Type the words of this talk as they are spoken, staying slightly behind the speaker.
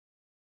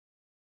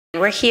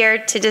We're here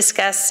to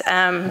discuss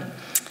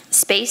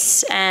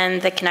space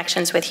and the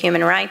connections with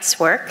human rights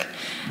work.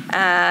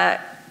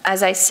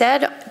 As I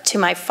said, to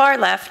my far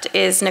left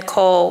is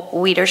Nicole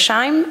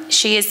Wiedersheim.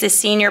 She is the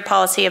Senior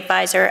Policy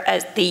Advisor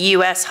at the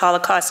U.S.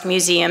 Holocaust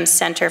Museum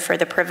Center for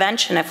the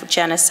Prevention of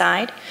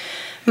Genocide.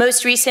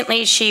 Most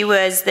recently, she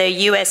was the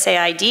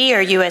USAID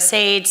or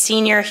USAID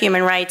Senior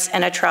Human Rights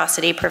and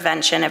Atrocity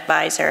Prevention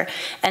Advisor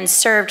and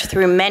served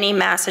through many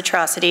mass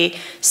atrocity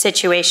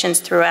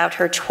situations throughout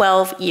her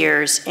 12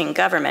 years in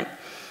government.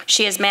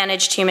 She has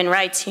managed human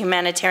rights,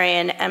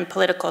 humanitarian, and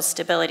political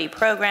stability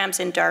programs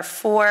in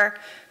Darfur,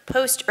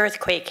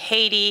 post-earthquake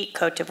Haiti,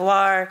 Cote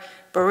d'Ivoire,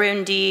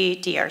 Burundi,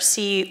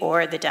 DRC,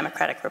 or the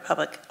Democratic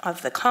Republic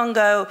of the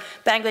Congo,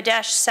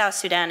 Bangladesh, South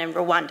Sudan, and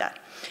Rwanda.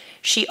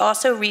 She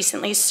also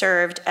recently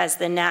served as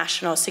the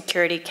National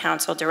Security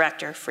Council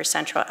Director for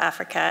Central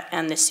Africa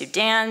and the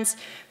Sudans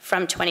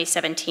from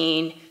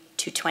 2017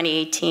 to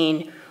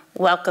 2018.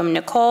 Welcome,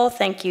 Nicole.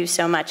 Thank you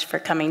so much for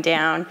coming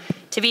down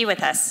to be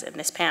with us in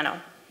this panel.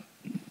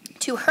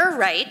 To her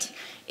right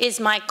is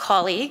my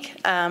colleague,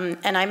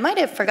 and I might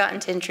have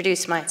forgotten to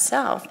introduce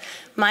myself.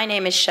 My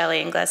name is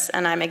Shelley Inglis,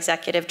 and I'm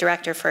Executive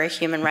Director for a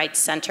Human Rights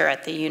Center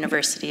at the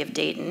University of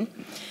Dayton.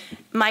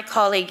 My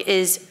colleague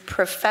is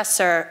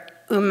Professor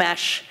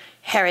Umesh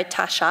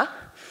Haritasha,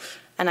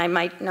 and I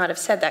might not have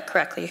said that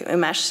correctly,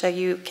 Umesh, so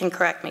you can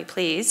correct me,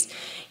 please.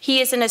 He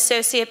is an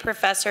associate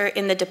professor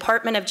in the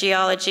Department of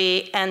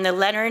Geology and the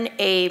Leonard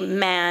A.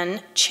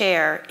 Mann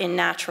Chair in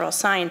Natural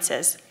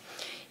Sciences.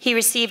 He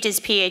received his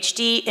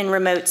PhD in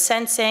remote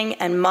sensing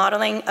and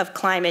modeling of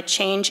climate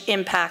change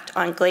impact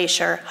on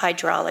glacial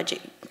hydrology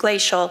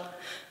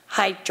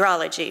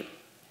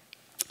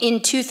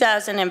in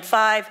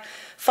 2005,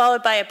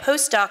 followed by a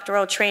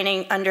postdoctoral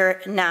training under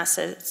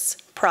NASA's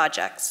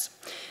projects.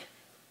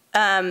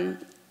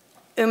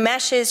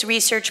 Umesh's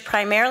research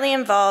primarily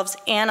involves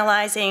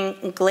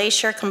analyzing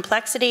glacier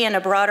complexity and a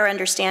broader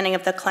understanding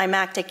of the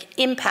climatic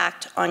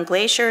impact on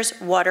glaciers,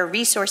 water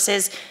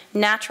resources,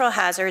 natural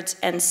hazards,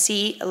 and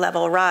sea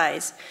level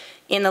rise.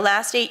 In the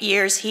last 8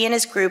 years, he and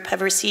his group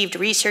have received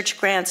research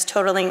grants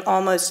totaling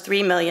almost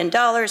 $3 million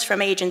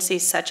from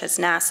agencies such as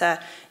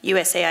NASA,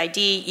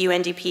 USAID,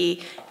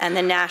 UNDP, and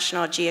the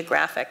National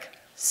Geographic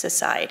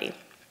Society.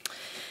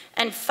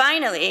 And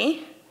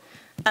finally,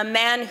 a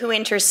man who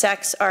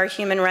intersects our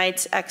human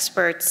rights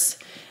experts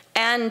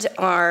and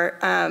our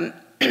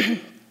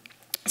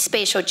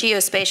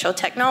geospatial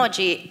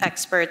technology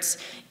experts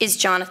is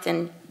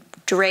Jonathan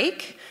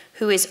Drake,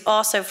 who is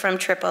also from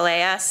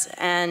AAAS,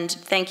 and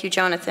thank you,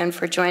 Jonathan,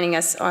 for joining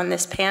us on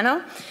this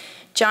panel.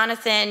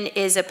 Jonathan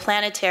is a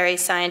planetary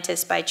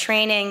scientist by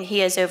training. He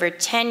has over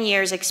 10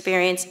 years'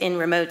 experience in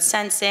remote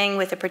sensing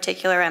with a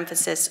particular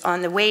emphasis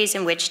on the ways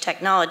in which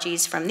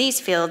technologies from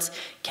these fields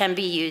can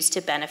be used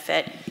to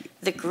benefit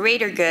the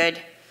greater good.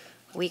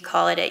 We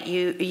call it at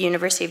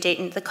University of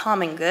Dayton the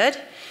common good.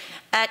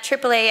 At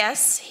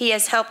AAAS, he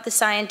has helped the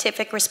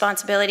Scientific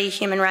Responsibility,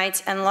 Human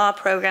Rights, and Law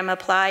program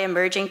apply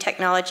emerging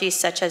technologies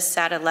such as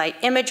satellite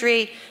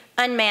imagery,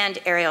 unmanned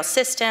aerial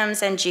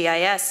systems, and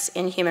GIS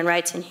in human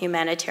rights and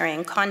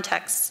humanitarian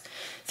contexts.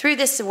 Through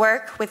this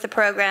work with the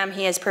program,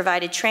 he has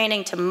provided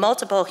training to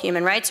multiple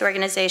human rights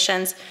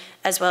organizations,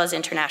 as well as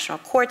international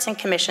courts and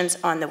commissions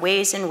on the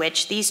ways in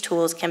which these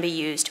tools can be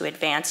used to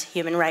advance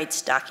human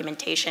rights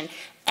documentation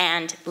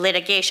and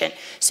litigation.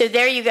 So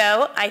there you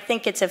go. I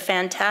think it's a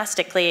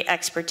fantastically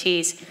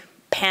expertise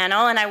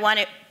panel, and I want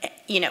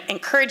to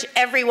encourage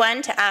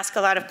everyone to ask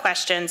a lot of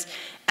questions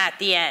at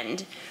the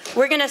end.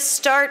 We're going to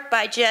start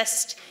by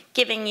just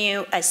giving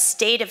you a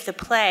state of the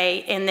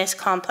play in this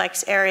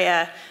complex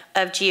area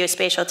of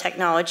geospatial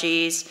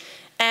technologies,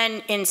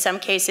 and in some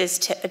cases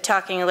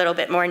talking a little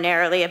bit more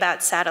narrowly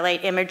about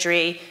satellite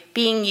imagery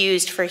being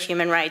used for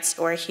human rights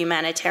or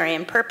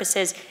humanitarian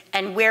purposes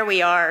and where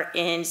we are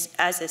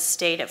as a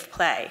state of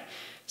play.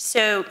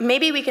 So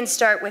maybe we can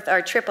start with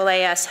our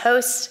AAAS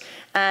host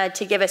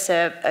to give us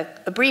a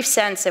brief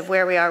sense of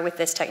where we are with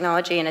this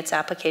technology and its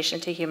application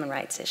to human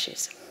rights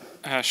issues.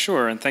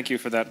 Sure, and thank you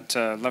for that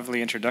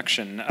lovely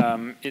introduction.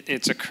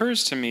 It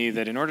occurs to me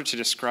that in order to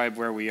describe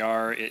where we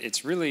are,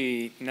 it's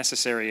really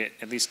necessary,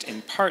 at least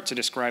in part, to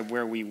describe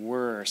where we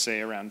were, say,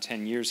 around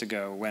 10 years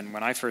ago when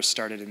I first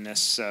started in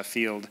this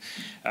field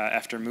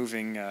after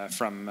moving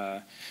from,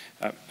 am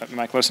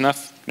I close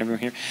enough? Everyone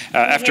here?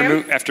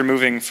 After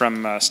moving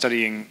from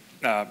studying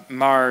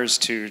Mars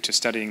to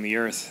studying the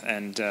Earth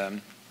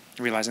and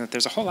realizing that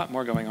there's a whole lot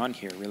more going on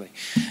here, really.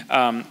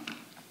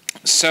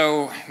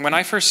 So when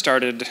I first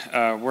started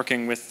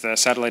working with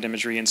satellite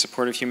imagery in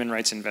support of human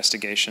rights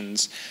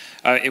investigations,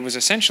 it was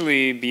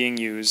essentially being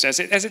used, as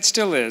it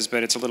still is,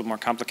 but it's a little more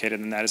complicated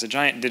than that, as a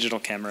giant digital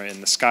camera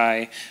in the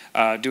sky,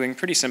 doing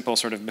pretty simple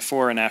sort of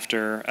before and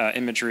after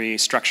imagery,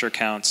 structure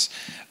counts,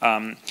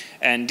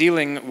 and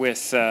dealing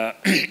with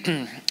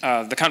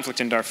the conflict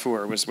in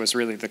Darfur was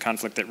really the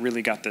conflict that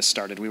really got this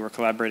started. We were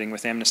collaborating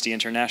with Amnesty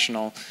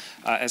International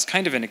as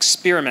kind of an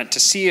experiment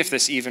to see if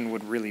this even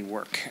would really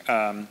work.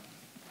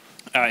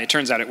 It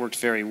turns out it worked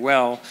very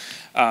well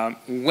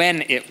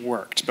when it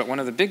worked. But one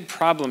of the big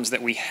problems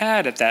that we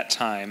had at that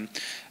time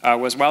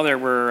was while there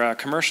were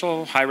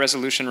commercial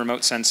high-resolution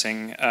remote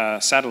sensing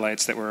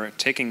satellites that were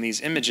taking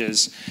these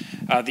images,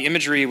 the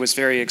imagery was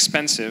very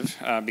expensive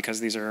because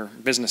these are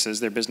businesses.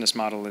 Their business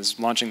model is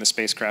launching the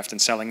spacecraft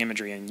and selling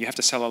imagery, and you have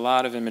to sell a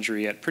lot of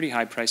imagery at pretty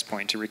high price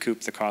point to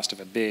recoup the cost of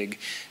a big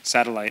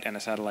satellite and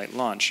a satellite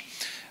launch.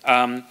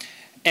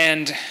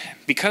 And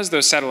because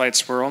those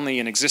satellites were only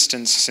in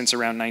existence since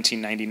around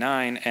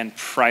 1999 and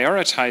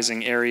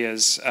prioritizing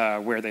areas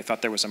where they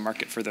thought there was a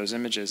market for those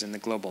images in the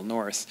global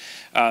north,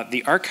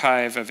 the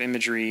archive of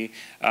imagery,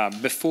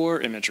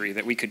 before imagery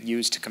that we could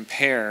use to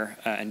compare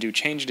and do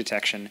change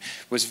detection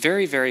was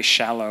very, very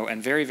shallow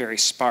and very, very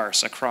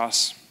sparse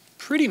across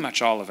pretty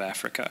much all of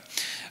Africa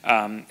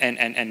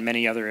and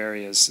many other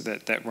areas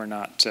that were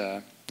not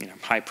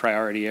high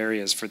priority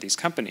areas for these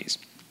companies.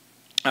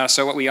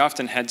 So what we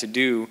often had to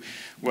do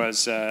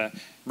was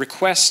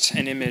request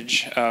an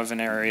image of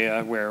an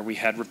area where we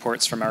had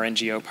reports from our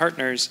NGO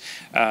partners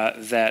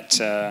that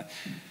an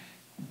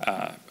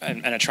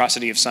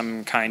atrocity of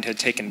some kind had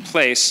taken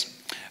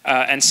place,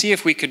 and see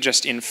if we could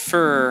just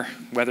infer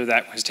whether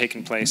that has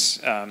taken place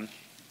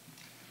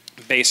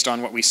based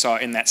on what we saw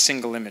in that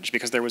single image,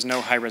 because there was no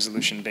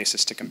high-resolution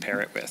basis to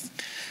compare it with.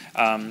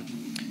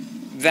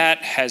 That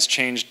has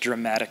changed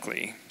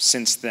dramatically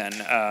since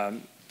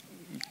then.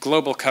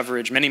 Global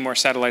coverage, many more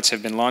satellites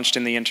have been launched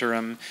in the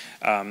interim.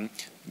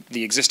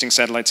 The existing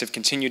satellites have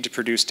continued to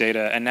produce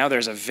data, and now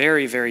there's a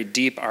very, very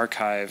deep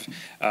archive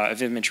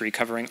of imagery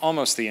covering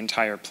almost the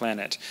entire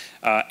planet.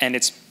 And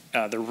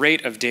the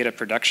rate of data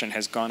production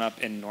has gone up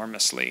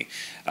enormously.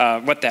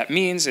 What that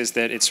means is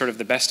that it's sort of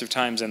the best of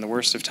times and the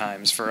worst of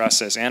times for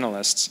us as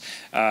analysts.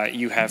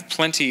 You have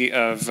plenty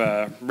of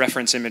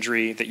reference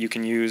imagery that you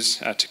can use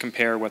to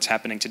compare what's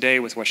happening today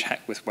with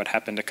what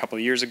happened a couple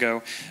of years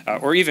ago,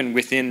 or even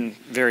within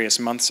various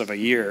months of a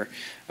year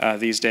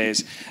these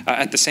days.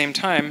 At the same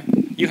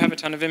time, you have a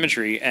ton of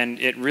imagery, and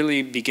it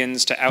really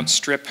begins to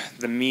outstrip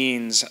the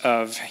means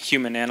of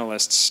human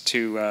analysts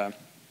to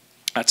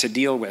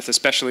deal with,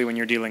 especially when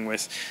you're dealing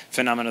with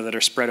phenomena that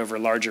are spread over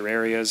larger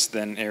areas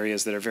than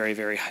areas that are very,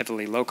 very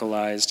heavily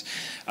localized.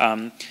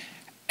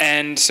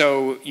 And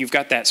so you've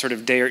got that sort of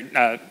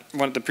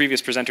one of the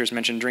previous presenters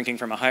mentioned drinking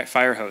from a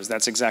fire hose.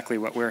 That's exactly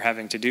what we're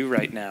having to do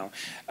right now.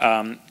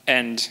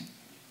 And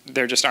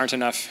there just aren't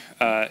enough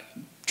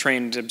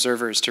trained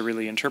observers to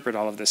really interpret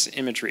all of this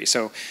imagery.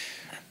 So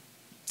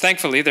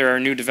thankfully, there are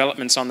new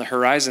developments on the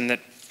horizon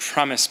that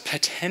promise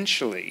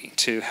potentially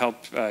to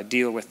help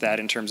deal with that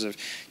in terms of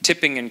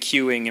tipping and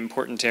queuing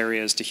important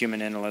areas to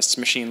human analysts.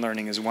 Machine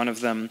learning is one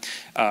of them.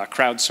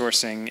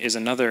 Crowdsourcing is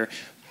another.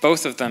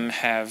 Both of them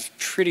have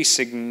pretty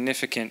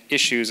significant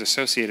issues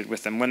associated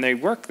with them. When they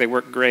work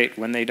great.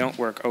 When they don't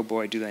work, oh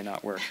boy, do they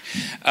not work.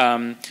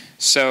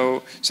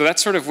 So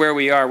that's sort of where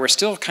we are. We're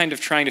still kind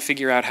of trying to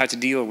figure out how to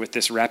deal with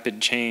this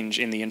rapid change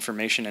in the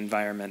information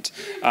environment.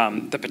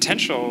 The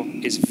potential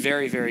is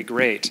very, very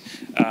great,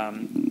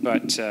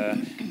 but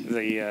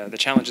the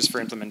challenges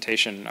for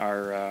implementation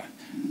are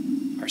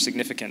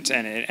significant,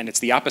 and it's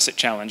the opposite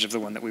challenge of the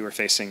one that we were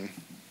facing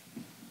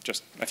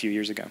just a few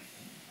years ago.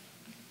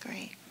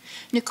 Great.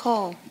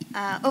 Nicole,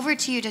 over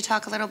to you to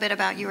talk a little bit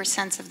about your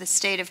sense of the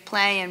state of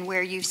play and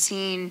where you've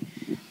seen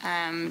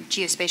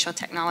geospatial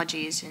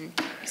technologies and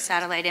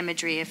satellite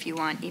imagery, if you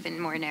want, even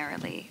more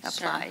narrowly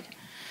applied.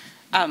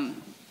 Sure.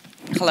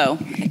 Hello,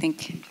 I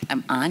think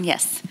I'm on,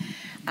 yes.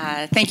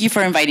 Thank you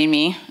for inviting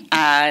me.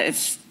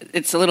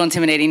 It's a little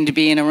intimidating to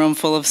be in a room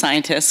full of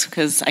scientists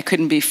because I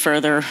couldn't be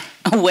further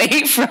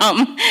away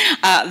from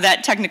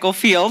that technical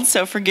field,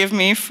 so forgive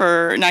me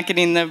for not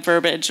getting the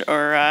verbiage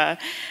or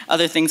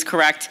other things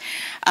correct.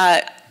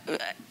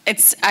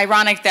 It's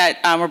ironic that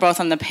we're both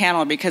on the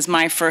panel because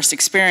my first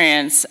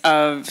experience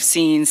of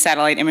seeing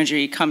satellite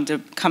imagery come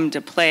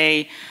to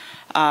play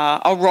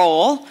a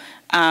role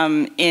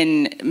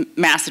in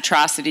mass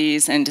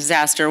atrocities and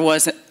disaster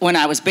was when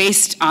I was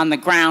based on the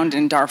ground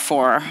in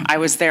Darfur. I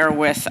was there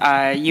with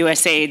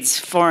USAID's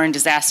Foreign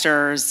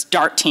Disasters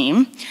DART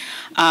team,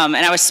 and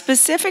I was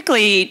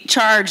specifically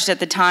charged at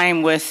the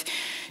time with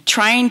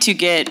trying to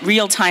get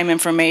real-time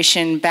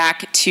information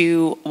back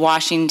to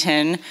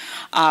Washington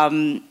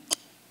on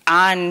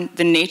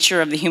the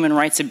nature of the human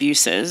rights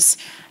abuses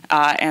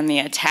and the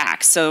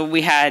attacks. So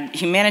we had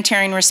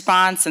humanitarian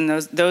response, and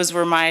those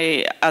were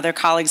my other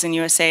colleagues in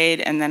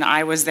USAID, and then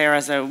I was there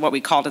as what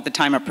we called at the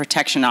time a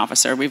protection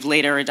officer. We've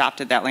later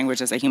adopted that language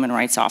as a human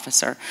rights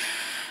officer.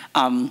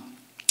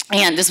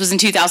 And this was in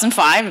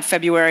 2005.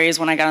 February is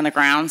when I got on the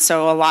ground,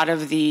 so a lot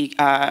of the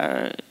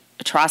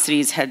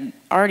atrocities had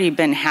already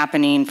been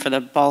happening for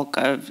the bulk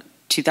of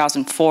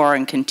 2004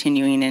 and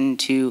continuing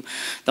into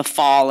the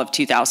fall of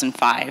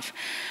 2005.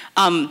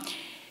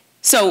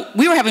 So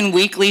we were having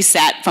weekly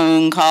sat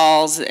phone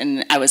calls,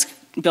 and I was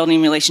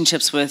building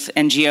relationships with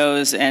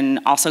NGOs and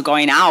also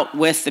going out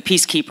with the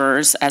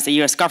peacekeepers as a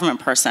US government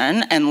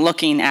person and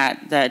looking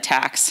at the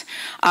attacks.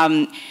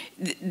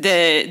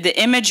 the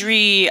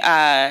imagery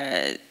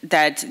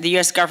that the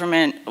U.S.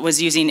 government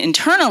was using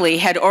internally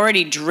had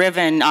already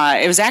driven.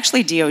 It was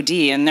actually DoD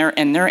in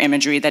their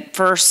imagery that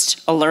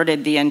first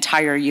alerted the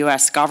entire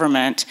U.S.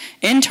 government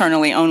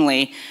internally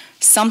only.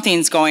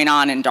 Something's going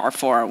on in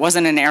Darfur. It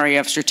wasn't an area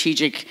of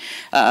strategic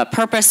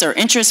purpose or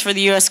interest for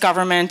the U.S.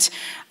 government.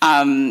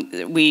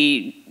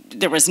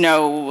 There was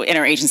no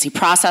interagency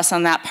process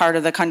on that part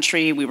of the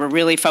country. We were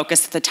really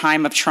focused at the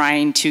time of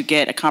trying to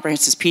get a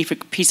comprehensive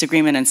peace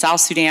agreement in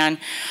South Sudan.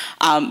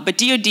 But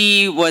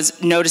DoD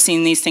was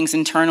noticing these things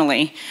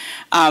internally.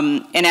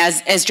 And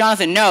as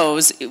Jonathan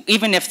knows,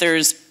 even if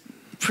there's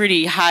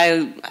pretty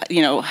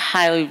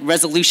high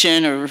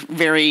resolution or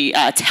very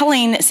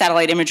telling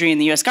satellite imagery in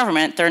the U.S.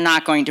 government, they're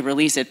not going to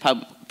release it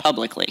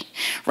publicly,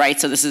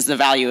 right? So this is the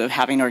value of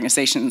having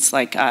organizations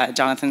like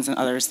Jonathan's and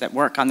others that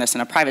work on this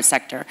in a private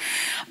sector.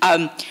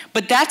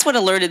 But that's what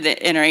alerted the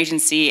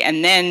interagency,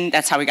 and then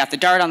that's how we got the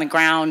DART on the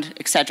ground,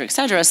 et cetera, et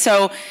cetera.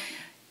 So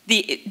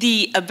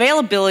the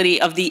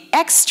availability of the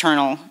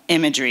external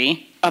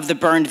imagery of the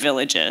burned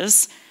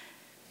villages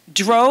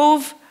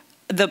drove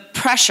the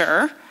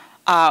pressure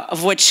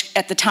of which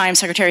at the time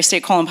Secretary of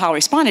State Colin Powell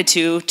responded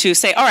to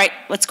say, all right,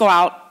 let's go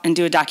out and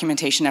do a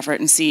documentation effort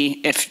and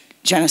see if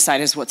genocide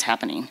is what's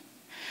happening.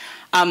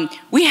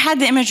 We had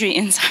the imagery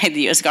inside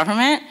the US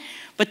government,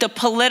 but the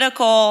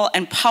political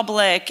and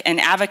public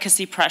and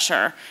advocacy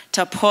pressure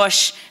to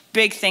push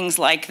big things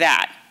like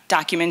that,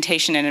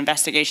 documentation and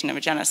investigation of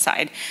a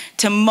genocide,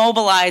 to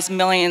mobilize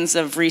millions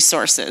of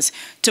resources,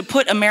 to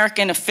put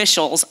American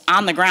officials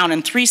on the ground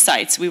in 3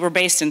 sites. We were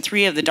based in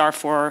 3 of the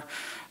Darfur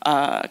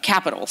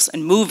capitals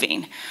and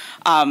moving,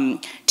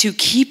 to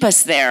keep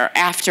us there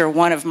after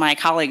one of my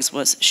colleagues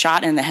was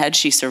shot in the head.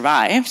 She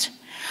survived.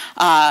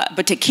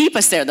 But to keep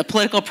us there, the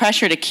political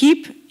pressure to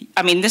keep,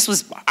 I mean, this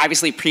was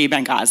obviously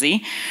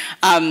pre-Benghazi.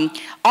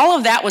 All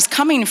of that was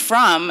coming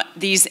from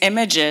these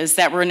images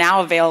that were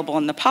now available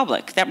in the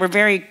public, that were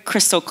very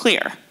crystal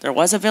clear. There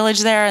was a village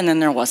there, and then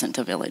there wasn't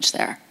a village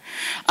there.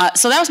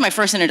 So that was my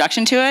first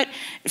introduction to it,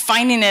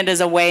 finding it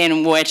as a way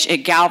in which it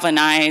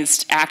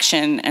galvanized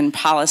action and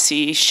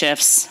policy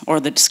shifts, or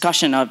the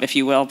discussion of, if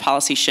you will,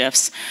 policy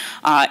shifts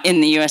in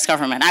the US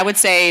government. I would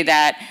say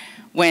that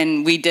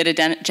when we did a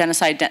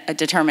genocide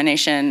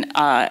determination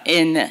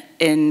in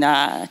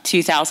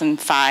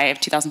 2004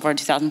 and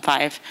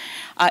 2005,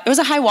 it was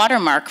a high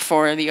watermark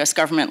for the US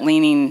government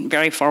leaning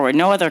very forward.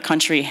 No other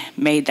country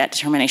made that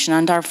determination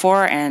on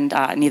Darfur, and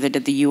neither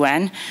did the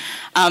UN.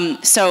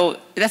 So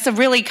that's a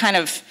really kind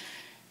of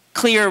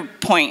clear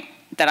point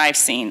that I've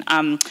seen.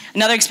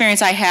 Another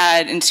experience I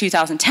had in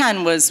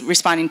 2010 was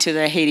responding to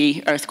the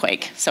Haiti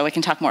earthquake. So we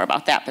can talk more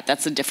about that, but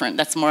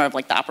that's more of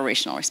like the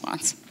operational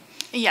response.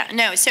 Yeah,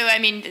 no, so I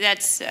mean,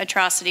 that's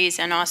atrocities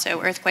and also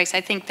earthquakes.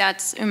 I think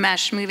that's,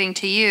 Umesh, moving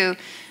to you,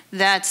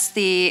 that's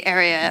the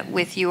area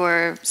with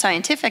your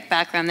scientific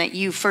background that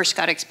you first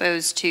got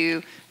exposed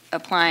to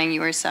applying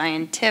your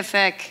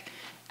scientific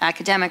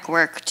academic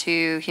work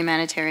to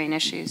humanitarian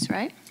issues,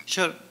 right?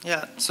 Sure,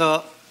 yeah.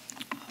 So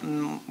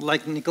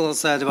like Nicole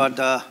said about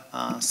the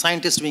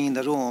scientists being in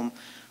the room,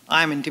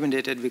 I'm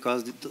intimidated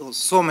because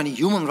so many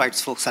human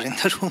rights folks are in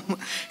the room.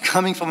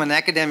 Coming from an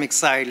academic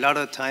side, a lot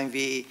of the time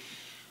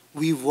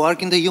we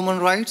work in the human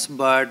rights,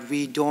 but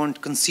we don't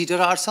consider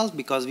ourselves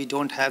because we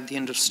don't have the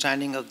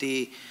understanding of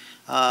the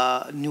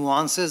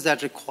nuances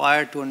that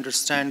require to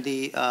understand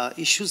the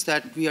issues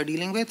that we are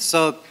dealing with.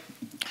 So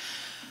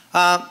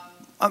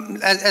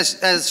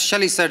as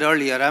Shelley said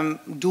earlier, I'm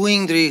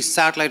doing the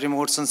satellite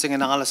remote sensing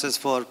analysis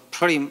for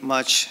pretty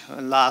much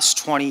the last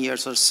 20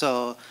 years or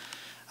so,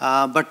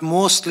 but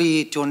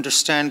mostly to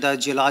understand the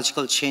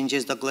geological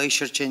changes, the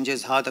glacier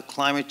changes, how the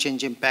climate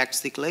change impacts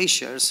the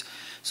glaciers.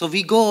 So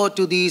we go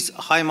to these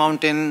high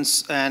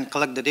mountains and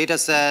collect the data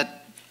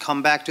set,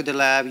 come back to the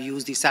lab,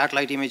 use the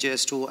satellite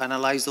images to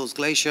analyze those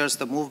glaciers,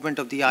 the movement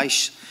of the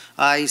ice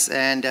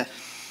and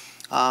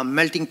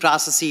melting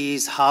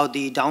processes, how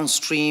the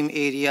downstream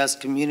areas,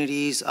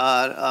 communities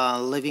are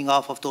living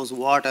off of those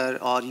water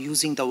or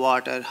using the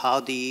water, how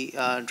the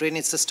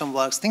drainage system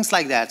works, things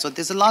like that. So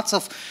there's lots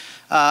of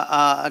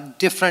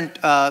different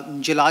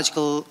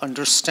geological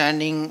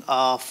understanding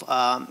of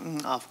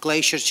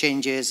glacier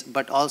changes,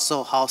 but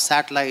also how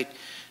satellite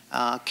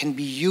can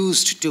be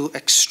used to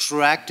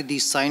extract the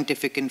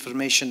scientific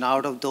information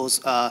out of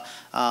those,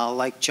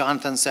 like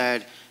Jonathan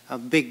said, a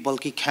big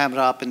bulky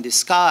camera up in the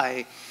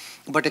sky,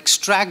 but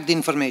extract the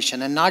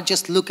information and not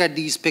just look at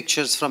these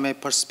pictures from a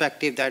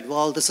perspective that,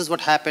 well, this is what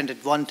happened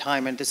at one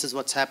time and this is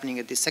what's happening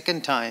at the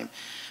second time.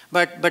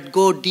 But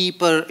go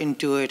deeper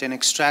into it and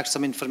extract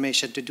some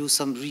information to do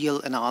some real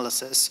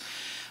analysis.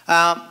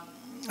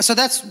 So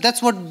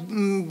that's what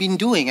I've been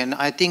doing, and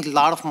I think a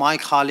lot of my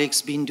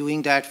colleagues been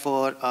doing that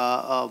for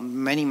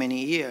many,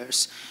 many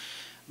years.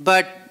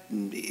 But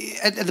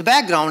at the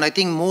background, I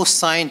think most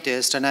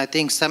scientists, and I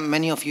think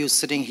many of you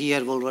sitting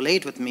here will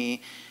relate with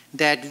me,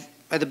 that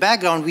at the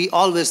background, we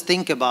always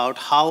think about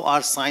how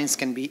our science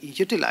can be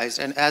utilized.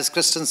 And as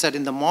Kristen said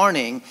in the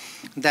morning,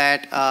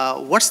 that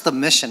what's the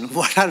mission?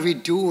 What are we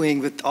doing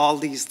with all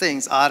these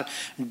things? Our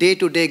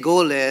day-to-day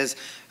goal is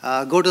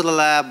go to the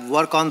lab,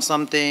 work on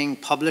something,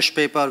 publish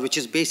paper, which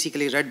is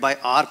basically read by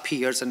our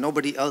peers and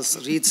nobody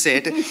else reads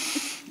it,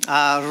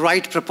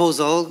 write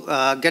proposal,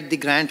 get the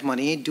grant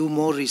money, do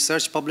more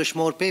research, publish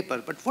more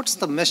paper. But what's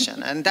the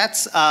mission? And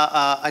that's,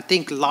 I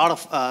think, a lot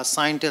of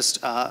scientists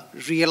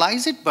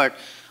realize it, but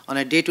on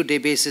a day-to-day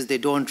basis, they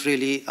don't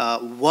really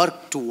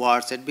work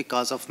towards it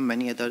because of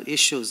many other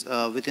issues,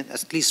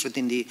 at least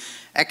within the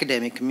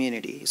academic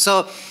community.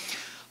 So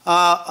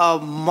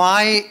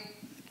my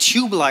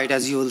tube light,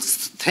 as you'll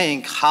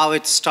think, how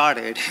it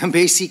started,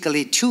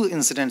 basically two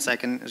incidents I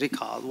can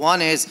recall.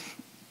 One is,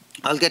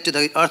 I'll get to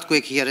the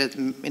earthquake here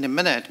in a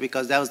minute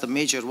because that was the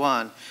major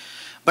one.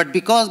 But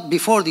because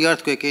before the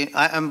earthquake,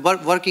 I am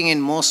working in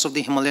most of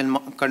the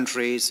Himalayan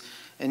countries,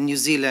 in New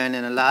Zealand,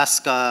 in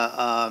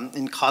Alaska,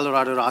 in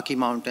Colorado Rocky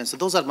Mountains. So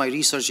those are my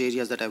research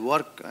areas that I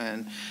work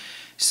in.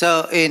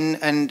 So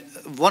and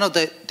one of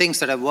the things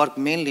that I work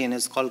mainly in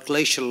is called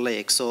glacial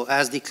lakes. So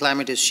as the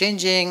climate is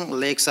changing,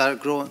 lakes are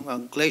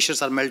growing,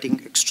 glaciers are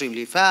melting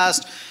extremely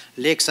fast,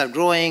 lakes are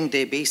growing,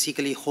 they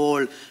basically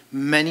hold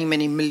many,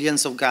 many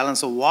millions of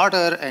gallons of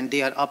water, and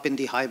they are up in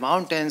the high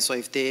mountains. So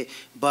if they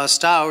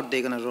burst out,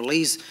 they're gonna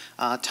release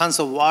tons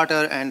of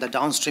water, and the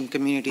downstream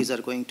communities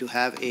are going to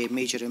have a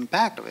major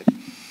impact of it.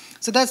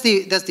 So that's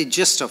the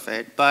gist of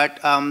it. But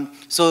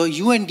so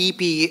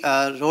UNDP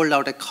rolled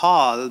out a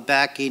call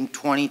back in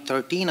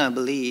 2013, I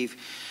believe,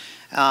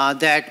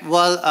 that,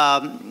 well,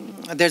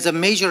 there's a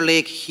major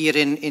lake here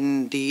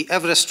in the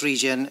Everest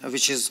region,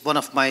 which is one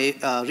of my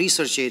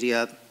research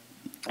area.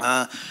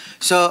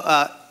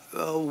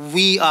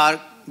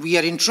 We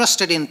are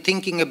interested in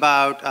thinking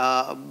about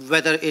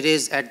whether it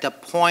is at the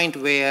point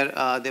where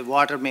the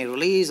water may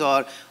release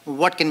or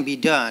what can be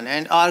done.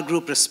 And our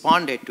group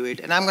responded to it.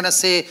 And I'm going to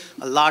say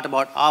a lot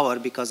about our,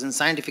 because in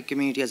scientific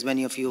community, as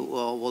many of you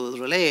will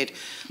relate,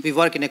 we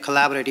work in a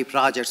collaborative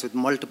projects with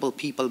multiple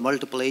people,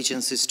 multiple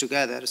agencies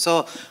together.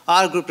 So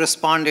our group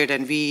responded,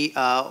 and we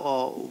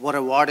were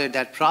awarded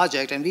that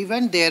project. And we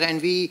went there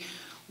and we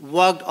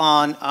worked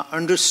on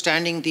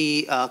understanding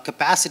the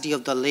capacity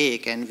of the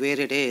lake and where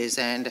it is.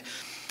 And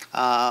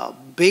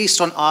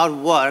based on our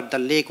work, the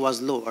lake was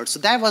lowered. So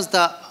that was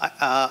the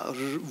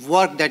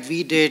work that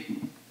we did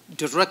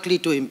directly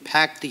to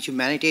impact the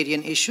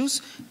humanitarian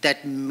issues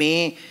that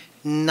may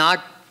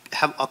not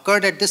have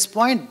occurred at this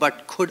point,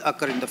 but could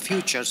occur in the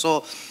future.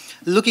 So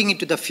looking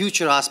into the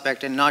future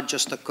aspect and not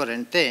just the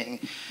current thing.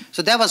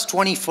 So that was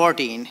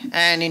 2014.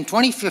 And in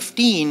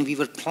 2015, we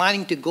were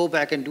planning to go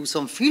back and do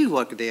some field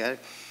work there.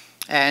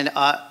 And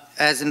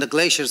as in the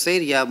glaciers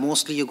area,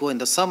 mostly you go in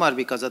the summer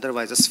because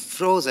otherwise it's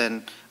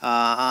frozen.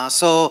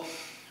 So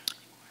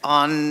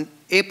on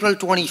April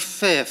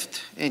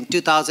 25th in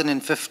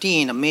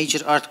 2015, a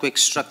major earthquake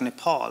struck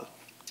Nepal,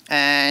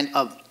 and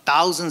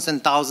thousands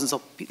and thousands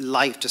of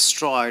lives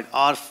destroyed,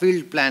 our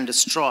field plan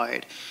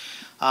destroyed.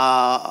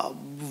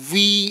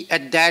 We,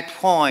 at that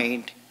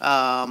point,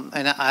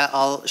 and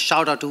I'll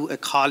shout out to a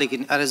colleague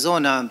in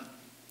Arizona,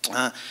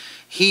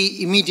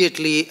 he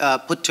immediately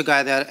put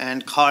together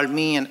and called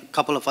me and a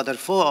couple of other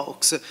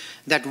folks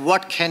that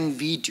what can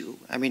we do?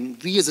 I mean,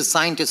 we as a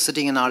scientist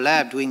sitting in our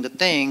lab doing the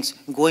things,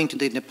 going to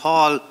the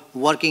Nepal,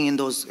 working in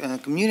those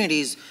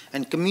communities,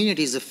 and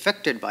communities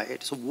affected by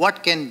it. So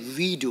what can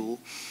we do?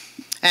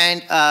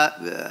 And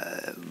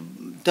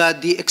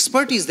the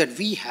expertise that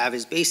we have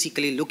is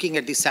basically looking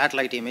at the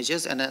satellite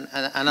images and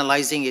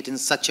analyzing it in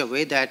such a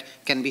way that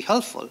can be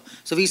helpful.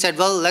 So we said,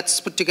 well, let's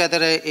put together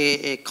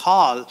a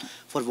call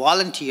for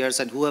volunteers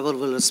and whoever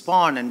will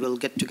respond, and we'll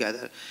get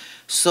together.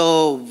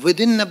 So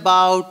within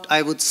about,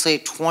 I would say,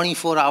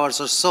 24 hours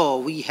or so,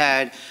 we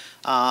had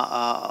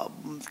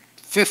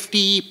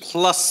 50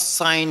 plus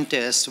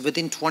scientists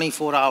within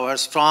 24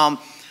 hours from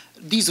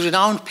these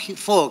renowned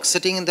folks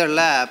sitting in their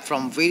lab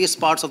from various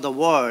parts of the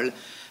world,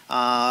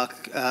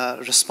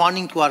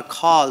 responding to our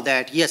call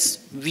that, yes,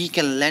 we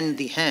can lend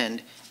the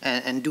hand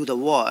and do the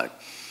work.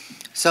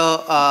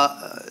 So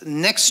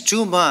next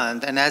 2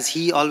 months, and as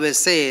he always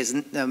says,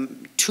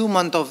 2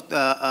 months of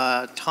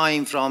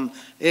time from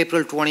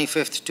April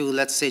 25th to,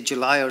 let's say,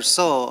 July or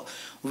so,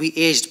 we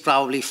aged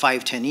probably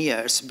 5-10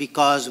 years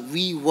because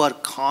we were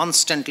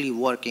constantly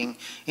working.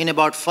 In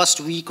about first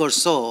week or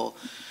so,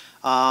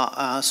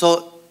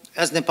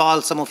 as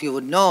Nepal, some of you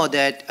would know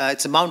that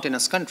it's a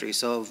mountainous country.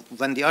 So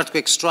when the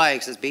earthquake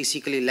strikes, it's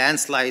basically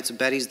landslides,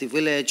 buries the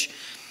village,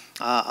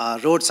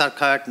 roads are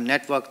cut,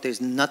 network,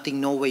 there's nothing,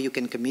 no way you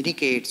can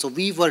communicate. So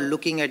we were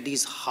looking at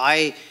these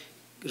high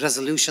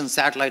resolution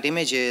satellite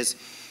images,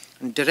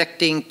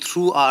 directing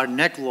through our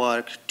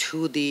network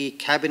to the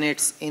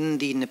cabinets in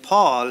the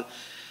Nepal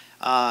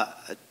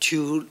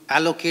to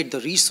allocate the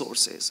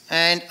resources.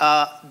 And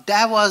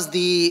that was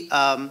the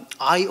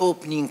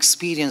eye-opening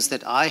experience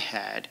that I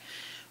had,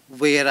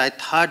 where I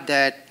thought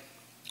that,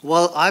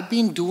 well, I've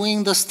been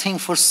doing this thing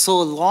for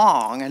so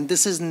long, and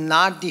this is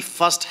not the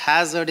first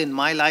hazard in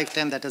my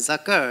lifetime that has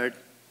occurred,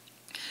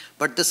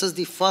 but this is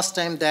the first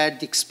time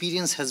that the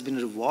experience has been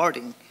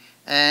rewarding.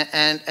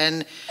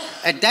 And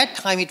at that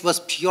time, it was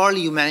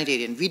purely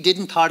humanitarian. We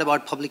didn't thought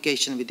about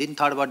publication. We didn't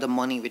thought about the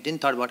money. We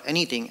didn't thought about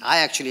anything. I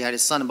actually had a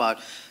son about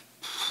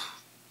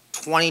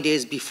 20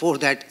 days before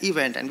that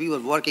event, and we were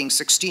working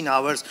 16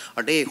 hours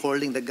a day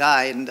holding the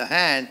guy in the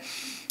hand,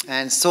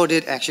 and so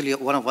did actually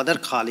one of other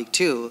colleague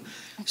too.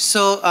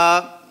 So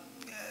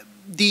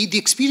the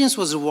experience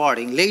was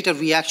rewarding. Later,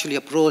 we actually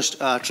approached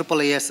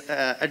AAAS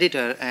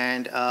editor,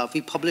 and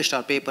we published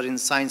our paper in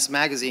Science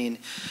magazine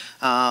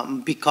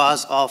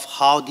because of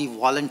how the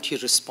volunteer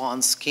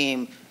response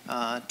came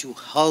to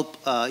help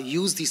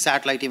use the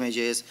satellite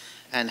images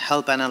and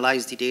help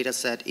analyze the data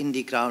set in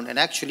the ground and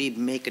actually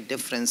make a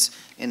difference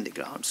in the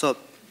ground. So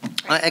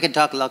I can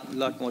talk a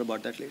lot more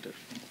about that later.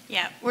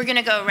 Yeah, we're going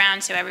to go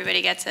around so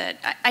everybody gets it.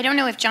 I don't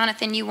know if,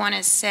 Jonathan, you want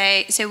to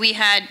say, so we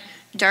had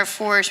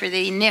Darfur for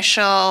the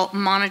initial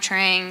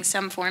monitoring,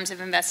 some forms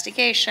of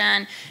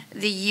investigation,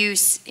 the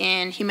use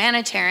in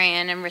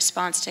humanitarian in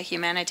response to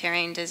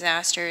humanitarian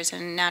disasters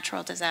and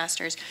natural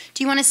disasters.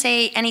 Do you want to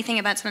say anything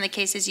about some of the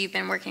cases you've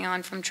been working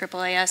on from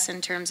AAAS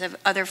in terms of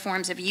other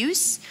forms of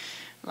use,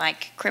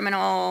 like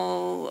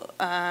criminal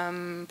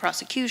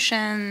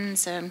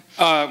prosecutions?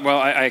 Well,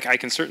 I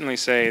can certainly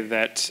say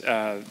that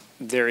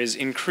there is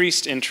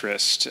increased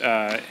interest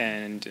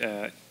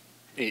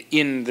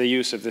in the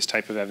use of this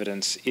type of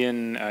evidence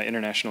in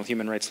international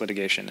human rights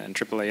litigation, and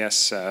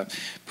AAAS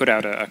put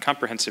out a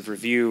comprehensive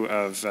review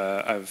of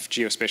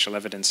geospatial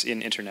evidence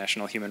in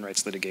international human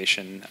rights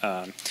litigation.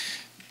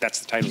 That's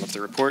the title of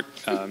the report.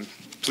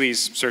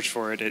 Please search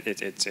for it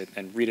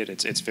and read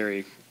it. It's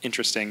very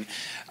interesting.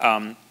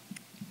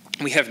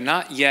 We have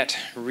not yet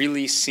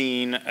really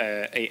seen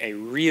a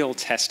real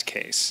test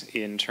case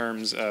in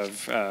terms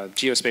of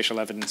geospatial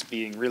evidence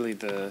being really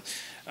the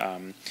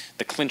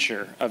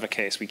clincher of a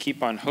case. We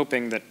keep on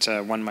hoping that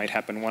one might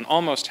happen. One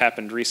almost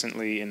happened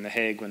recently in The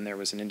Hague when there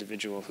was an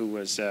individual who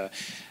was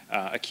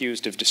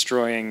accused of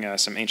destroying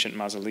some ancient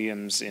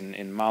mausoleums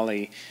in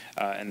Mali,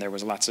 and there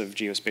was lots of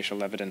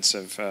geospatial evidence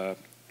of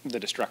the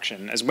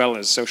destruction, as well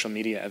as social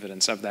media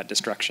evidence of that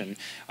destruction,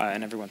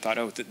 and everyone thought,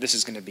 oh, this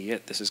is going to be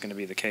it. This is going to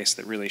be the case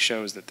that really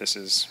shows that this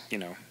is,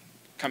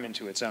 come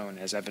into its own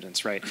as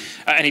evidence, right?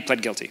 And he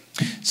pled guilty.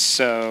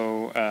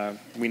 So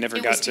we never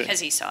got to... It was because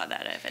he saw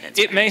that evidence.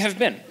 It may have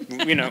been.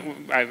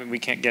 We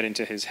can't get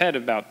into his head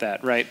about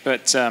that, right?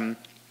 But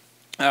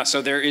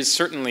so there is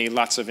certainly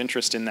lots of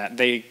interest in that.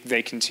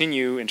 They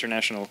continue,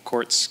 international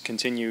courts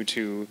continue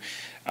to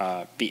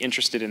be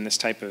interested in this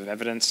type of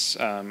evidence.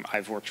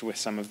 I've worked with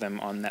some of them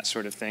on that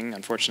sort of thing.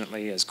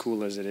 Unfortunately, as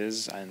cool as it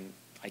is, and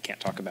I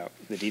can't talk about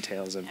the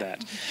details of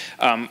that.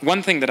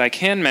 One thing that I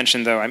can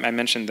mention, though, I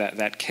mentioned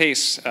that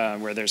case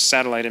where there's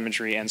satellite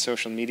imagery and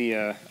social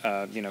media,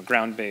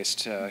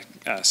 ground-based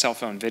cell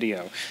phone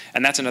video,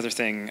 and that's another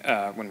thing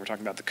when we're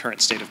talking about the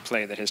current state of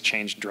play that has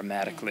changed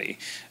dramatically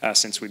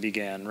since we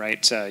began.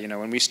 Right?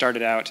 When we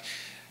started out.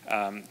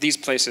 These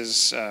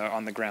places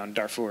on the ground,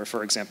 Darfur,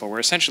 for example, were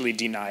essentially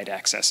denied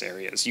access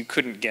areas. You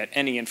couldn't get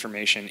any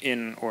information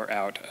in or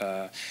out,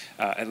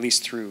 at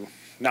least through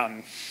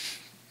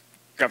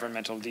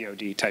non-governmental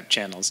DoD type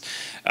channels,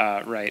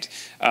 right?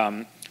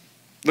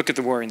 Look at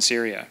the war in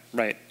Syria,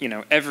 right?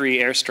 Every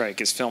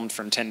airstrike is filmed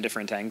from 10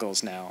 different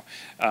angles now.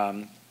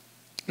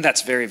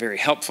 That's very, very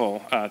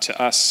helpful to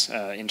us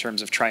in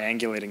terms of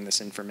triangulating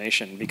this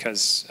information,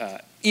 because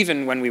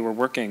even when we were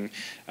working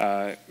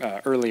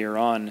earlier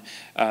on,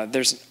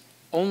 there's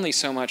only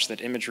so much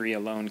that imagery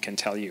alone can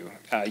tell you.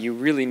 You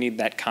really need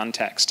that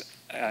context,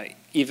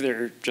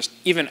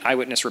 even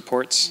eyewitness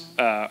reports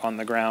on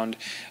the ground,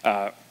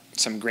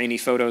 some grainy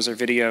photos or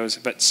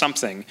videos, but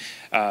something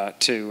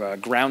to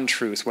ground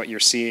truth what you're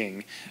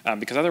seeing,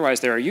 because otherwise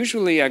there are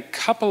usually a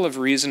couple of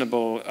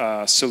reasonable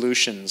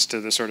solutions to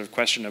the sort of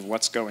question of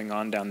what's going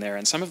on down there,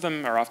 and some of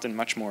them are often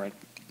much more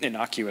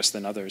innocuous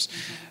than others.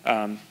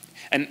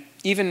 And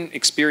even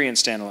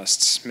experienced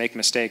analysts make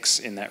mistakes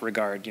in that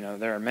regard.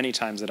 There are many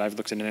times that I've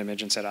looked at an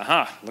image and said,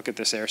 aha, look at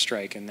this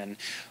airstrike, and then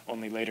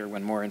only later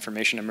when more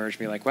information emerged,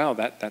 be like, well,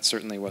 that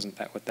certainly wasn't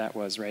what that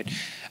was, right?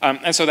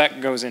 And so that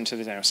goes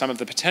into some of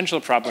the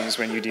potential problems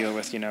when you deal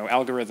with,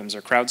 algorithms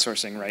or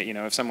crowdsourcing, right?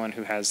 If someone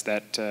who has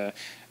that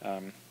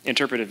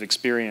interpretive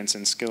experience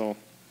and skill,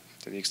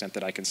 to the extent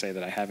that I can say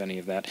that I have any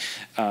of that,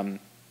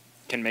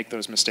 can make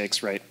those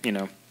mistakes, right?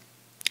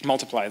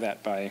 Multiply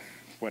that by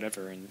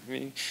whatever,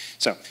 and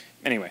so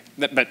anyway,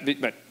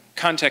 but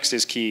context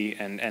is key,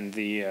 and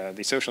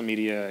the social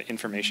media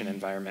information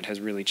environment has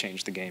really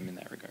changed the game in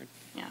that regard.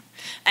 Yeah,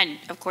 and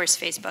of course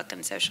Facebook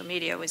and social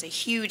media was a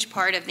huge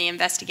part of the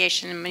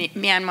investigation in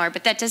Myanmar,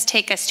 but that does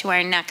take us to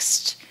our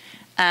next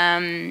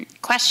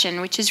question,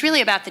 which is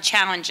really about the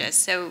challenges.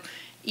 So,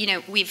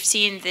 we've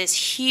seen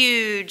this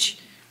huge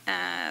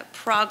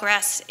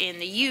progress in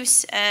the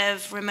use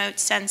of remote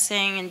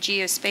sensing and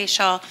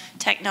geospatial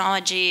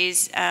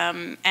technologies,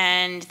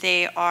 and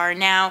they are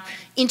now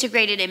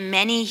integrated in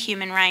many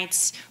human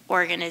rights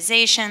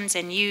organizations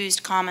and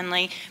used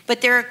commonly.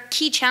 But there are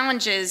key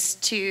challenges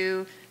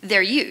to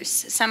their use,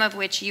 some of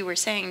which you were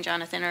saying,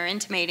 Jonathan, or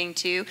intimating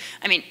to.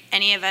 I mean,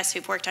 any of us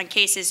who've worked on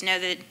cases know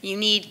that you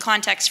need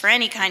context for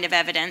any kind of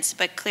evidence,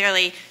 but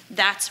clearly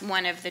that's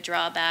one of the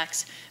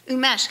drawbacks.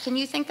 Umesh, can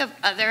you think of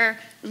other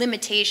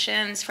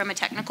limitations from a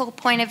technical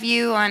point of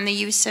view on the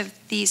use of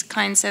these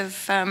kinds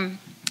of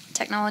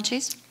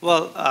technologies?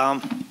 Well,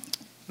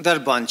 there are a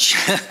bunch.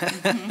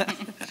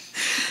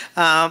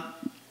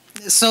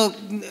 So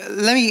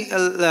let me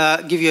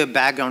give you a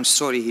background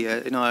story here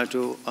in order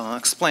to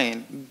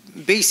explain.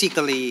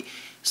 Basically,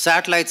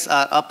 satellites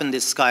are up in the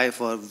sky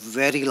for a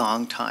very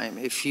long time.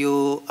 If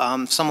you,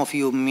 some of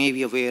you may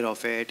be aware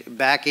of it,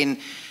 back in,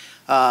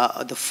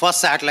 the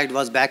first satellite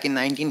was back in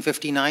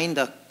 1959.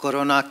 The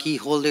Corona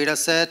keyhole data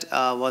set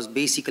was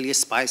basically a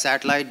spy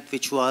satellite,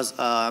 which was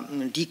a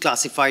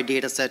declassified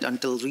data set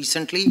until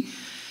recently.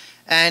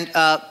 And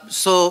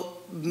so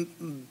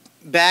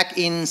back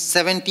in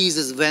 70s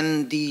is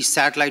when the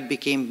satellite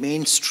became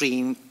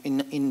mainstream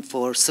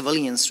for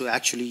civilians to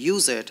actually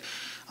use it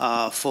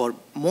for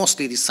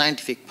mostly the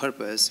scientific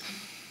purpose.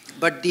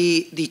 But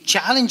the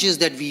challenges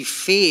that we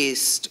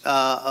faced,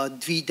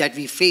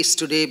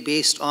 today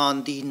based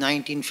on the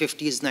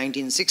 1950s,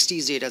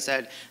 1960s data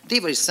set, they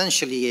were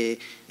essentially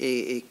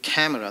a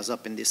cameras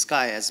up in the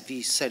sky, as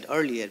we said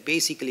earlier,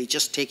 basically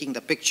just taking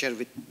the picture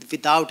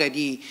without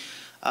any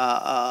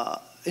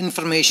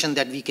information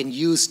that we can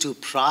use to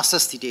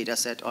process the data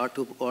set or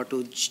to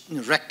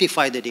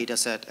rectify the data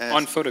set.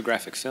 On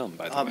photographic film,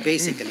 by the way.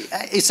 Basically.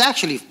 It's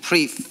actually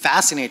pretty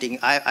fascinating.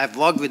 I've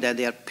worked with that.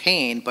 They are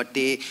pain, but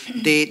they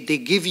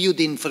give you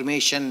the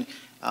information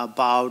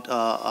about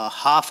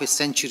half a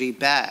century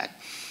back.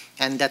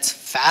 And that's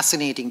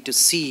fascinating to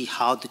see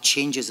how the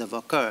changes have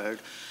occurred.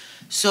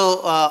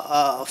 So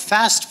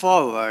fast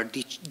forward,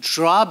 the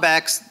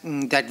drawbacks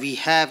that we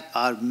have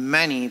are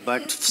many,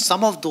 but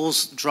some of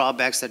those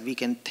drawbacks that we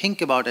can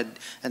think about at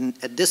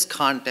this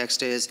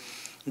context is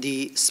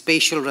the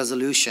spatial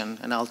resolution,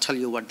 and I'll tell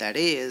you what that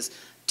is,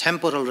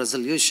 temporal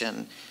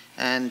resolution,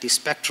 and the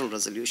spectral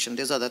resolution.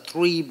 These are the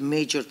three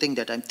major things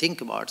that I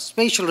think about.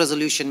 Spatial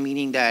resolution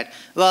meaning that,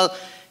 well,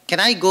 can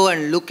I go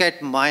and look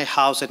at my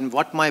house and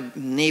what my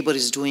neighbor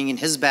is doing in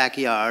his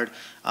backyard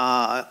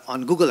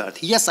on Google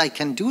Earth? Yes, I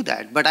can do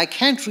that, but I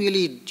can't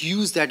really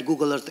use that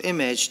Google Earth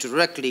image to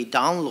directly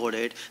download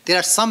it. There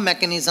are some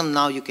mechanism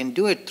now you can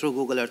do it through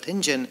Google Earth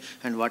Engine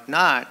and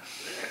whatnot,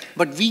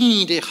 but we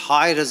need a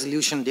high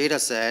resolution data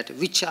set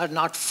which are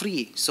not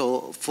free.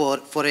 So for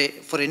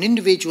an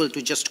individual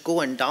to just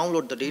go and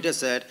download the data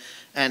set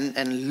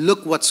and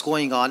look what's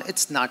going on,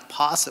 it's not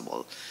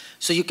possible.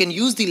 So you can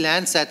use the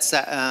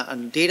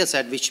Landsat data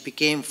set, which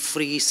became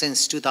free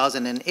since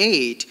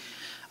 2008.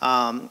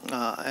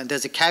 And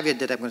there's a caveat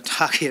that I'm going to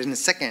talk here in a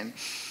second.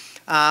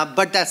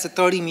 But that's a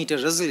 30-meter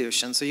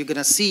resolution. So you're going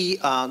to see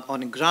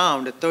on the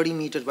ground a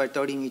 30-meter by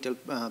 30-meter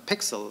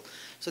pixel.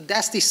 So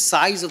that's the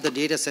size of the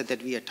data set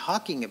that we are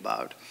talking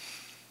about.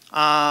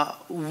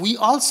 We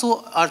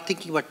also are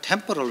thinking about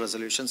temporal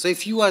resolution. So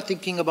if you are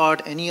thinking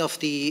about any of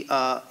the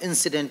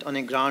incident on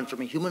the ground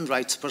from a human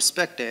rights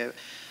perspective,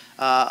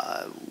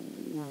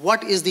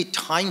 what is the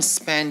time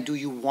span do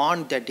you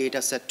want that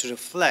data set to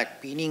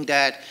reflect? Meaning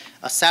that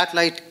a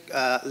satellite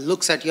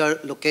looks at your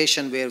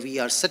location where we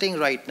are sitting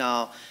right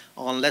now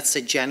on, let's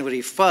say,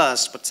 January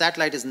 1st, but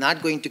satellite is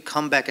not going to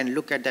come back and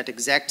look at that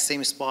exact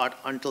same spot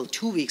until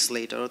 2 weeks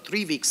later or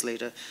 3 weeks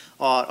later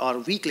or a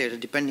week later,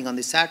 depending on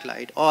the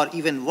satellite, or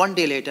even 1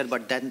 day later,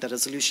 but then the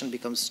resolution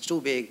becomes too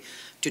big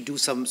to do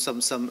some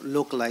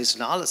localized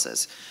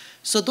analysis.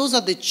 So those are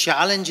the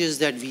challenges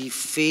that we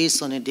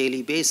face on a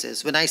daily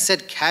basis. When I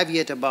said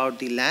caveat about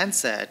the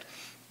Landsat,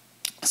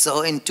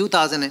 so in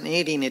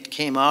 2018 it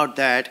came out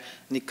that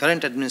the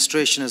current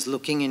administration is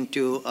looking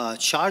into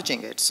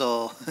charging it.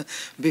 So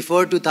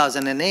before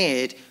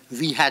 2008,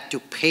 we had to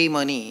pay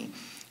money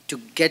to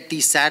get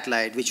these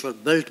satellites, which were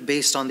built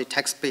based on the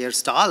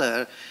taxpayer's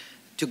dollar,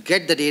 to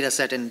get the data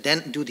set and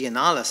then do the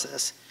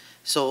analysis.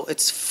 So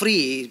it's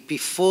free.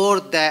 Before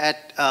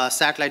that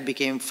satellite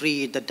became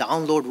free, the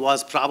download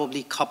was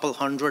probably a couple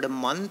hundred a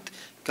month,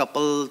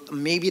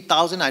 maybe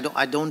 1,000.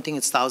 I don't think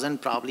it's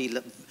 1,000, probably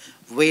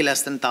way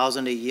less than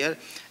 1,000 a year.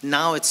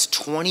 Now it's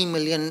 20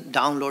 million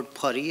download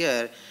per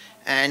year,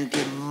 and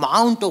the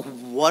amount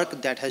of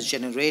work that has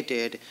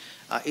generated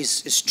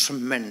is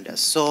tremendous.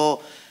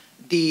 So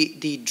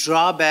the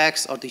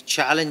drawbacks or the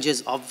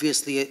challenges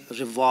obviously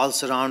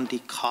revolves around the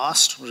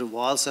cost,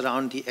 revolves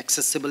around the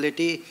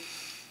accessibility,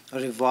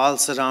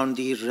 revolves around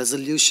the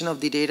resolution of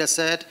the data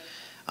set.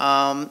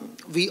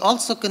 We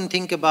also can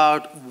think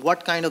about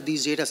what kind of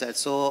these data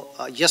sets. So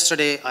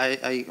yesterday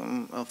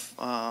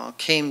I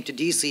came to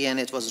DC and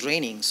it was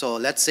raining. So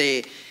let's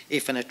say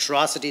if an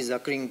atrocity is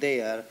occurring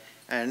there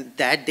and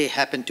that day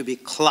happened to be a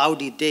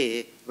cloudy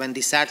day when the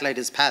satellite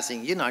is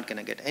passing, you're not going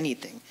to get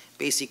anything.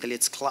 Basically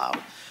it's cloud.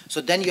 So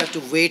then you have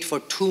to wait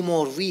for 2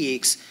 more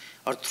weeks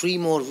or 3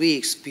 more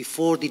weeks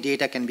before the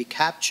data can be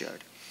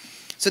captured.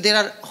 So there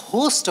are a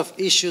host of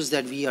issues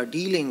that we are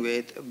dealing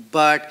with,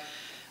 but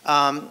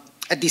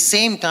at the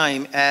same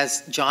time,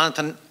 as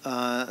Jonathan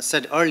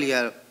said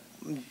earlier,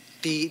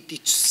 the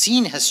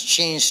scene has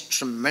changed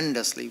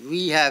tremendously.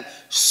 We have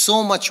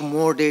so much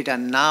more data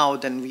now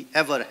than we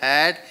ever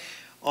had,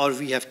 or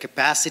we have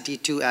capacity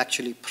to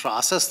actually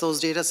process those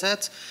data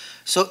sets.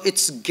 So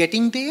it's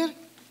getting there.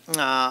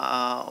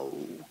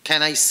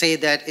 Can I say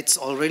that it's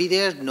already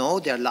there? No,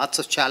 there are lots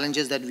of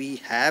challenges that we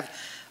have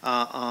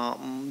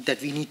that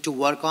we need to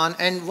work on.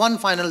 And one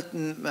final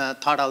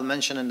thought I'll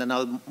mention, and then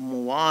I'll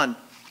move on,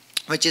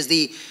 which is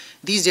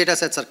these data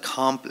sets are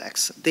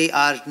complex. They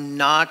are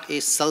not a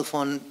cell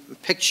phone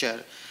picture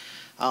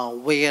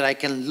where I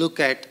can look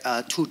at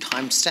 2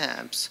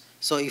 timestamps.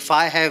 So if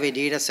I have a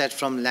data set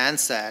from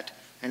Landsat,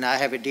 and I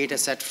have a data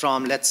set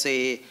from, let's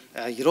say,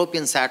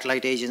 European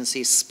Satellite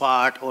Agency,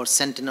 SPOT, or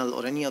Sentinel,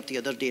 or any of the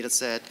other data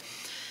set,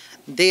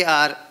 they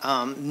are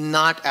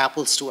not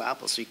apples to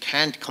apples. You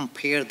can't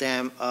compare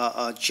them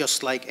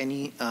just like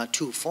any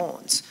 2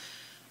 phones.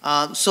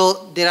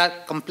 So there are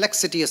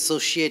complexity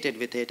associated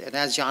with it. And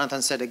as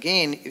Jonathan said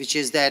again, which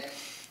is that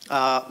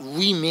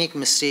we make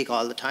mistake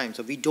all the time.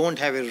 So we don't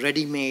have a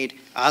ready-made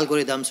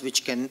algorithms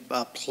which can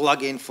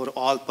plug in for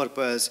all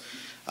purpose.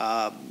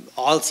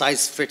 All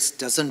size fits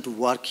doesn't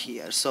work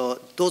here. So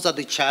those are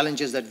the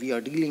challenges that we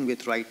are dealing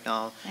with right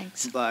now.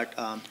 Thanks. But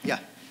yeah.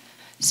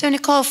 So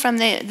Nicole, from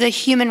the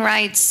human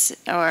rights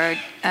or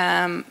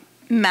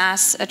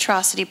mass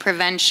atrocity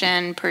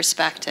prevention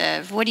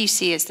perspective, what do you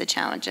see as the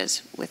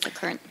challenges with the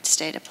current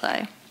state of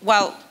play?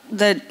 Well,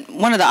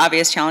 one of the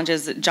obvious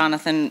challenges that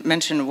Jonathan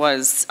mentioned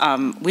was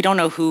we don't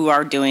know who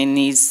are doing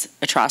these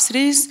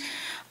atrocities.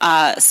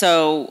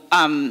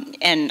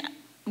 And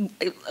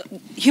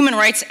human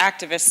rights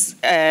activists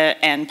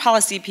and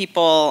policy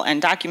people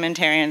and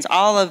documentarians,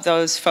 all of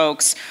those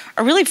folks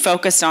are really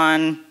focused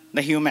on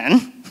the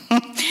human.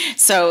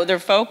 So they're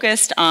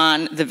focused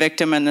on the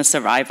victim and the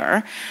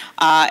survivor.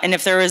 And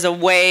if there is a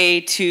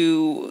way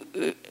to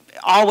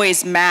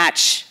always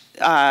match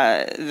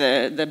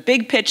the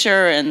big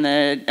picture and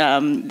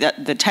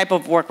the type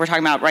of work we're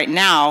talking about right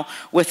now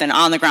with an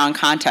on-the-ground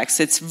context,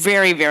 it's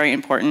very, very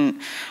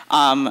important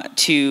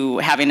to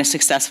having a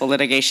successful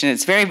litigation.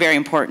 It's very, very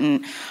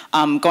important.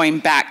 Going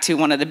back to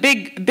one of the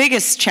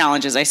biggest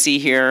challenges I see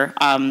here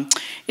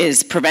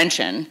is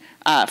prevention.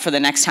 For the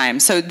next time.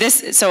 So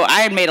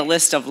I had made a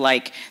list of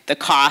like the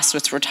costs,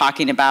 which we're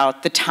talking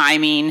about, the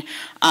timing,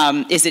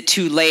 is it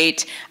too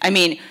late? I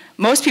mean,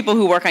 most people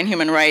who work on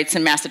human rights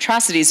and mass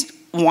atrocities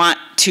want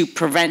to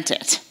prevent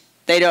it.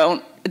 They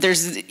don't,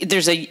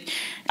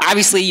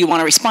 obviously you want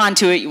to respond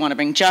to it, you want to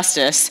bring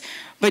justice,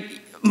 but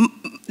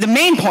the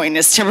main point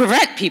is to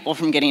prevent people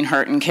from getting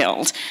hurt and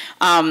killed.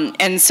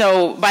 And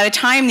so by the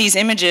time these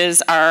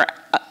images are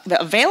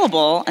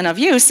available and of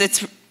use,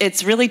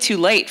 it's really too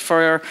late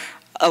for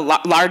a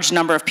large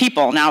number of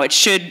people. Now, it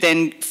should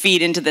then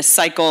feed into this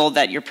cycle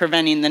that you're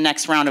preventing the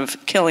next round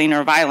of killing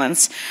or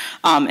violence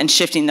and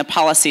shifting the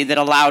policy that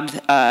allowed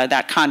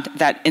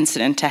that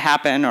incident to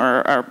happen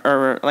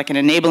or like an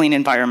enabling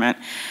environment.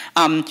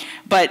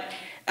 But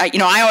you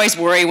know, I always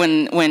worry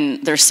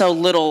when there's so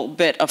little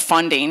bit of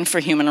funding for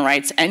human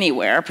rights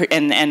anywhere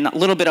and a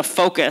little bit of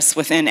focus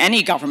within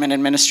any government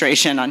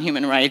administration on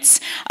human rights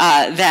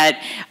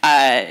that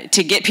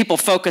to get people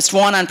focused,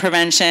 one, on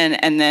prevention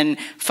and then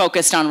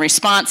focused on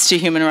response to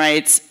human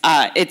rights,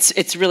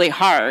 it's really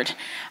hard.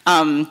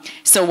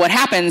 So what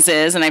happens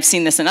is, and I've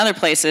seen this in other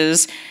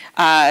places,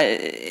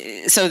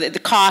 so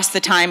the cost, the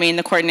timing,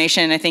 the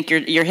coordination, I think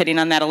you're hitting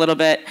on that a little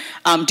bit.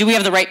 Do we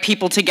have the right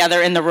people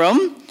together in the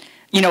room?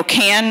 You know,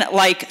 can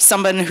like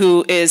someone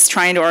who is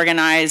trying to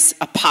organize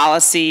a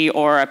policy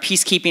or a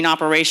peacekeeping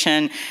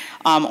operation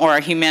or a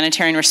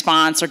humanitarian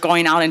response or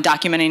going out and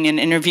documenting and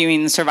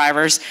interviewing the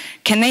survivors,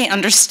 can they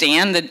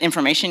understand the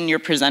information you're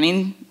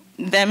presenting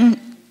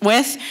them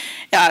with?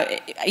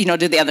 You know,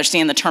 do they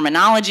understand the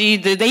terminology?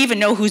 Do they even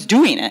know who's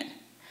doing it?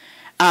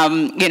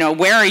 You know,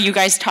 where are you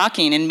guys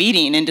talking and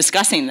meeting and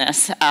discussing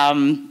this?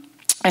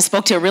 I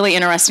spoke to a really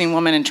interesting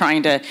woman and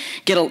trying to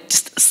get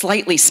just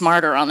slightly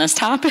smarter on this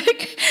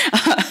topic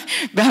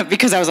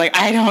because I was like,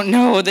 I don't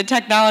know the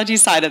technology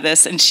side of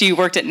this. And she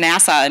worked at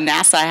NASA, and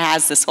NASA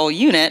has this whole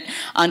unit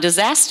on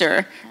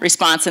disaster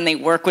response, and they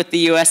work with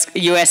the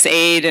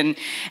USAID.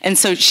 And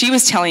so she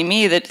was telling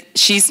me that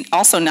she's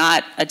also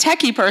not a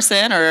techie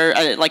person or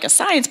like a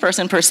science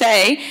person per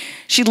se.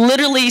 She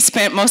literally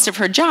spent most of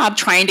her job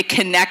trying to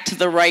connect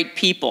the right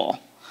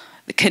people.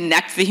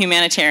 Connect the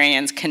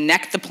humanitarians,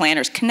 connect the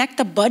planners, connect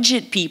the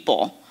budget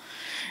people.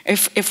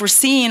 If we're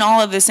seeing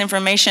all of this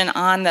information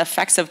on the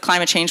effects of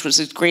climate change, which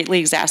is greatly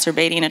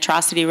exacerbating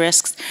atrocity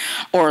risks,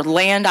 or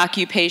land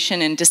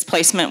occupation and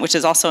displacement, which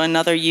is also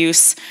another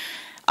use,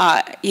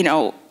 you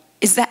know,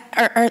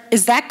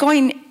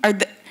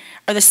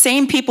 are the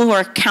same people who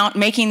are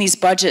making these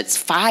budgets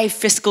 5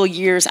 fiscal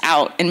years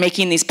out and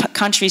making these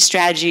country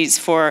strategies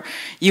for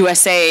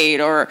USAID,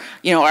 or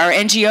you know, our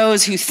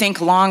NGOs who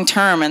think long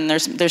term, and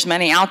there's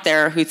many out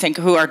there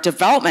who are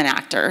development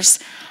actors,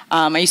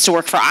 I used to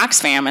work for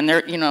Oxfam,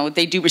 and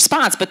they do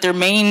response, but their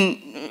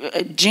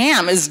main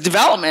jam is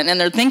development,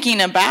 and they're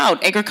thinking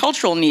about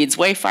agricultural needs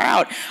way far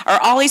out. Are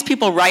all these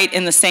people right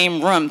in the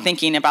same room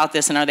thinking about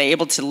this, and are they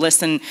able to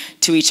listen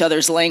to each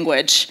other's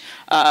language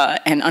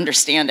and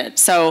understand it?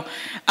 So,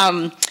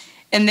 and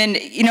then,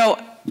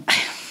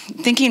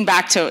 thinking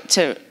back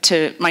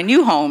to my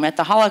new home at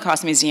the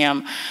Holocaust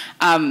Museum,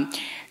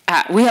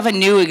 we have a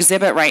new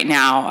exhibit right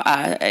now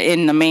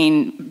in the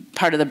main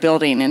part of the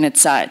building, and it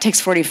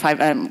takes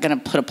 45. I'm going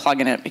to put a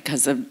plug in it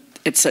because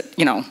it's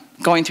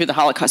going through the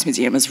Holocaust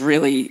Museum is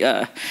really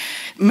a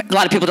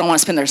lot of people don't want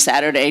to spend their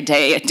Saturday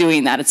day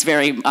doing that. It's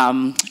very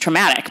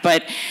traumatic,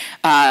 but.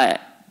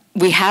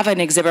 We have an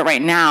exhibit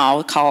right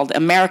now called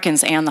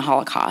Americans and the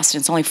Holocaust.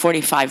 And it's only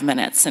 45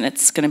 minutes, and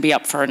it's going to be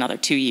up for another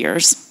 2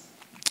 years.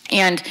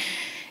 And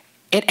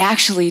it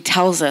actually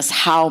tells us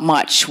how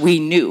much we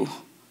knew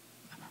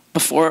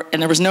before,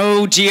 and there was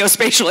no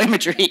geospatial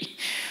imagery,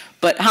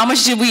 but how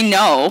much did we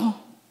know,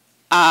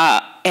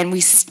 and we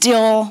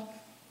still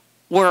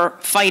were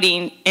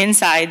fighting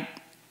inside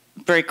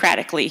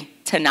bureaucratically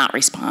to not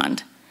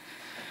respond.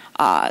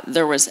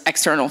 There was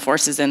external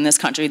forces in this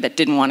country that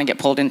didn't want to get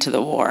pulled into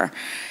the war.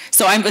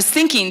 So I was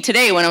thinking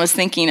today, when I was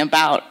thinking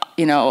about,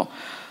 a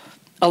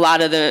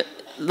lot of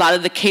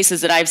the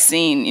cases that I've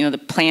seen, the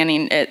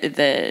planning at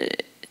the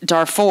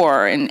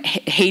Darfur and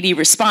Haiti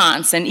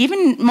response, and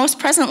even most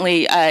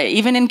presently,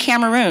 even in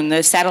Cameroon,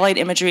 the satellite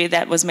imagery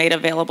that was made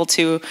available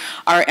to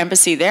our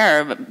embassy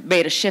there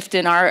made a shift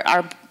in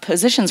our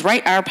positions,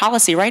 our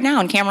policy right now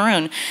in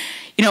Cameroon.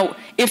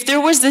 If there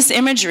was this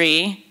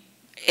imagery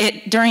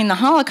during the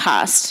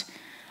Holocaust,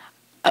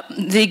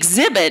 the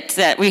exhibit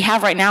that we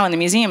have right now in the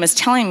museum is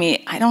telling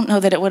me I don't know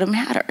that it would have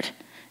mattered.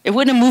 It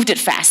wouldn't have moved it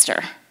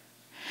faster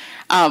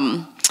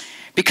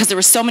because there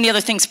were so many other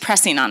things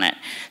pressing on it.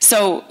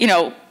 So,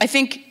 I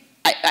think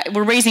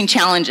we're raising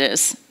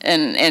challenges,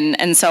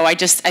 and so I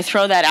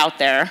throw that out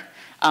there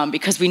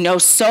because we know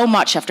so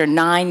much after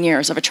 9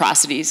 years of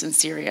atrocities in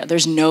Syria.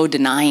 There's no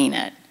denying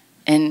it,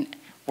 and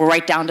we're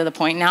right down to the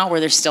point now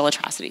where there's still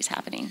atrocities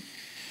happening.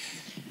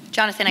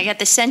 Jonathan, I get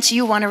the sense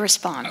you want to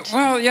respond.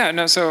 Well, yeah,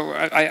 no, so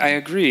I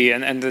agree,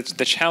 and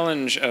the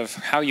challenge of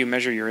how you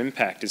measure your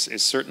impact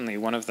is certainly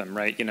one of them,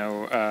 right?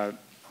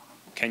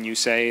 Can you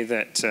say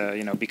that,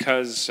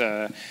 because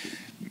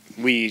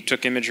we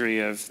took imagery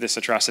of this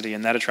atrocity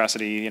and that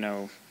atrocity,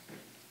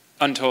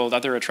 untold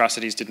other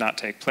atrocities did not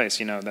take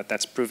place,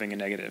 that's proving a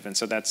negative. And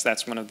so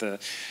that's one of the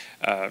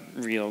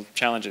real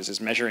challenges, is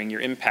measuring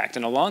your impact.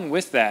 And along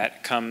with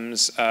that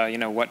comes,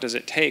 what does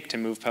it take to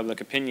move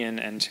public opinion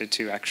and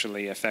to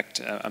actually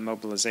affect a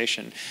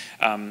mobilization?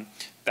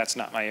 That's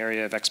not my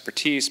area of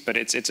expertise, but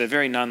it's a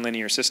very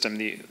nonlinear system.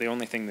 The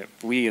only thing that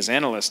we as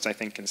analysts, I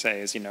think, can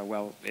say is,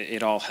 well,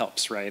 it all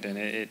helps, right?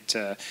 And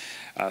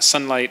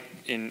sunlight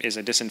is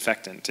a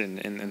disinfectant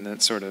in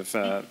that sort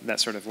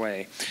of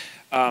way.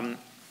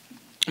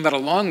 But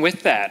along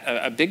with that,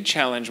 a big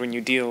challenge when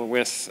you deal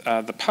with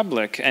the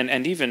public,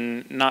 and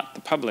even not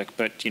the public,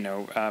 but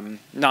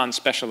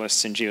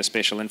non-specialists in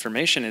geospatial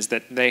information, is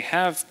that they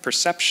have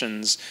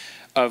perceptions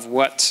of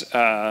what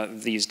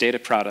these data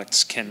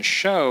products can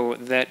show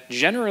that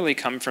generally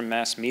come from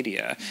mass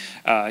media,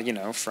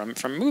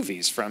 from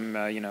movies,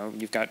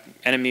 you've got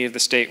Enemy of the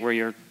State where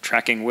you're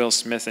tracking Will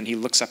Smith and he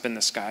looks up in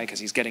the sky because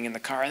he's getting in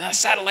the car and the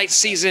satellite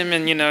sees him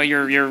and,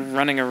 you're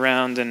running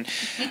around and,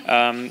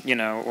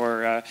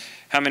 or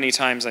how many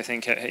times I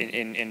think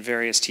in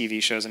various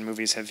TV shows and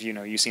movies have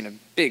you seen a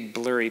big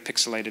blurry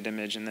pixelated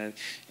image and the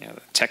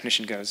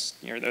technician goes,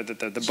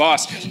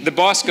 the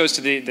boss goes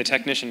to the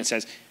technician and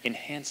says,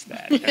 enhance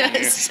that.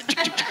 Yes.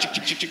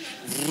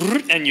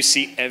 And you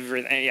see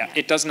everything. Yeah,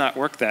 it does not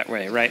work that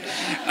way, right?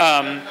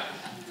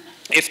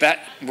 If that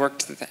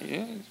worked,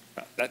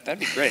 that'd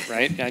be great,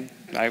 right?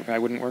 I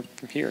wouldn't work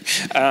from here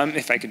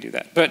if I could do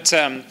that, but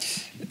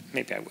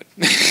maybe I would.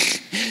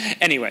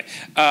 Anyway.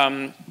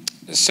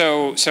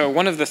 So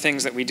one of the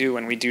things that we do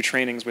when we do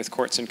trainings with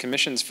courts and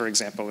commissions, for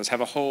example, is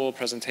have a whole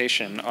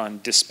presentation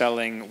on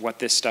dispelling what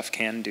this stuff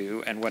can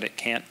do and what it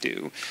can't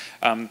do.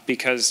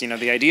 Because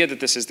the idea that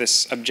this is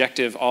this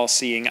objective,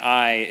 all-seeing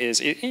eye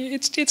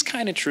it's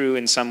kind of true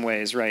in some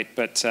ways, right?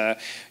 But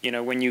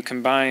when you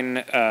combine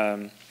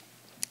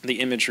the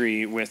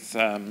imagery with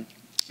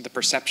the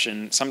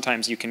perception,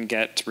 sometimes you can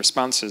get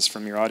responses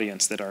from your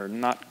audience that are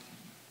not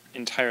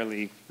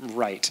entirely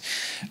right.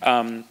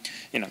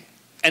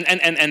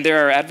 And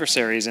there are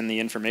adversaries in the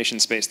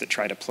information space that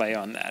try to play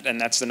on that. And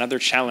that's another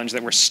challenge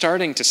that we're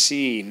starting to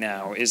see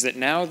now, is that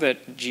now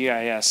that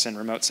GIS and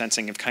remote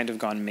sensing have kind of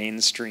gone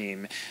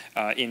mainstream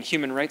in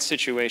human rights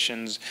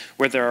situations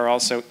where there are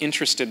also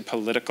interested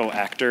political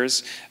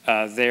actors,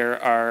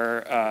 there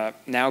are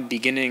now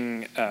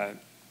beginning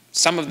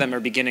some of them are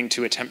beginning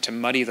to attempt to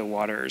muddy the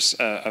waters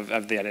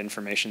of that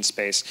information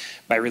space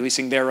by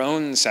releasing their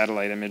own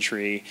satellite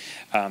imagery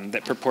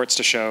that purports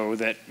to show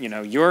that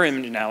your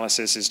image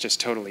analysis is just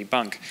totally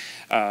bunk.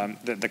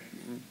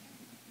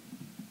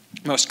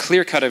 most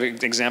clear-cut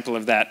example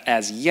of that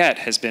as yet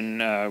has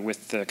been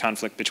with the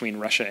conflict between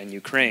Russia and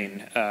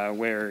Ukraine,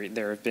 where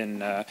there have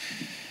been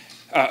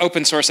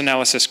open source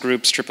analysis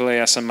groups,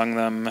 AAAS among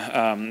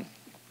them,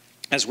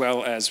 as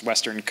well as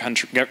Western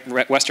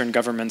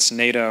governments,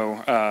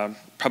 NATO,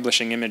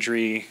 publishing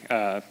imagery,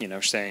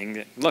 saying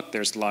that, look,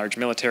 there's large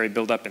military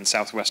buildup in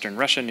southwestern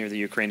Russia near the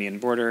Ukrainian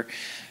border.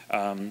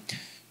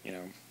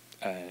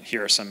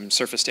 Here are some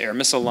surface-to-air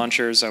missile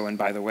launchers. Oh, and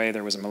by the way,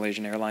 there was a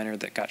Malaysian airliner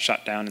that got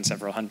shot down, and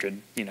several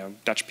hundred,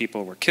 Dutch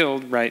people were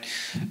killed, right?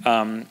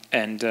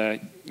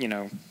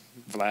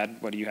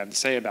 Vlad, what do you have to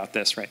say about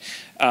this, right?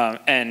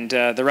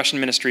 The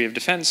Russian Ministry of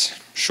Defense,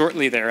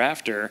 shortly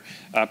thereafter,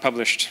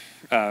 published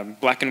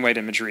black and white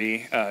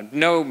imagery,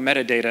 no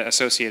metadata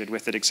associated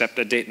with it except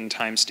a date and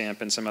time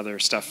stamp and some other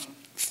stuff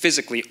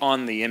physically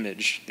on the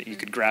image that you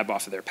could grab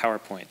off of their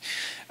PowerPoint.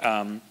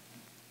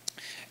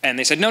 And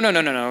they said,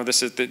 no,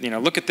 this is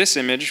look at this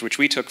image, which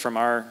we took from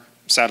our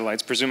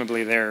satellites,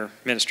 presumably their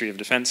Ministry of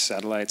Defense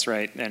satellites,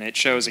 right? And it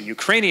shows a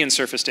Ukrainian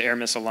surface-to-air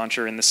missile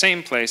launcher in the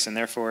same place, and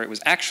therefore it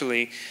was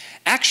actually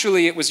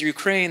it was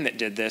Ukraine that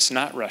did this,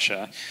 not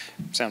Russia.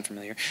 Sound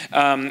familiar?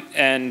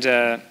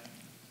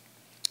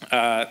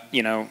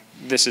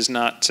 This is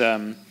not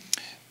the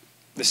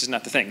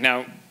thing.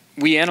 Now,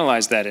 we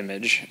analyzed that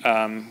image.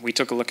 We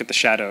took a look at the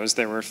shadows.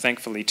 There were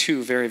thankfully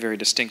two very, very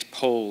distinct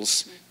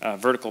poles,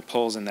 vertical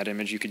poles in that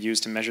image you could use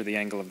to measure the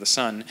angle of the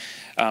sun.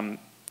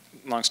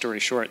 Long story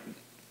short,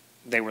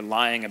 they were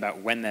lying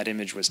about when that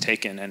image was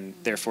taken, and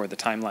therefore the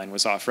timeline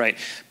was off, right?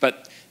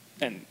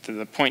 And to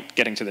the point,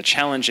 getting to the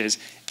challenge is,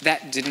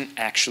 that didn't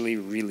actually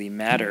really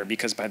matter,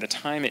 because by the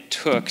time it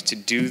took to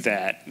do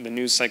that, the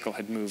news cycle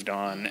had moved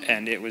on,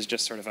 and it was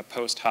just sort of a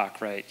post hoc,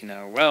 right?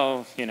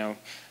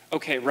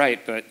 Okay,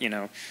 right, but,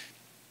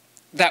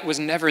 that was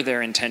never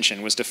their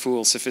intention, was to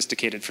fool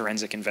sophisticated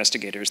forensic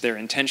investigators. Their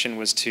intention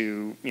was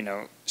to,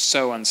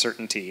 sow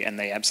uncertainty, and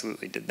they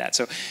absolutely did that.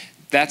 So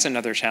that's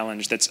another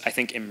challenge that's, I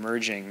think,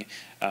 emerging.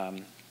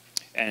 You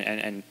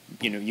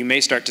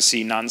may start to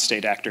see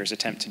non-state actors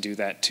attempt to do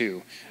that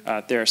too.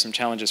 There are some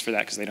challenges for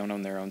that because they don't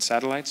own their own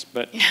satellites,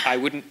 but yeah.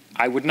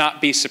 I would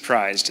not be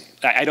surprised.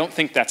 I don't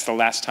think that's the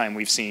last time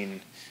we've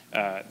seen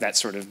that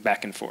sort of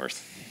back and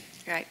forth.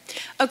 Right.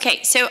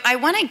 Okay, so I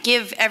want to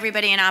give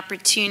everybody an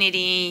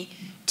opportunity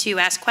to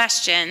ask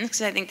questions,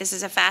 because I think this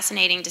is a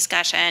fascinating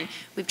discussion.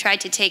 We've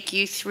tried to take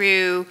you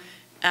through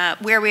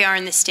where we are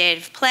in the state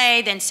of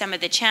play, then some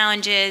of the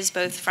challenges,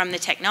 both from the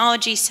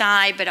technology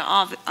side, but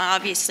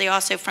obviously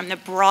also from the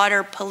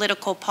broader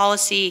political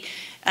policy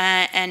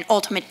and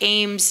ultimate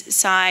aims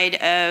side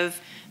of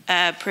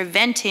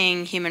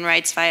preventing human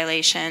rights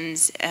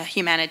violations,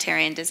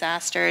 humanitarian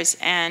disasters,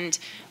 and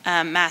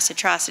mass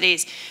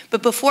atrocities.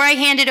 But before I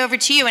hand it over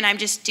to you, and I'm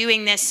just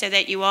doing this so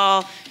that you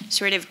all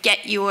sort of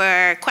get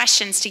your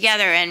questions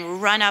together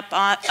and run up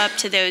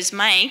to those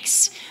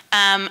mics,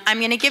 I'm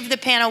going to give the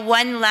panel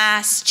one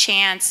last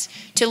chance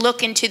to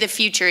look into the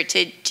future,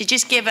 to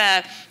just give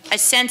a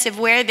sense of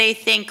where they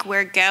think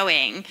we're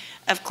going.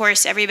 Of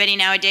course, everybody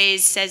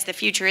nowadays says the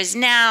future is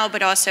now,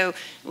 but also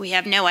we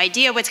have no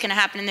idea what's going to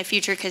happen in the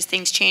future because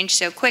things change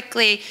so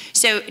quickly.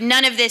 So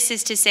none of this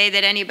is to say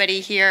that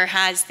anybody here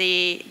has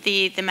the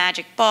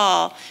magic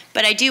ball,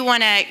 but I do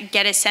want to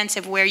get a sense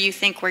of where you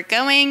think we're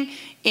going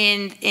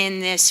in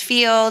this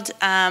field,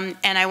 and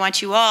I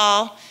want you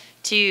all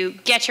to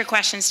get your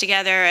questions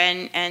together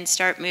and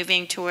start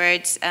moving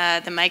towards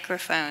the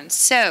microphones.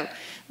 So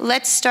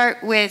let's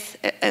start with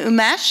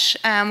Umesh.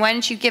 Why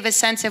don't you give a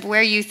sense of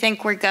where you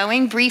think we're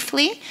going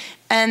briefly,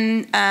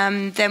 and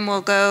then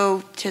we'll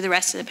go to the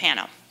rest of the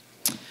panel.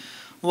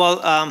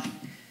 Well,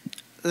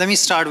 let me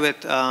start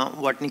with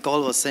what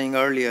Nicole was saying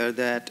earlier,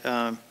 that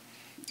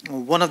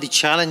one of the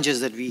challenges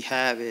that we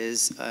have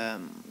is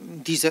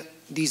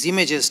these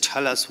images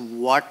tell us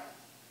what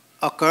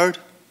occurred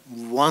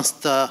once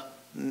the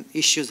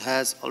issues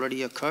has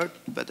already occurred,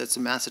 whether it's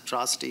mass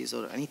atrocities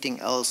or anything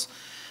else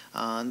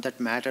that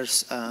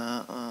matters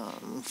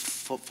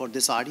for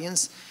this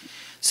audience.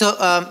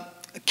 So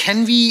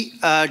can we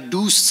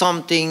do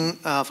something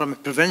from a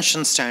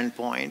prevention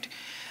standpoint?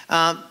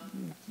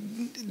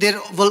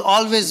 There will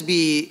always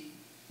be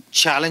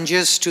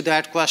challenges to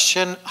that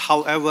question.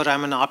 However,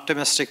 I'm an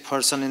optimistic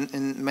person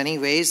in many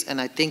ways,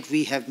 and I think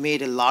we have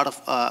made a lot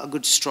of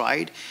good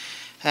stride.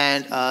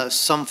 And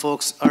some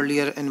folks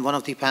earlier in one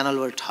of the panel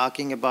were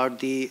talking about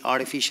the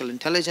artificial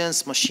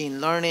intelligence, machine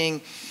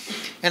learning.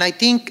 And I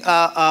think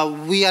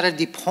we are at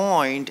the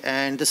point,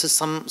 and this is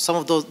some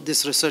of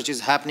this research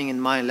is happening in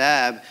my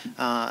lab,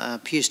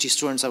 PhD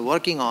students are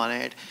working on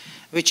it,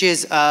 which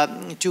is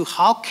to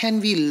how can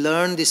we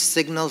learn the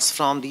signals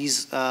from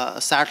these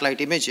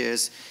satellite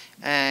images,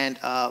 and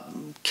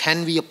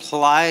can we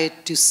apply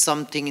it to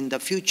something in the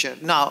future?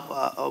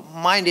 Now,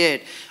 mind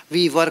it,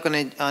 we work on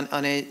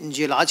a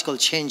geological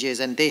changes,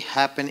 and they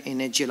happen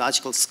in a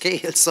geological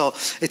scale, so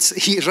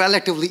it's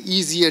relatively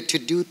easier to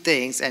do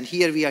things. And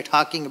here we are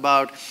talking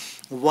about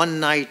one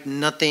night,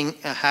 nothing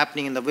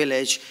happening in the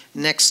village,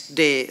 next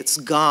day it's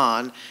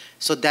gone.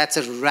 So that's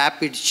a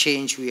rapid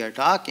change we are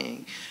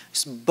talking.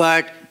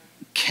 But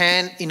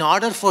in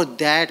order for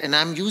that, and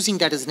I'm using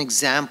that as an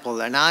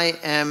example, and I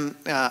am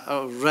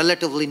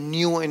relatively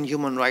new in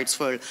human rights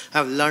world.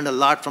 I've learned a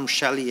lot from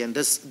Shelley, and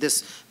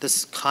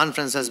this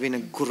conference has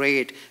been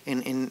great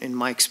in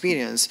my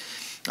experience.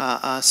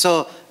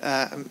 So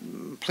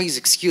please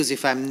excuse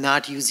if I'm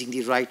not using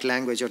the right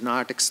language or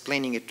not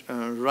explaining it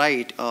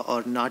right,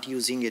 or not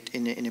using it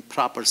in a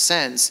proper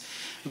sense.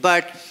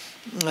 But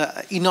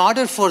in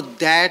order for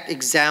that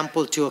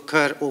example to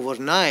occur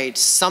overnight,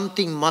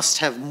 something must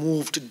have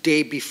moved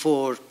day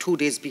before, 2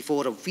 days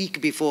before, a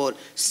week before,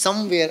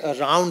 somewhere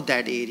around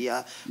that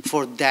area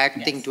for that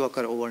thing to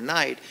occur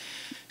overnight.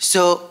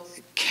 So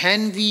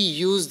can we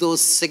use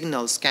those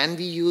signals? Can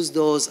we use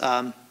those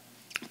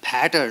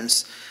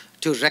patterns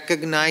to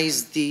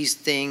recognize these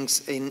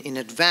things in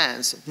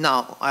advance?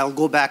 Now, I'll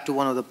go back to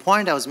one of the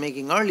points I was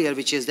making earlier,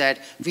 which is that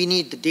we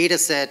need the data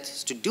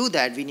sets to do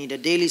that. We need a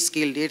daily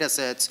scale data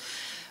sets.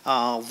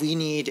 We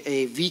need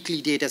a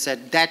weekly data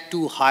set, that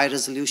too high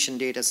resolution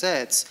data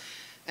sets.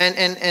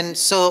 And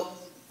so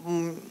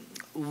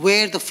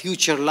where the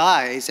future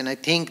lies, and I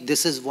think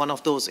this is one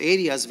of those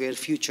areas where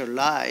future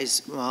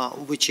lies,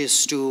 which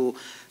is to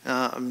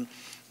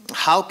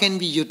how can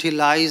we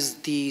utilize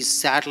these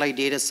satellite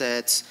data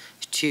sets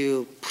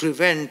to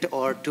prevent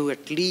or to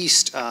at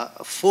least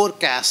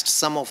forecast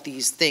some of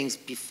these things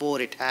before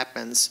it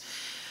happens.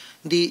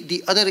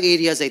 The other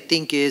areas I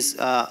think is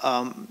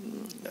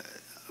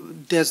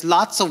there's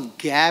lots of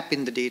gap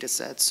in the data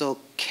set. So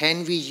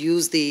can we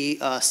use the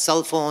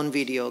cell phone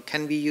video?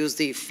 Can we use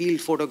the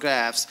field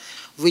photographs,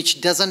 which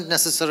doesn't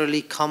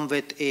necessarily come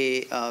with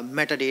a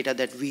metadata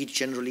that we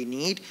generally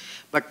need?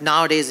 But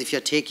nowadays, if you're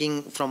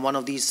taking from one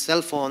of these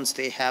cell phones,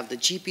 they have the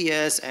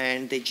GPS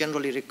and they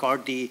generally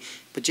record the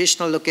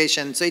positional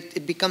location. So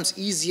it becomes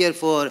easier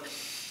for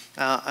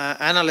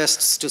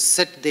analysts to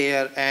sit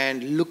there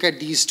and look at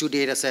these two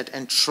data sets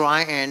and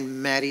try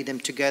and marry them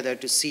together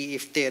to see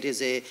if there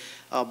is a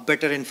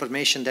better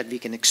information that we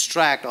can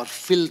extract or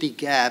fill the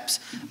gaps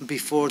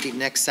before the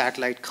next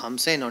satellite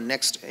comes in or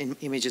next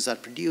images are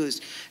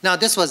produced. Now,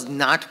 this was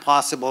not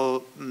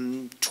possible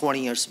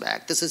 20 years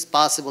back. This is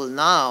possible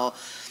now.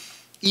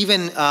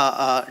 Even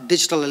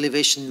digital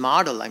elevation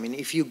model. I mean,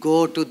 if you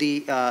go to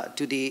the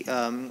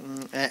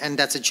and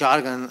that's a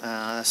jargon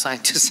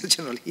scientists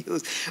generally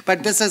use,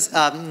 but this is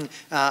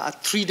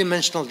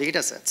three-dimensional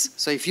data sets.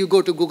 So if you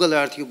go to Google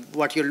Earth,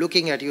 what you're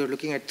looking at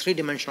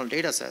three-dimensional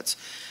data sets.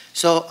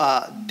 So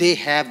they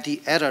have the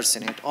errors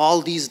in it.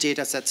 All these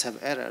data sets have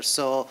errors.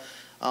 So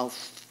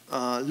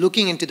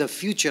looking into the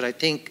future, I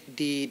think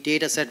the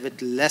data set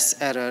with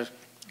less error,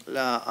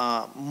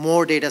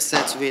 more data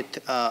sets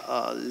with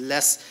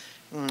less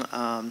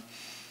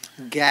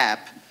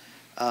gap,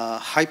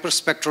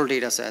 hyperspectral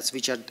data sets,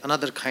 which are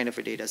another kind of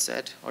a data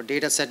set, or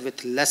data set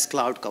with less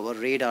cloud cover,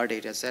 radar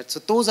data set. So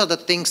those are the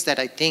things that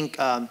I think,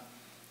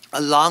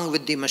 along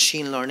with the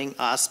machine learning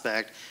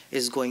aspect,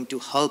 is going to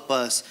help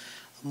us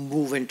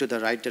move into the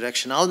right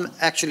direction. I'll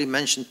actually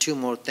mention two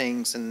more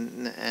things,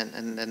 and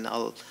then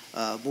I'll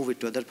move it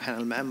to other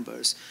panel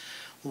members.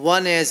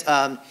 One is,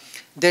 and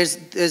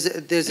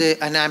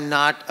I'm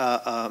not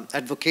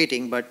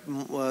advocating, but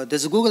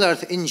there's a Google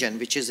Earth Engine,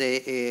 which is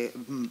a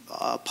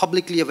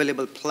publicly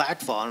available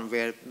platform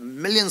where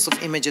millions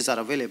of images are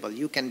available.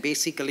 You can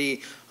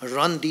basically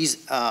run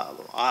these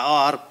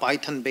R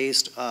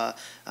Python-based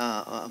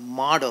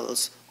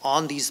models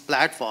on these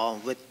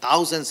platforms with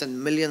thousands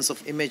and millions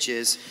of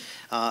images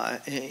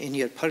in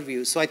your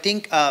purview. So I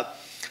think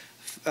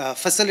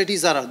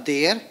facilities are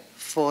there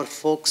for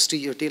folks to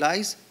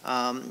utilize.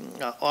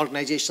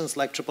 Organizations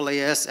like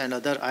AAAS and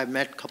other, I've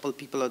met a couple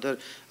people,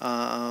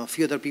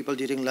 few other people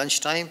during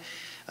lunchtime.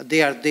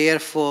 They are there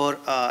for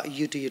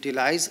you to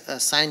utilize.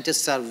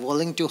 Scientists are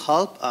willing to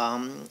help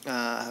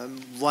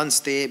once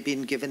they've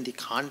been given the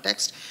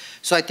context.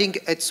 So I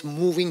think it's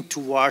moving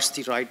towards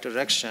the right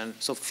direction.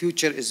 So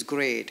future is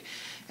great.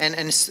 And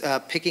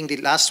picking the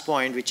last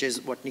point, which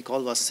is what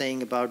Nicole was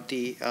saying about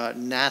the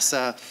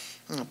NASA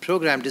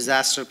program,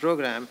 disaster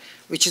program,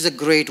 which is a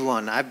great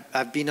one.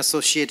 I've been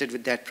associated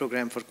with that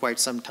program for quite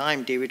some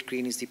time. David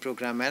Green is the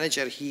program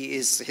manager.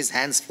 His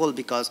hands full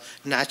because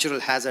natural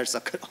hazards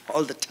occur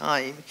all the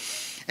time.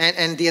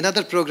 And the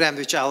another program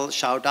which I'll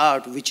shout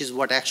out, which is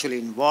what actually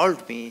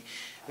involved me,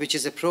 which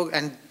is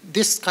and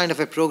this kind of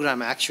a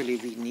program actually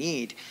we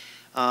need,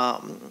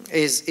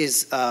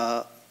 is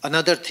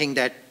another thing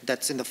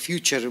that's in the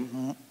future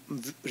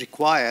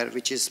require,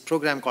 which is a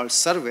program called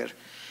Surveyor.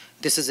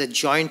 This is a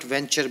joint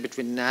venture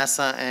between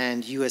NASA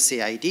and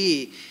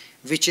USAID,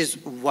 which is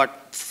what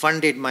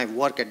funded my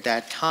work at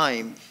that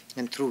time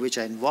and through which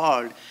I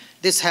involved.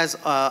 This has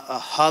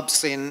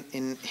hubs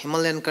in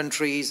Himalayan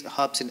countries,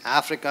 hubs in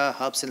Africa,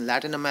 hubs in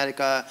Latin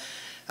America,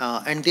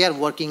 and they are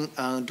working,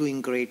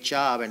 doing great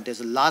job. And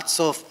there's lots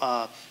of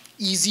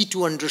easy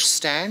to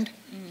understand,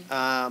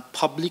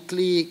 public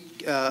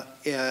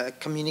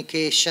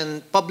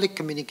communications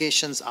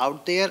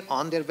out there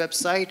on their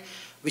website,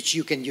 which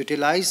you can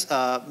utilize,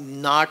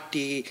 not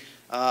the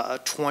a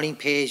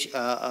 20-page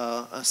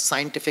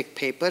scientific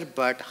paper,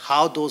 but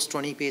how those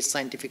 20-page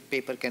scientific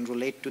paper can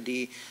relate to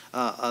the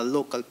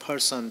local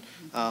person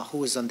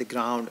who is on the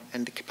ground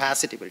and the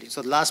capacity building.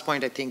 So the last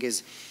point, I think,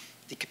 is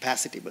the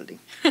capacity building.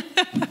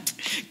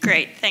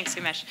 Great, thanks,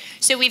 Umesh.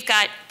 So we've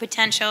got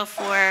potential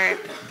for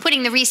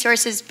putting the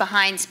resources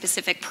behind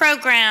specific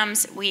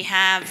programs. We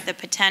have the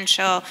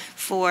potential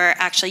for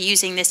actually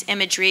using this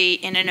imagery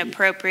in an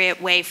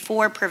appropriate way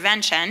for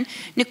prevention.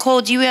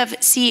 Nicole, do you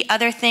see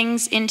other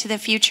things into the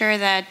future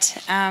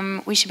that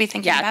we should be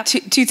thinking about?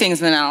 Yeah, two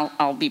things, and then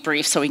I'll be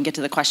brief so we can get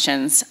to the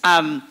questions.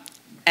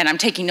 And I'm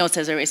taking notes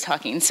as everybody's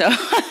talking, so.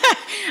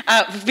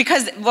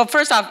 Because, well,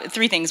 first off,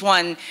 three things.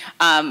 One,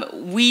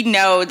 we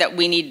know that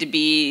we need to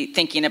be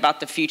thinking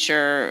about the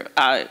future.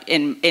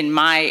 In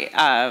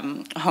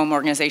my home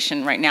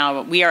organization right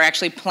now, we are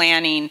actually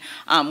planning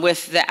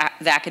with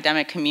the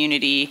academic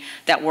community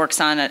that works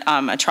on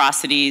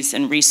atrocities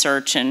and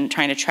research and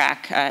trying to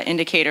track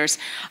indicators,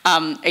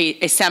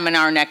 a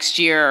seminar next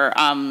year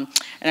and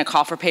a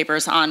call for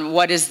papers on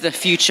what is the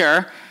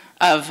future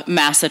of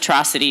mass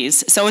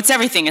atrocities. So it's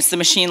everything. It's the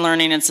machine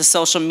learning, it's the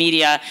social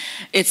media,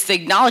 it's the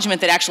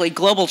acknowledgement that actually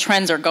global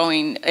trends are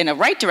going in a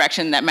right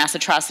direction, that mass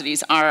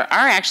atrocities are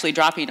actually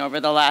dropping over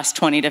the last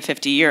 20 to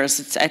 50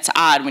 years. It's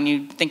odd when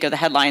you think of the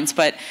headlines,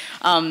 but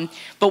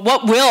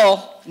what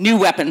will new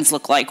weapons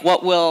look like?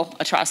 What will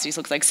atrocities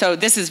look like? So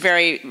this is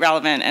very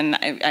relevant, and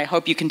I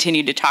hope you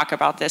continue to talk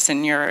about this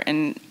in your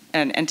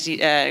entity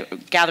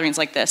gatherings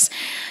like this.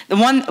 The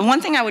one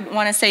thing I would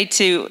want to say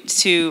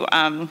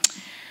to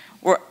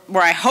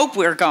where I hope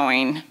we're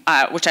going,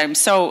 which I'm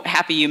so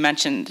happy you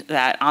mentioned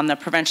that on the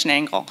prevention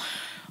angle.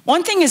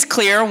 One thing is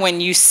clear when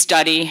you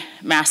study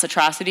mass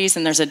atrocities,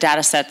 and there's a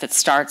data set that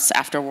starts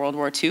after World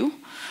War II,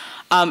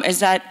 is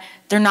that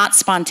they're not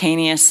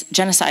spontaneous.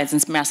 Genocides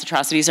and mass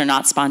atrocities are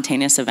not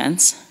spontaneous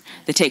events.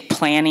 They take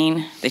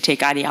planning, they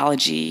take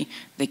ideology,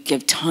 they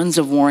give tons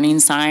of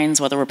warning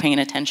signs, whether we're paying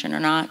attention or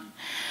not.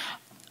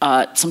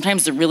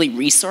 Sometimes they're really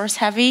resource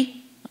heavy.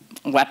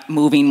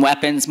 Moving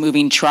weapons,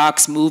 moving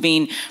trucks,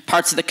 moving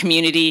parts of the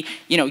community.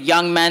 You know,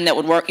 young men that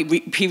would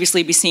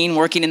previously be seen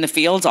working in the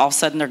fields, all of a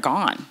sudden they're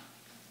gone.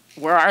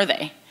 Where are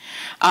they?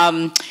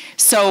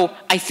 So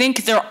I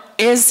think there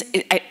is,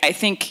 I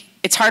think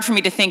it's hard for me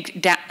to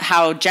think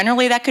how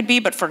generally that could be,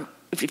 but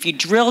if you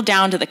drill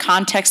down to the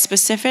context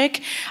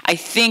specific, I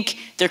think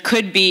there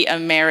could be a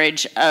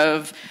marriage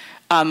of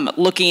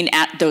looking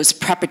at those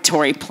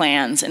preparatory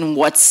plans and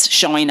what's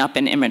showing up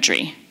in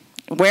imagery.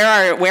 Where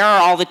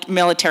are all the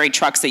military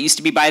trucks that used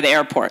to be by the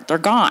airport? They're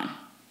gone.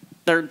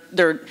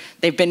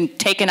 They've been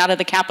taken out of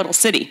the capital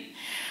city.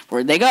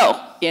 Where'd they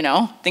go? You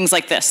know, things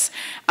like this.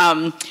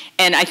 And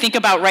I think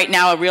about right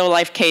now a real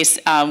life case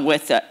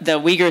with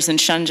the Uyghurs in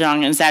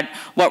Xinjiang. Is that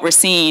what we're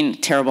seeing?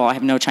 Terrible. I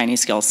have no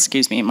Chinese skills.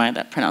 Excuse me,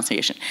 that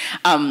pronunciation.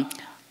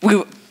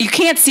 You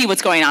can't see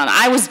what's going on.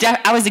 I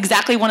was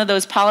exactly one of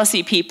those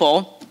policy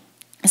people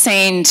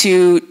saying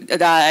to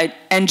the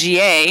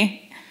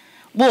NGA,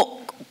 well,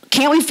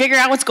 can't we figure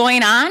out what's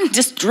going on?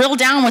 Just drill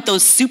down with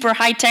those super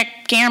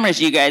high-tech cameras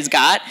you guys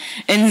got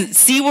and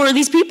see where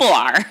these people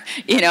are.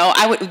 You know,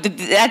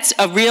 that's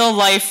a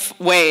real-life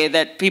way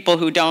that people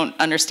who don't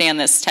understand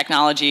this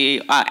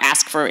technology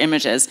ask for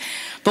images.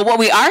 But what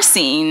we are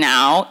seeing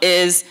now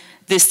is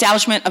the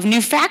establishment of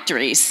new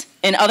factories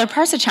in other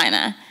parts of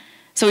China.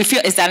 So we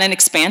feel, is that an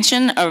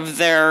expansion of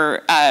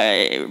their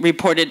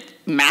reported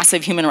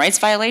massive human rights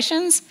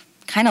violations?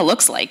 Kind of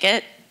looks like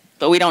it.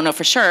 But we don't know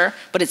for sure,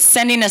 but it's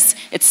sending us,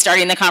 it's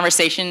starting the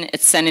conversation,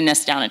 it's sending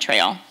us down a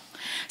trail.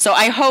 So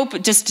I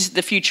hope, just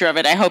the future of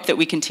it, I hope that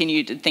we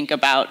continue to think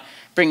about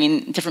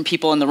bringing different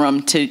people in the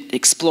room to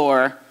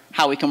explore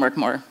how we can work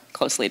more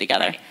closely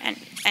together.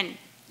 And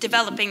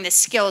developing the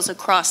skills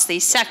across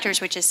these sectors,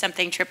 which is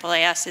something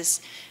AAAS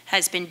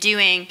has been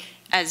doing,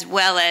 as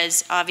well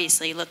as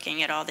obviously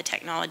looking at all the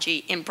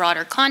technology in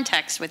broader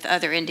context with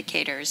other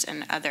indicators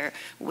and other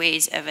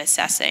ways of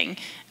assessing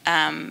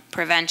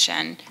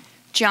prevention.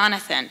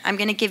 Jonathan, I'm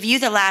going to give you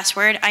the last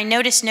word. I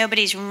noticed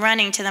nobody's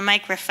running to the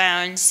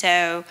microphone,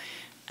 so.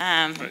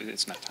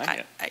 It's not time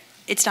yet.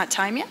 It's not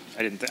time yet?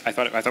 I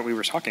thought we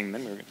were talking.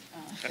 Then we were.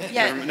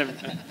 Yeah.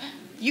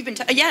 You've been.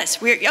 Yes,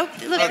 we're. Oh,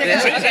 look. Okay.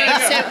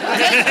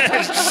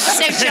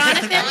 So,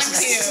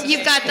 Jonathan,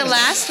 you've got the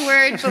last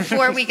word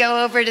before we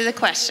go over to the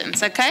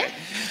questions. Okay.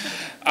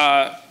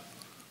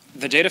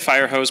 The data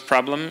fire hose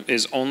problem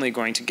is only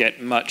going to get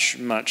much,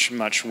 much,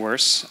 much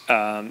worse.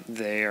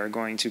 They are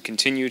going to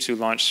continue to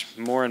launch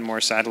more and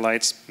more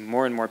satellites.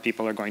 More and more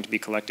people are going to be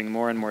collecting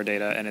more and more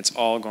data, and it's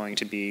all going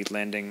to be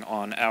landing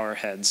on our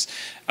heads.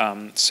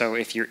 So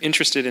if you're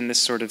interested in this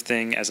sort of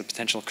thing as a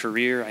potential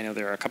career, I know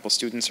there are a couple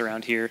students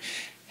around here,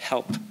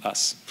 help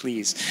us,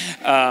 please.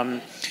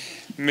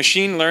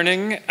 Machine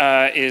learning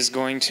is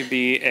going to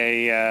be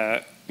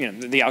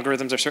the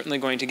algorithms are certainly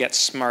going to get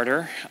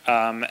smarter,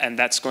 and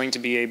that's going to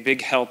be a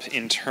big help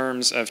in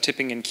terms of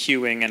tipping and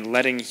queuing and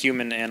letting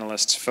human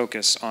analysts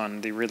focus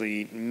on the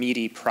really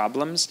meaty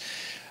problems.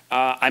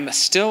 I'm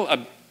still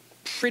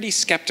pretty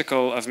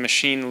skeptical of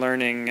machine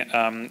learning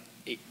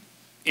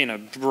in a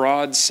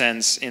broad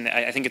sense,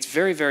 I think it's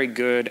very, very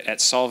good at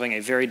solving a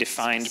very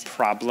defined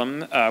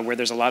problem where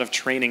there's a lot of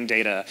training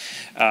data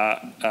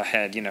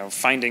ahead,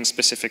 finding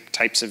specific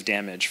types of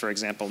damage, for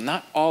example.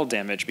 Not all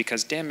damage,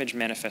 because damage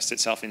manifests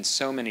itself in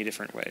so many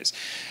different ways.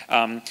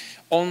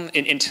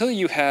 Until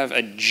you have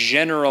a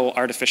general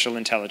artificial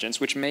intelligence,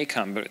 which may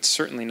come, but it's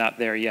certainly not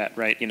there yet,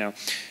 right?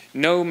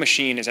 No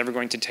machine is ever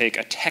going to take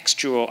a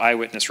textual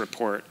eyewitness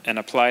report and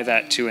apply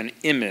that to an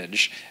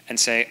image and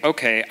say,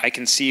 okay, I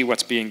can see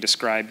what's being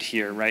described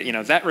here, right?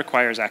 That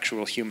requires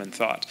actual human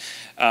thought.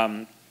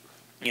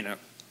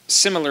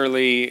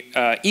 Similarly,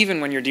 even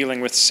when you're dealing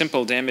with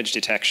simple damage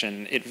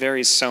detection, it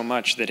varies so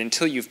much that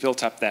until you've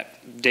built up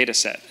that data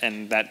set,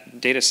 and that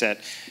data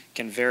set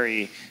can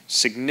vary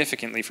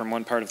significantly from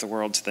one part of the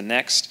world to the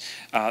next,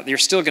 you're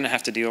still going to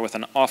have to deal with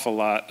an awful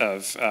lot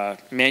of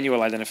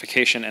manual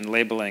identification and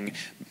labeling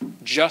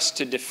just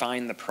to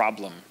define the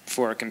problem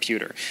for a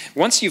computer.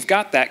 Once you've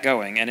got that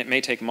going, and it may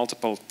take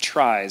multiple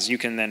tries, you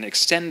can then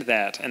extend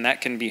that, and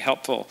that can be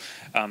helpful.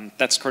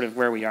 That's sort of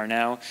where we are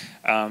now.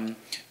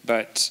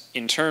 But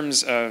in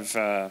terms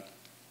of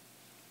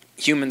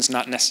humans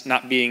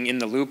not being in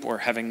the loop or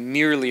having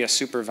merely a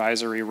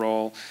supervisory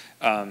role,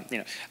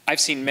 I've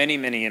seen many,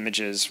 many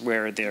images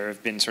where there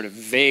have been sort of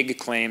vague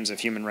claims of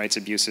human rights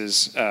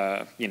abuses,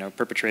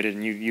 perpetrated,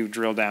 and you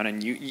drill down,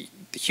 and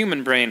the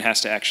human brain has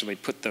to actually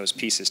put those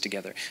pieces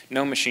together.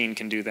 No machine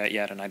can do that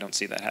yet, and I don't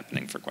see that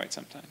happening for quite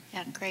some time.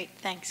 Yeah, great,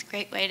 thanks,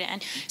 great way to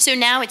end. So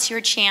now it's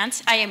your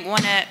chance. I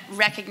want to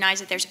recognize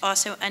that there's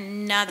also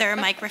another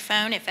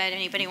microphone if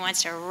anybody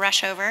wants to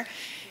rush over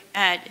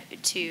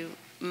to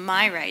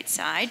my right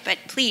side, but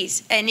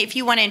please, and if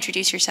you want to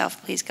introduce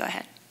yourself, please go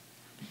ahead.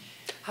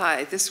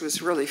 Hi, this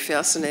was really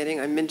fascinating.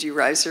 I'm Mindy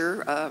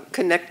Reiser,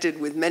 connected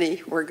with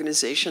many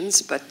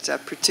organizations, but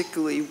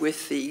particularly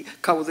with the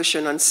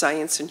Coalition on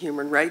Science and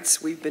Human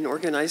Rights. We've been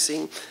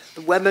organizing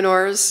the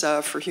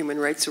webinars for human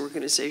rights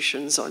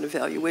organizations on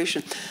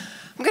evaluation.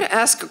 I'm going to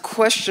ask a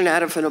question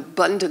out of an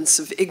abundance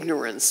of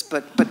ignorance,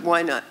 but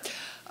why not?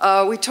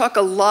 We talk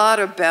a lot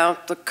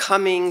about the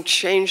coming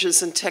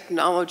changes in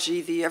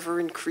technology, the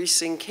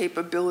ever-increasing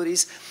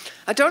capabilities.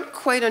 I don't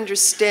quite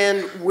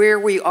understand where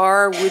we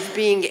are with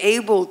being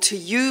able to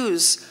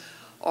use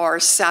our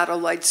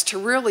satellites to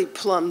really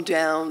plumb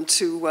down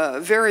to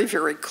very,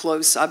 very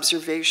close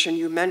observation.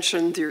 You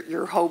mentioned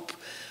your hope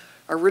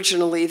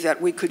originally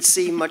that we could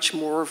see much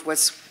more of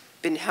what's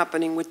been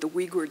happening with the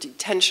Uyghur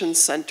detention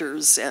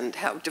centers and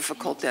how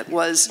difficult that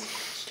was.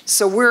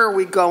 So where are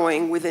we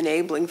going with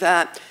enabling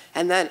that?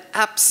 And then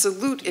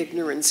absolute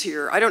ignorance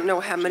here. I don't know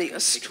how many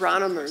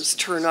astronomers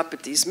turn up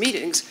at these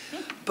meetings,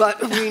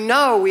 but we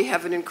know we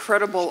have an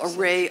incredible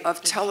array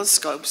of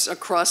telescopes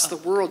across the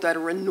world that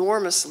are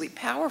enormously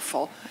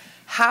powerful.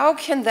 How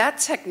can that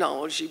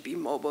technology be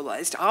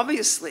mobilized?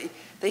 Obviously,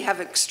 they have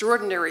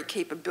extraordinary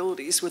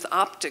capabilities with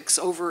optics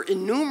over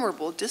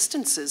innumerable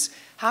distances.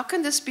 How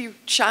can this be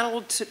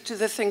channeled to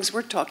the things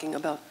we're talking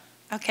about?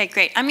 Okay,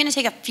 great. I'm going to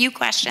take a few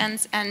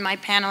questions, and my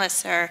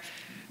panelists are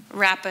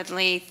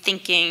rapidly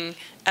thinking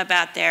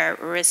about their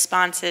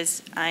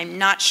responses. I'm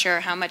not sure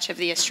how much of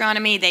the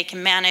astronomy they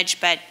can manage,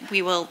 but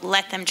we will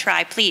let them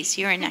try. Please,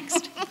 you're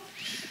next.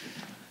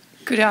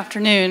 Good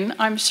afternoon.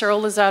 I'm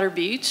Cheryl Lazatter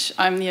Beach.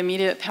 I'm the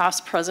immediate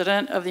past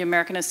president of the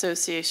American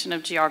Association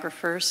of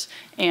Geographers,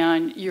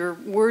 and your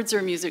words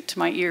are music to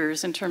my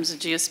ears in terms of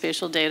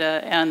geospatial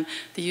data and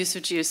the use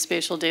of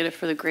geospatial data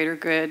for the greater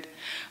good.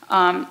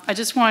 I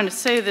just wanted to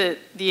say that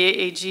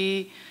the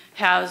AAG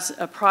has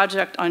a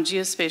project on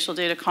geospatial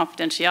data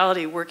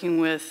confidentiality working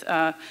with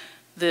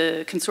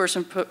the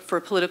Consortium for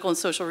Political and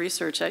Social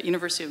Research at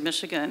University of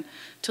Michigan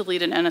to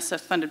lead an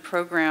NSF-funded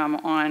program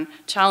on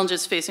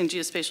challenges facing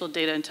geospatial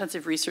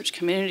data-intensive research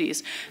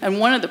communities. And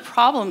one of the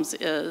problems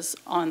is,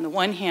 on the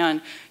one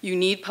hand, you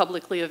need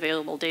publicly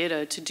available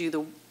data to do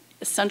the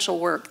essential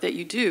work that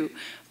you do,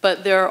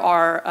 but there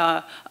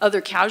are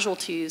other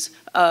casualties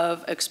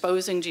of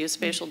exposing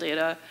geospatial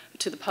data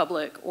to the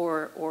public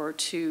or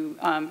to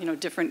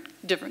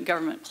different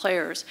government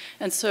players.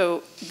 And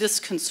so this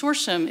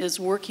consortium is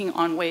working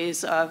on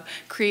ways of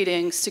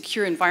creating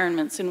secure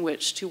environments in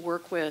which to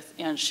work with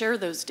and share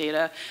those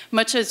data,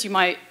 much as you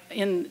might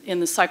in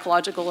the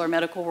psychological or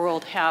medical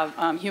world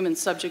have human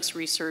subjects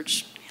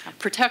research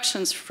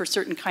protections for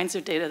certain kinds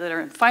of data that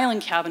are in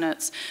filing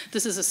cabinets.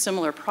 This is a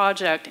similar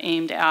project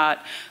aimed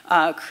at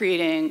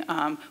creating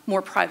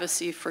more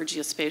privacy for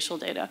geospatial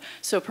data.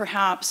 So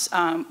perhaps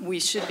we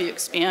should be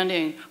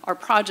expanding our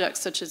projects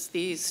such as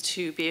these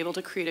to be able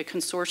to create a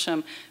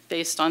consortium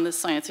based on the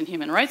Science and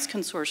Human Rights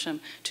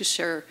Consortium to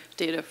share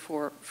data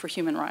for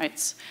human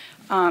rights.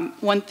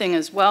 One thing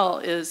as well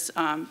is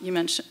you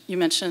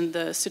mentioned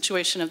the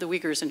situation of the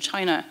Uyghurs in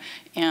China,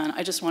 and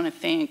I just want to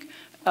thank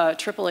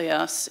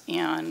AAAS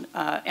and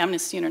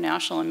Amnesty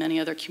International and many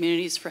other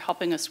communities for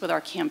helping us with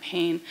our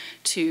campaign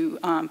to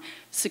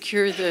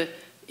secure the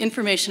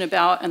information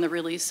about and the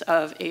release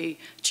of a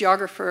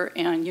geographer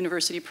and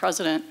university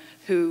president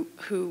who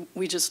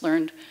we just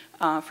learned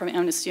from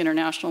Amnesty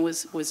International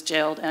was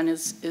jailed and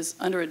is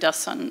under a death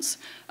sentence.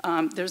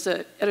 There's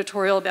an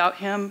editorial about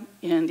him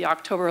in the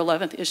October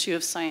 11th issue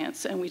of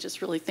Science, and we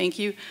just really thank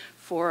you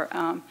for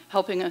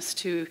helping us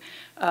to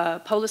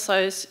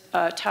publicize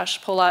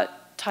Tash Polat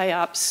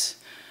Tayyap's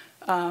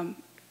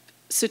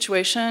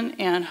situation,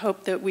 and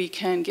hope that we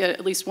can get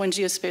at least one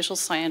geospatial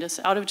scientist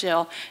out of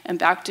jail and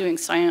back doing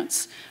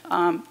science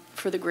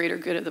for the greater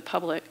good of the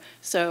public.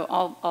 So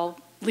I'll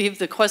leave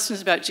the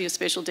questions about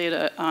geospatial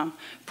data,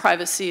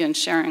 privacy and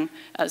sharing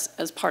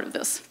as part of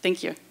this.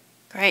 Thank you.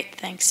 Great,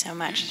 thanks so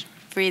much.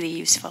 Really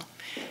useful.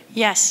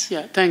 Yes.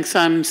 Yeah, thanks.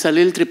 I'm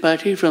Salil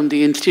Tripathi from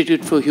the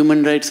Institute for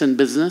Human Rights and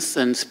Business,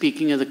 and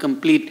speaking as a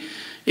complete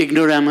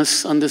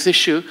ignoramus on this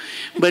issue.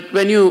 But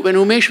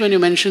Umesh, when you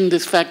mentioned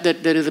this fact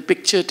that there is a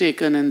picture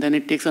taken and then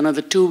it takes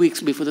another 2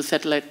 weeks before the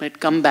satellite might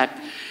come back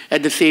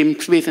at the same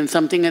space and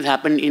something has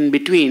happened in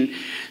between.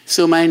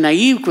 So my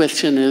naive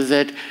question is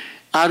that,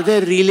 are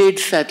there relayed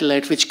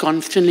satellites which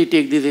constantly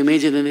take these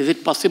images, and is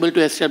it possible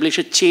to establish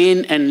a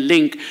chain and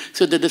link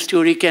so that the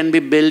story can be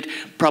built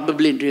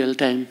probably in real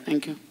time?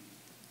 Thank you.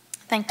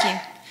 Thank you.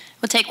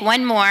 We'll take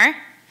one more,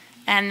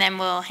 and then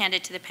we'll hand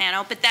it to the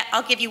panel. But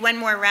I'll give you one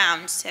more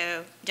round,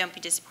 so don't be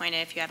disappointed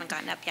if you haven't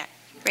gotten up yet.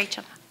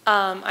 Rachel.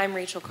 I'm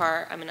Rachel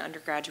Carr. I'm an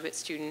undergraduate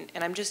student,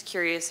 and I'm just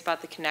curious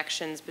about the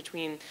connections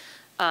between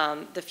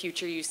the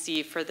future you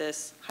see for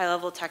this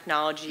high-level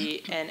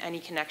technology and any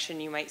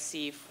connection you might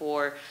see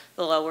for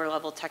the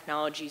lower-level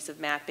technologies of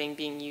mapping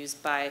being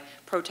used by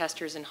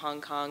protesters in Hong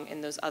Kong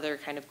and those other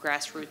kind of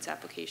grassroots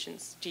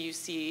applications. Do you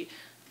see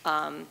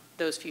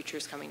those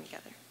futures coming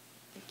together?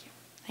 Thank you.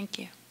 Thank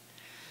you.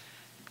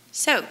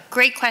 So,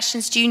 great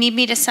questions. Do you need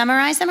me to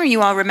summarize them, or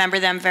you all remember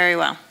them very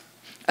well?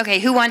 Okay,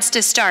 who wants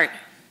to start?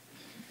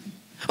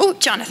 Oh,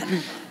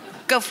 Jonathan.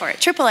 Go for it.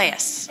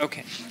 AAAS.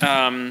 Okay.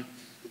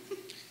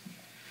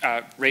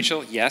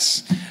 Rachel,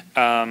 yes,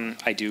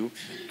 I do.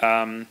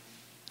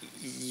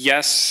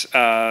 Yes,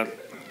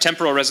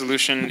 temporal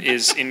resolution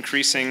is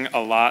increasing a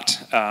lot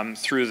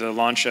through the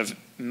launch of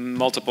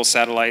multiple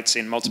satellites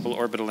in multiple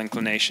orbital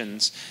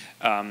inclinations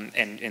and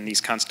in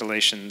these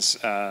constellations.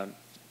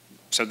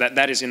 So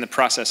that is in the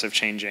process of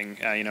changing.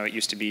 It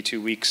used to be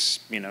 2 weeks.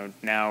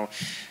 Now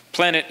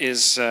Planet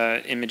is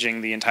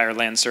imaging the entire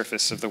land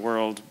surface of the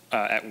world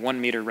at 1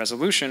 meter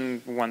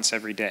resolution once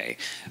every day.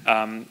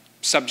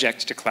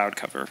 Subject to cloud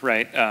cover,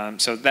 right?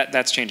 So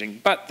that's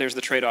changing. But there's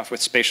the trade-off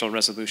with spatial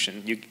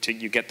resolution.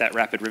 You get that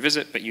rapid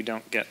revisit, but you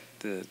don't get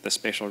the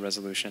spatial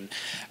resolution.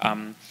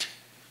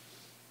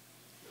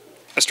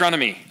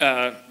 Astronomy,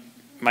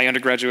 my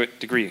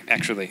undergraduate degree,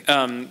 actually.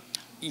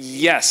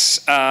 Yes,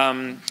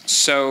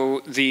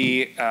 so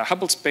the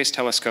Hubble Space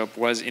Telescope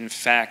was in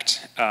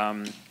fact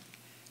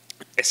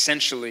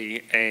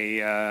essentially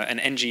an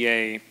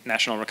NGA,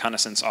 National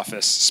Reconnaissance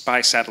Office,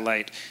 spy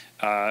satellite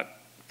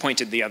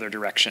pointed the other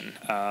direction.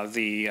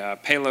 The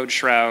payload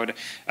shroud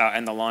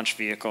and the launch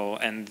vehicle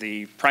and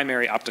the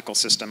primary optical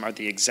system are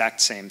the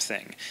exact same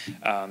thing.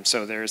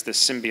 So there's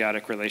this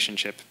symbiotic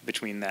relationship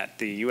between that.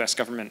 The US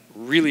government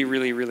really,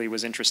 really, really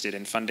was interested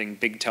in funding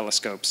big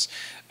telescopes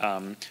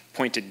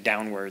pointed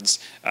downwards,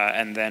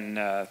 and then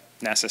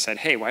NASA said,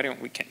 hey, why don't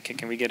we,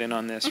 can we get in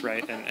on this,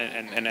 right,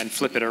 and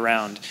flip it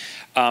around.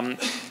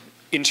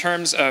 In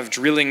terms of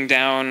drilling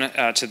down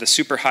to the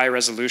super high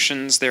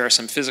resolutions, there are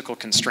some physical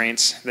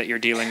constraints that you're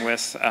dealing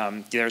with.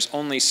 There's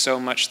only so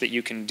much that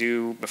you can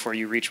do before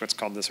you reach what's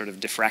called the sort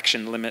of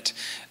diffraction limit.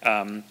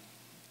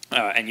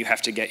 And you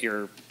have to get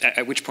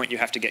at which point you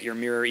have to get your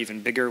mirror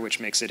even bigger,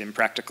 which makes it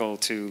impractical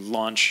to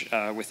launch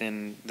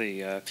within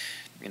the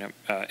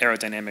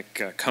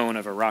aerodynamic cone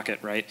of a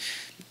rocket, right?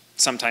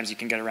 Sometimes you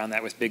can get around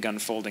that with big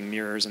unfolding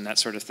mirrors and that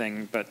sort of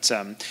thing, but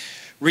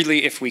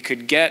really, if we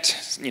could get,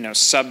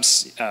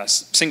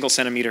 single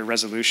centimeter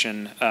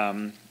resolution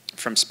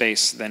from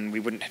space, then we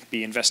wouldn't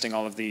be investing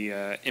all of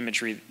the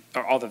imagery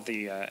or all of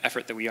the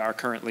effort that we are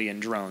currently in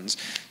drones.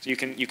 So you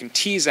can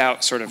tease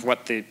out sort of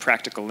what the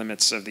practical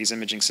limits of these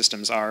imaging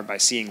systems are by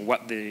seeing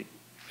what the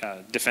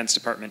Defense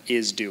Department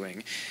is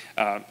doing.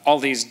 All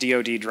these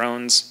DoD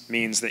drones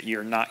means that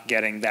you're not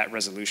getting that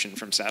resolution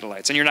from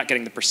satellites, and you're not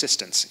getting the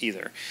persistence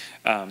either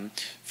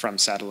from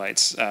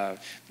satellites.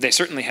 They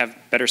certainly have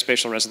better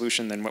spatial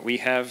resolution than what we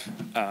have.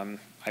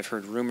 I've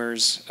heard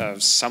rumors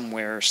of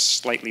somewhere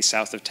slightly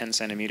south of 10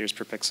 centimeters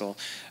per pixel,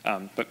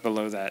 but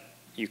below that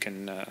you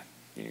can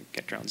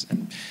get drones.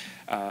 And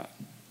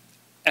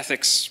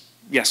ethics,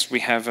 yes, we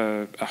have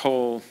a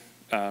whole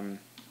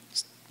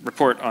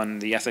report on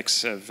the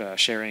ethics of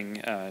sharing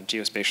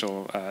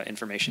geospatial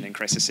information in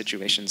crisis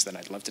situations that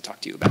I'd love to talk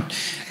to you about.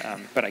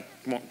 But I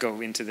won't go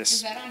into this.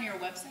 Is that on your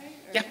website?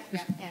 Yeah.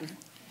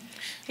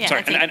 Yeah,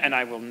 sorry, and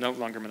I will no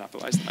longer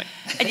monopolize the mic.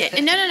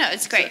 No,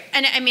 it's great.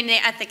 And I mean,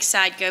 the ethics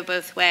side go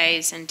both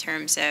ways in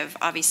terms of,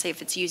 obviously,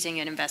 if it's using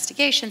in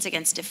investigations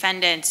against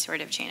defendants, sort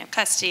of chain of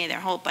custody, there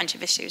are a whole bunch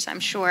of issues, I'm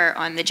sure,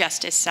 on the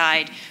justice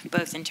side,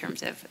 both in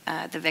terms of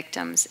the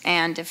victims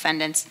and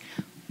defendants.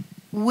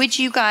 would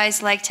you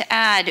guys like to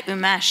add,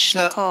 Umesh,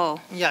 Nicole?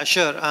 Yeah,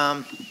 sure.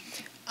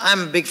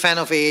 I'm a big fan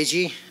of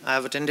AAG.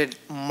 I've attended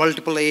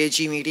multiple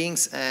AAG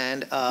meetings,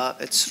 and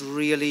it's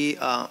really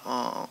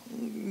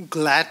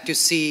glad to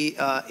see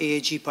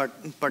AAG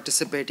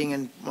participating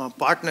and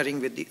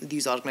partnering with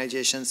these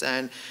organizations.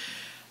 And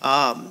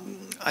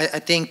I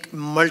think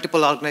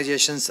multiple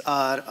organizations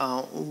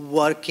are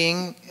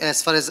working,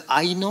 as far as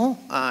I know,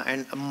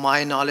 and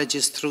my knowledge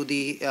is through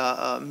the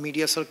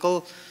media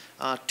circle,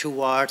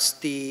 towards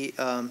the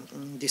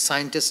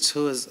scientist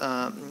who is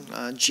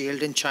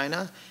jailed in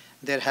China.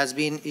 There has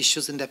been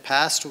issues in the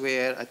past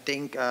where I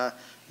think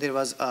there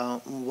was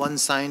one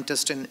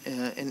scientist in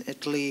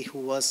Italy who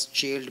was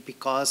jailed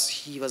because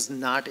he was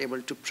not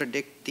able to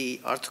predict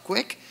the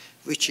earthquake,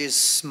 which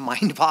is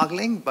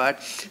mind-boggling. But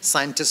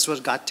scientists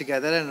got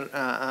together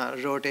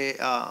and wrote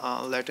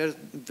a letter,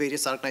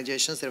 various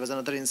organizations. There was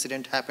another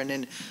incident happened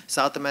in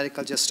South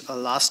America just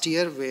last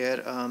year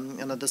where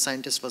another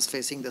scientist was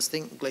facing this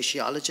thing,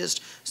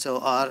 glaciologist. So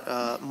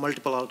our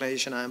multiple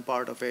organization, I am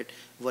part of it,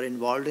 were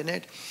involved in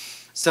it.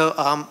 So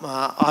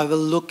I will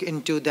look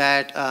into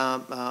that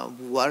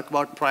work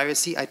about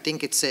privacy. I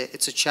think it's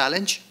a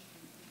challenge.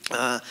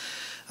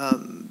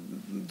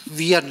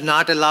 We are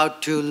not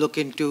allowed to look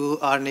into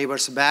our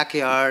neighbor's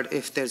backyard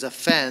if there's a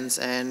fence,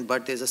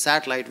 but there's a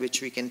satellite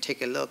which we can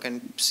take a look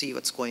and see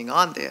what's going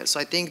on there. So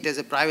I think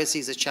there's privacy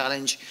is a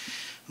challenge,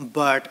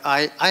 but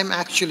I'm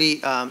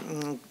actually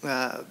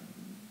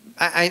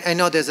I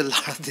know there's a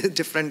lot of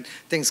different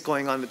things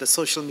going on with the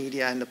social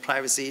media and the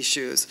privacy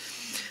issues.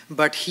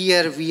 But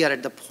here we are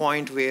at the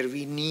point where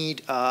we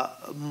need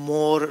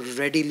more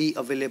readily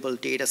available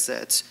data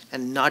sets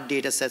and not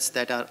data sets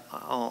that are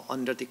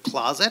under the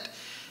closet.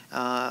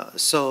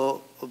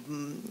 So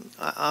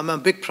I'm a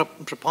big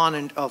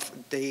proponent of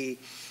the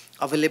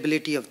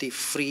availability of the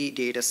free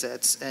data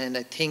sets. And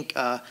I think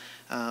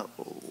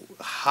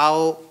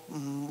how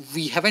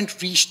we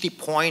haven't reached the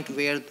point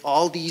where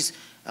all these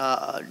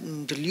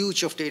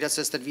deluge of data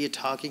sets that we are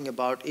talking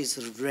about is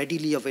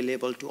readily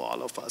available to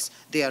all of us.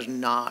 They are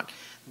not.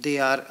 They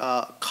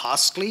are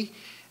costly.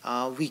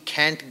 We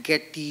can't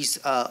get these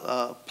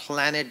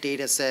planet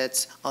data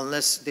sets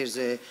unless there's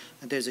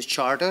a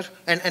charter,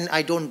 and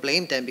I don't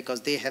blame them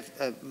because they have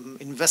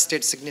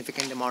invested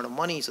significant amount of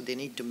money, so they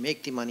need to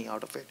make the money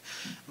out of it.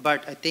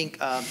 But I think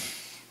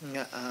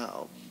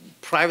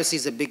privacy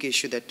is a big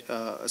issue that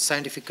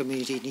scientific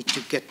community need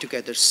to get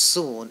together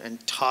soon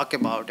and talk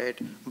about it.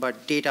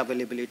 But data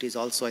availability is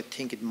also, I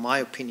think, in my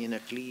opinion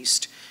at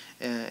least,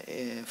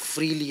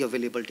 freely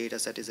available data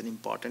set is an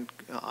important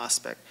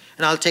aspect.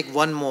 And I'll take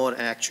one more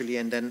actually,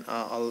 and then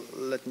I'll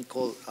let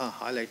Nicole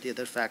highlight the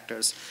other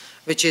factors,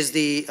 which is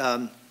the,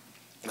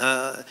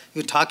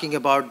 you're talking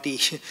about the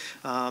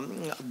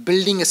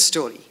building a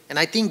story. And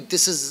I think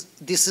this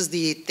is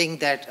the thing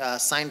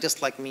that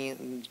scientists like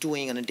me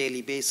doing on a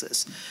daily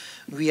basis.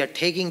 We are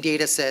taking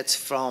data sets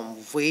from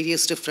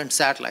various different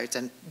satellites,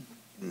 and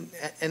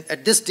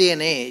at this day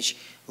and age,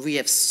 we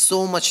have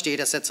so much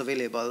data sets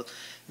available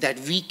that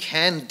we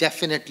can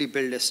definitely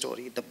build a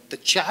story. The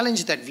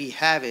challenge that we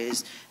have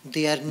is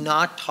they are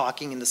not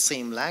talking in the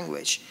same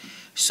language.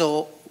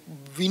 So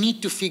we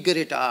need to figure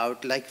it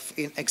out. Like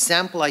an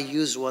example I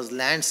used was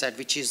Landsat,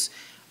 which is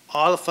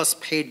all of us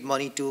paid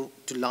money to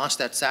launch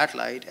that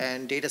satellite,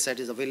 and data set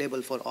is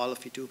available for all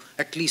of you to,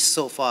 at least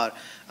so far,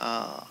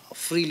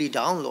 freely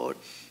download.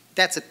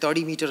 That's a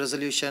 30-meter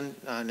resolution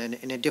and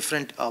in a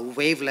different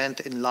wavelength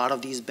in a lot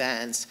of these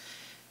bands.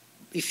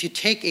 If you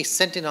take a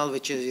Sentinel,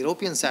 which is a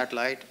European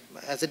satellite,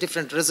 has a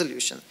different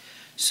resolution.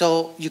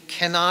 So you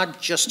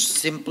cannot just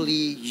simply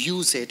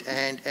use it.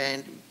 And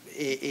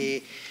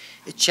a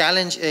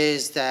challenge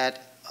is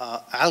that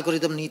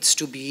algorithm needs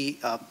to be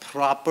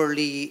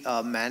properly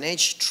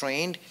managed,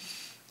 trained,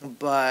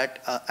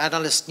 but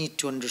analysts need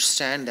to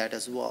understand that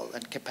as well.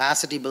 And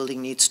capacity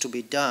building needs to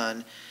be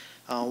done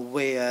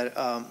where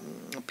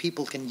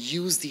people can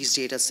use these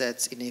data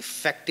sets in an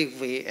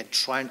effective way and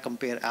try and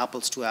compare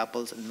apples to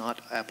apples and not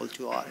apple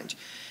to orange.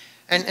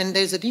 And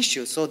there's an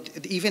issue. So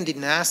even the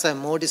NASA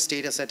MODIS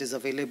data set is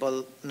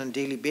available on a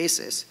daily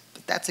basis,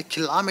 but that's a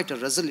kilometer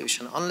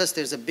resolution. Unless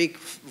there's a big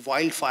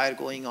wildfire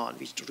going on,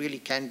 which really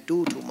can't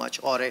do too much,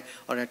 or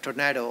a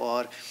tornado,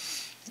 or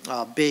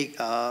big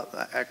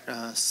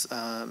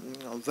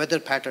weather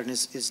pattern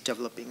is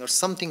developing, or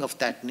something of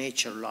that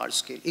nature, large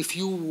scale. If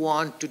you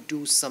want to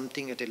do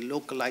something at a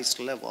localized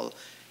level,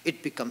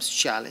 it becomes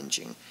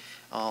challenging,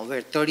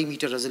 where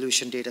 30-meter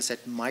resolution data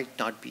set might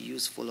not be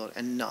useful or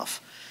enough.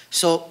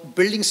 So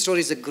building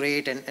stories are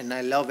great, and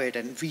I love it,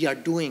 and we are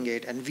doing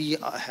it, and we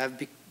have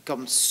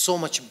become so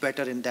much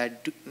better in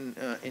that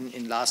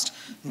in last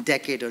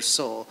decade or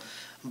so.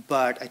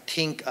 But I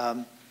think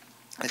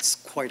it's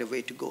quite a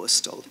way to go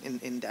still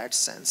in that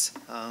sense.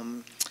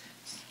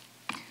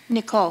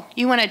 Nicole,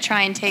 you want to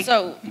try and take...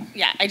 So,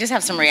 yeah, I just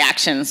have some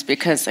reactions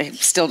because I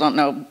still don't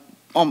know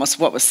almost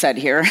what was said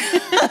here.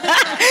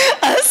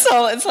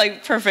 So it's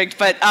like perfect.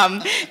 But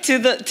to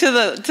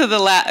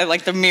the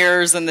like the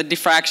mirrors and the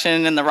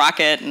diffraction and the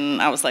rocket,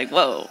 and I was like,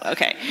 whoa,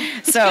 okay.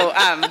 So,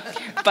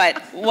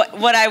 but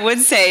what I would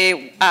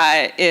say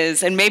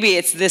is, and maybe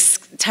it's this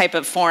type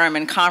of forum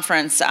and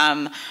conference.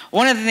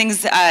 One of the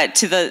things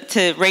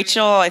to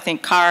Rachel, I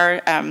think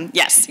Carr,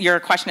 yes, your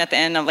question at the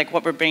end of like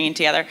what we're bringing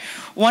together.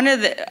 One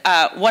of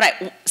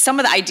the some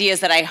of the ideas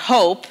that I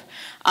hope.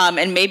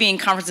 And maybe in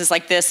conferences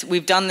like this,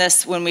 we've done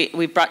this when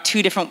we've brought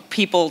two different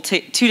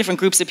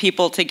groups of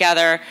people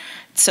together.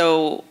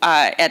 So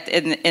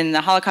in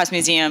the Holocaust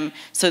Museum,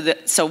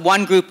 so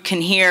one group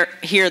can hear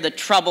the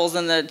troubles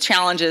and the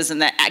challenges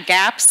and the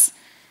gaps,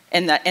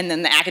 and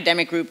then the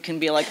academic group can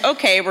be like,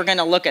 okay, we're going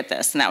to look at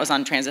this. And that was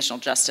on transitional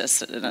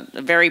justice, a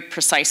very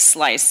precise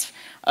slice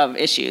of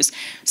issues.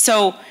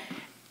 So.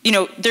 You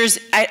know,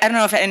 I don't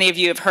know if any of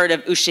you have heard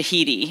of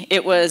Ushahidi.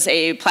 It was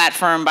a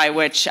platform by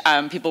which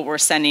people were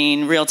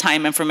sending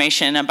real-time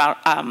information about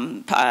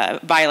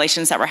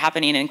violations that were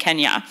happening in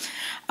Kenya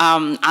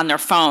on their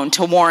phone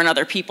to warn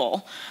other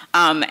people.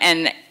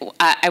 And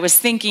I was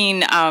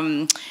thinking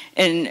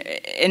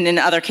in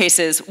other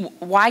cases,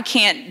 why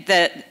can't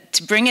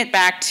to bring it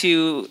back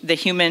to the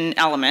human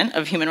element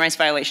of human rights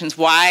violations,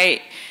 why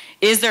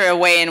is there a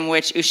way in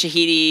which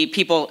Ushahidi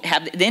people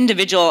have the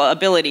individual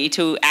ability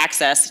to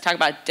access, talk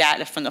about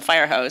data from the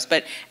fire hose,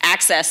 but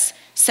access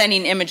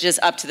sending images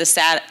up to the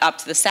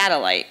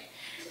satellite?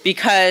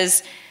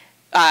 Because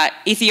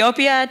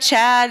Ethiopia,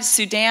 Chad,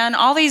 Sudan,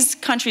 all these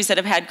countries that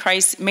have had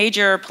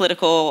major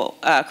political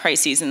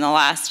crises in the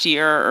last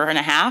year and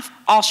a half,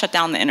 all shut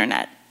down the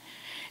internet.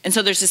 And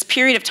so there's this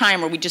period of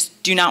time where we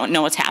just do not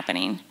know what's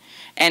happening.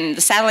 And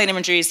the satellite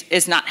imagery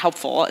is not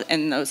helpful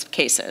in those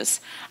cases,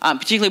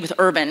 particularly with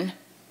urban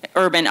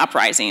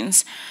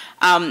uprisings.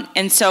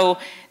 And so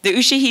the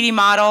Ushahidi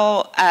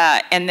model,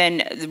 and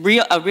then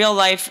a real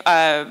life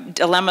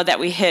dilemma that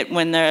we hit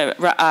when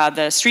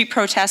the street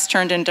protests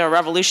turned into a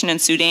revolution in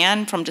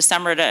Sudan from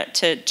December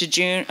to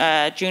June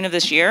of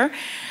this year.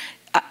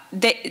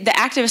 The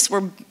activists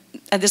were,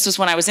 this was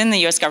when I was in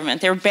the US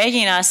government, they were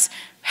begging us,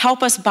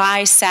 help us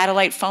buy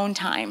satellite phone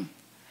time.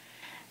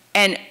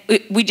 And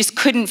we just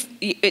couldn't,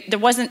 it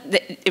was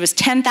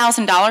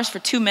 $10,000 for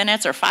 2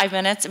 minutes or 5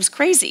 minutes. It was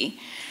crazy.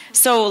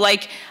 So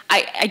like,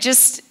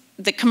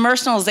 the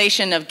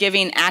commercialization of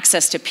giving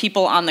access to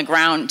people on the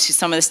ground to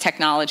some of this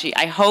technology,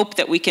 I hope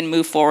that we can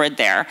move forward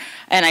there.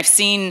 And I've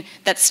seen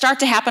that start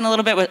to happen a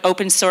little bit with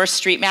open source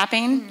street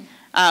mapping,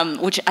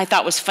 which I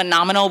thought was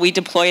phenomenal. We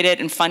deployed it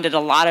and funded a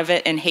lot of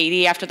it in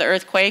Haiti after the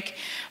earthquake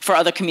for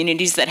other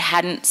communities that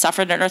hadn't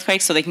suffered an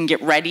earthquake so they can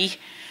get ready.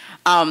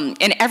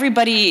 And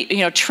everybody, you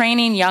know,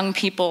 training young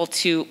people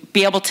to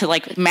be able to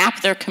like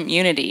map their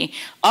community,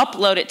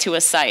 upload it to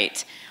a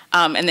site,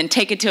 and then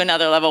take it to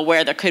another level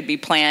where there could be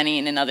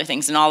planning and other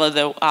things, and all of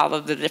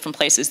the different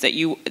places that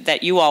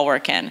you all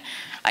work in.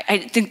 I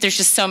think there's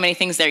just so many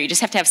things there. You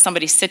just have to have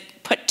somebody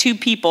put two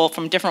people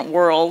from different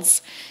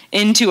worlds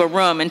into a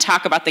room and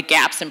talk about the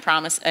gaps and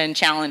promise and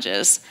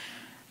challenges.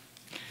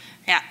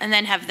 Yeah, and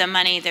then have the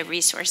money, the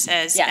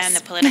resources, yes. and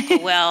the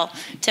political will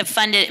to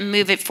fund it and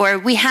move it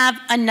forward. We have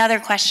another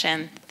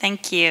question.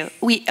 Thank you.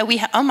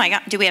 Oh my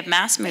God, do we have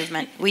mass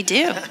movement? We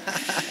do.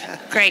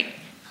 Great.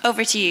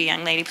 Over to you,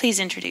 young lady. Please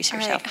introduce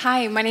yourself. Right.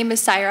 Hi, my name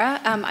is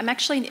Syra. I'm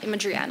actually an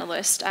imagery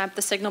analyst at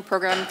the Signal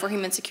Program for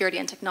Human Security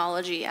and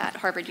Technology at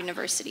Harvard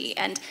University.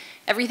 And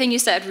everything you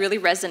said really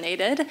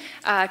resonated,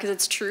 because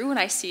it's true, and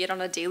I see it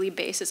on a daily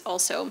basis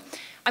also.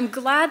 I'm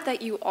glad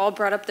that you all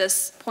brought up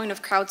this point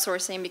of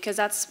crowdsourcing, because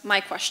that's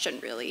my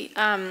question, really.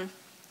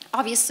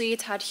 Obviously,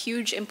 it's had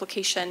huge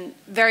implication,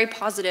 very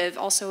positive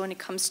also when it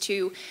comes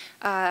to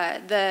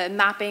the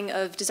mapping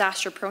of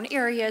disaster-prone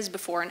areas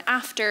before and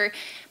after.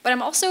 But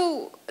I'm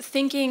also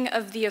thinking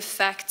of the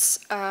effects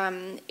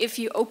if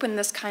you open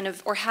this kind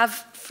of, or have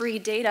free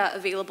data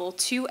available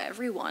to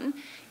everyone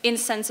in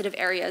sensitive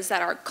areas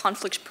that are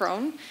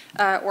conflict-prone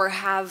or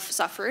have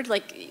suffered.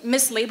 Like,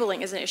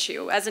 mislabeling is an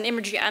issue. As an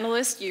imagery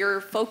analyst,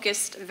 you're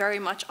focused very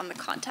much on the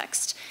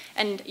context,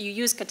 and you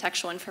use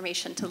contextual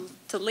information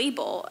to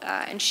label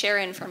and share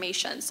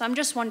information. So I'm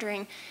just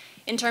wondering,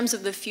 in terms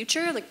of the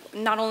future, like,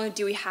 not only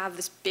do we have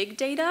this big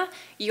data,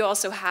 you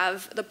also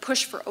have the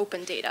push for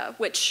open data,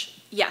 which,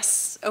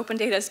 yes, open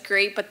data is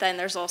great, but then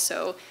there's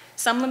also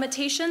some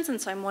limitations, and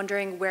so I'm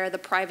wondering where the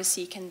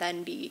privacy can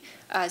then be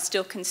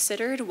still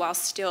considered while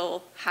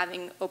still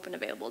having open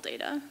available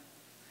data.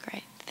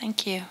 Great,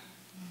 thank you.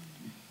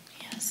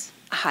 Yes.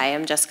 Hi,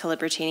 I'm Jessica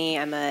Libertini.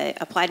 I'm an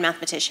applied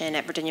mathematician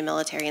at Virginia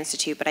Military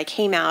Institute, but I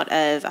came out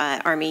of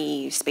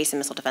Army Space and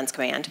Missile Defense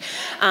Command.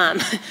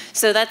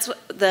 So that's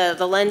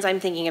the lens I'm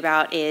thinking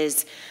about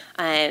is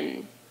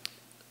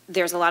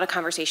there's a lot of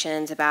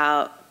conversations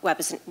about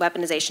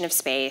weaponization of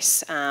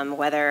space,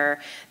 whether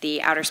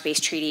the Outer Space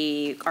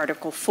Treaty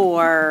Article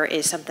 4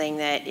 is something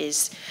that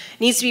needs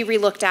to be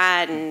relooked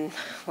at, and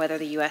whether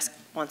the U.S.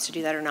 wants to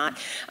do that or not.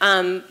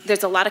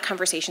 There's a lot of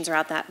conversations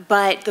around that,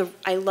 but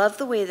I love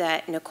the way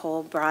that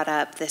Nicole brought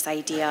up this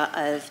idea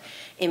of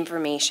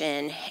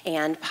information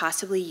and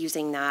possibly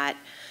using that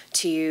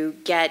to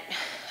get,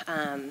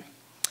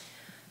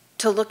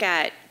 to look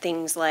at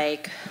things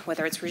like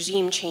whether it's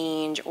regime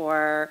change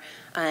or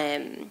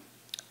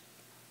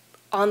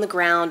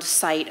on-the-ground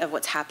sight of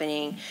what's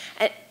happening.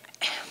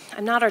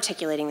 I'm not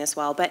articulating this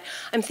well, but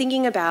I'm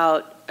thinking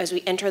about, as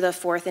we enter the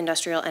fourth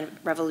industrial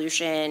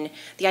revolution,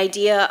 the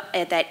idea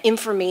that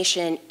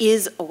information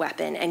is a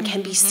weapon and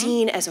can be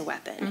seen as a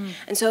weapon.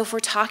 And so if we're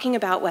talking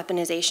about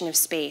weaponization of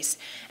space,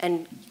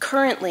 and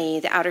currently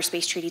the Outer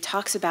Space Treaty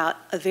talks about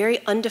a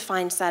very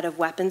undefined set of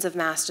weapons of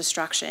mass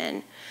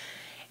destruction,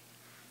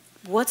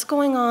 what's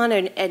going on,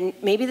 and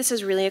maybe this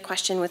is really a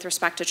question with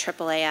respect to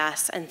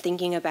AAAS and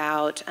thinking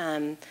about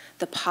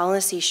the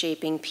policy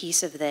shaping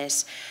piece of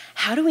this.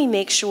 How do we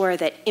make sure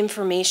that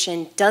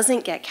information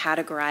doesn't get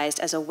categorized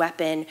as a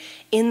weapon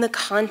in the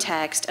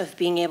context of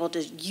being able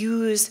to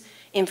use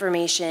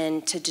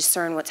information to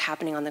discern what's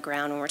happening on the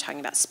ground when we're talking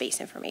about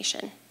space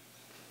information?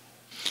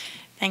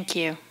 Thank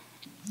you.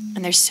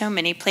 And there's so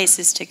many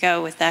places to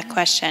go with that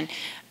question.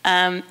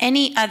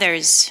 Any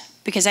others?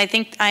 Because I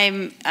think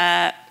I'm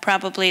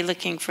probably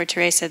looking for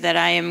Teresa, that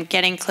I am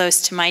getting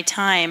close to my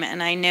time,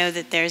 and I know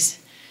that there's,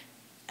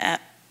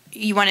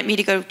 you wanted me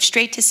to go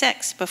straight to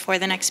 6 before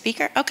the next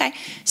speaker? Okay,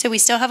 so we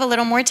still have a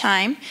little more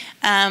time.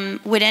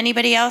 Would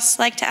anybody else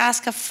like to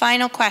ask a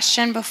final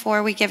question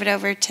before we give it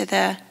over to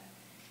the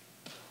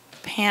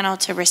panel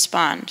to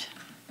respond?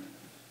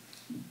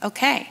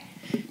 Okay,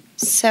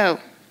 so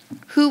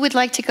who would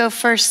like to go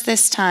first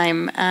this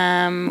time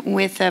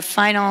with a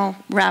final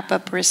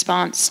wrap-up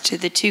response to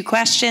the 2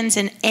 questions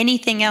and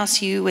anything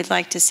else you would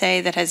like to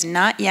say that has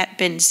not yet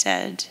been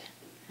said?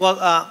 Well,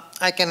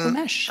 I don't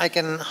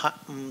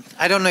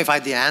know if I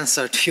have the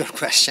answer to your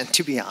question,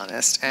 to be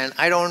honest, and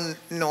I don't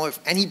know if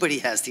anybody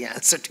has the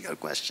answer to your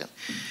question.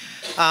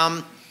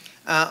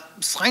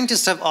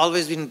 Scientists have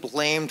always been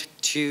blamed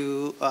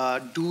to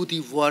do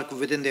the work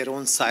within their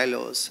own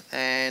silos.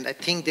 And I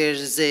think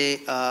there's a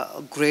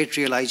great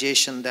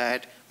realization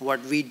that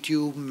what we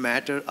do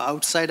matter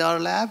outside our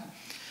lab.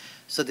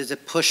 So there's a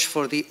push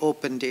for the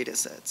open data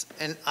sets.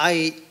 And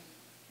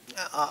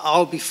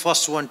I'll be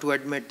first one to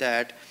admit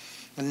that,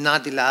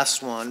 not the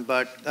last one,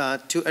 but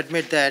to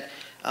admit that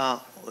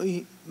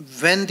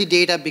when the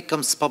data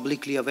becomes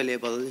publicly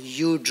available,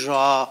 you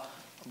draw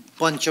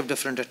bunch of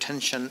different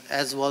attention,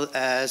 as well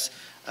as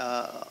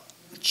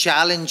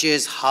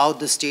challenges how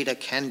this data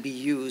can be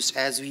used,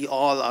 as we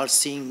all are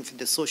seeing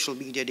the social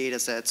media data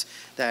sets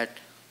that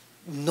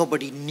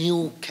nobody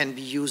knew can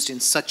be used in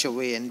such a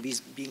way and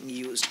being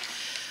used.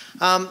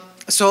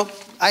 So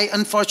I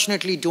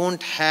unfortunately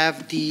don't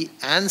have the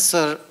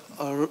answer,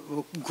 or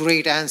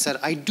great answer.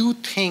 I do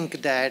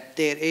think that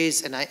there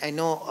is, and I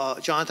know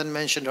Jonathan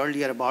mentioned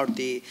earlier about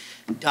the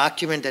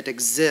document that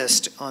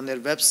exists on their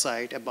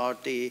website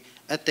about the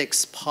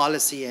ethics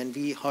policy, and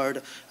we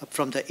heard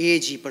from the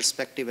AG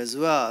perspective as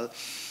well.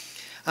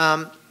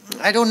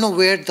 I don't know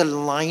where the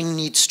line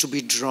needs to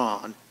be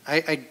drawn.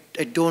 I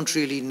don't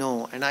really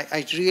know, and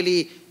I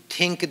really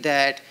think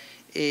that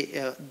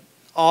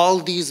all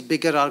these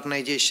bigger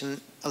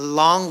organizations,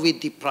 along with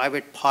the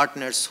private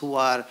partners who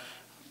are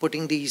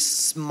putting these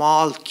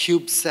small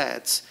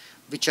CubeSats,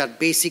 which are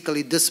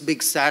basically this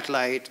big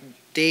satellite,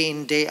 day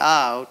in, day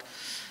out,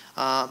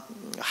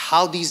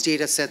 how these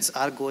data sets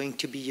are going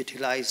to be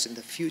utilized in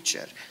the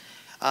future.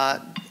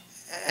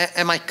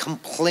 Am I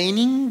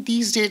complaining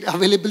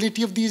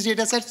availability of these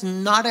data sets?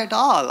 Not at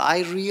all.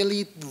 I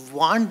really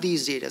want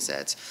these data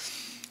sets.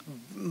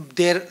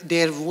 There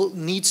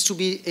needs to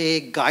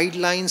be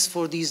guidelines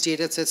for these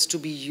data sets to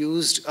be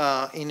used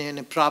in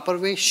a proper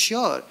way,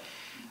 sure.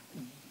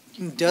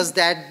 Does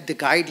that, the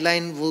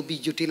guideline will be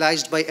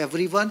utilized by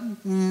everyone?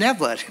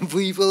 Never.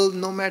 We will,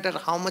 no matter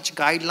how much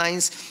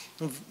guidelines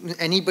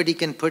anybody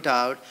can put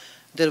out,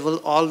 there will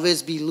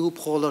always be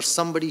loophole, or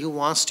somebody who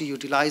wants to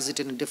utilize it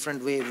in a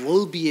different way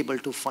will be able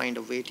to find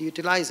a way to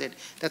utilize it.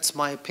 That's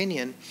my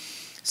opinion.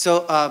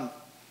 So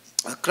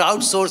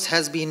crowdsource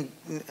has been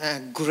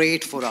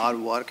great for our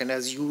work, and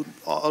as you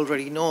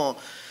already know,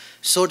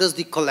 so does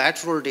the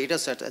collateral data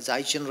set, as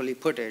I generally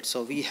put it.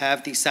 So we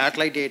have the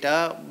satellite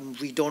data.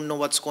 We don't know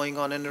what's going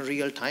on in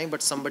real time,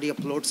 but somebody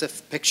uploads a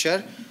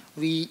picture.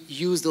 We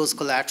use those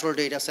collateral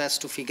data sets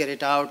to figure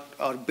it out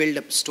or build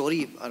a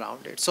story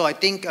around it. So I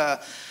think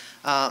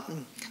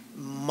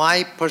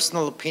my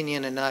personal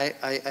opinion, and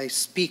I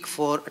speak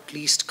for at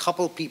least a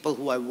couple people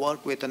who I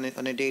work with on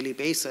a daily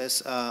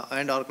basis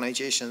and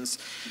organizations,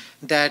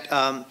 that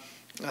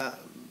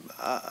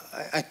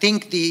I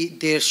think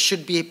there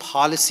should be a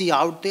policy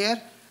out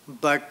there,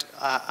 but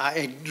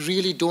I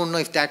really don't know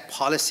if that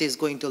policy is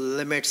going to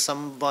limit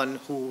someone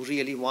who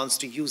really wants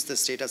to use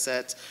this data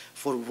sets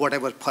for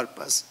whatever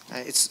purpose.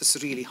 It's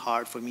really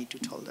hard for me to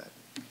tell that.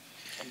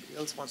 Somebody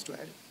else wants to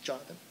add?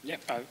 Jonathan? Yeah,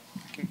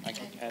 I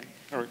can add.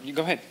 Or you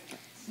go ahead.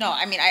 No,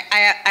 I mean,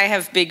 I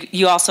have big,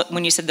 you also,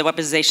 when you said the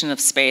weaponization of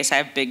space, I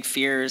have big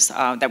fears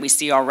that we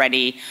see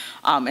already,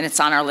 and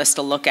it's on our list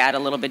to look at a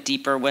little bit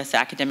deeper with the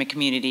academic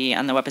community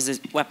on the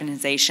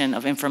weaponization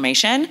of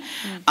information.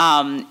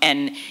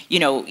 And, you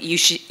know,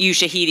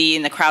 Shahidi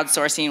and the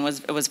crowdsourcing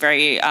was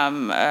very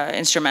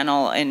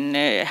instrumental in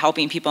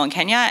helping people in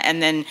Kenya. And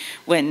then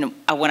when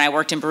I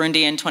worked in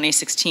Burundi in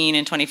 2016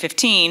 and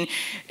 2015,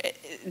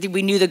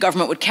 we knew the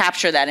government would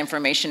capture that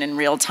information in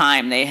real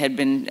time. They had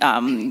been,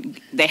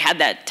 they had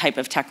that type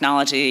of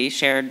technology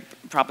shared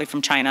probably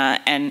from China.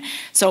 And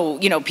so,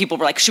 you know, people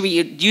were like, should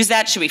we use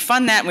that? Should we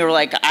fund that? And we were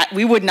like,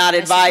 we would not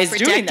advise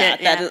doing that.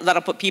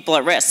 That'll put people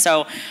at risk.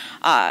 So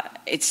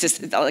it's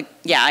just like,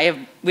 yeah,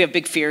 we have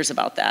big fears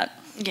about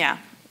that. Yeah,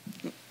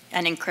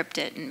 and encrypt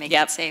it and make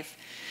it safe.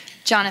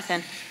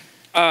 Jonathan.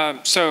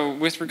 So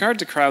with regard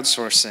to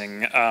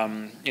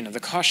crowdsourcing, you know, the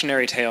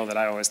cautionary tale that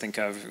I always think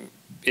of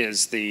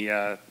is the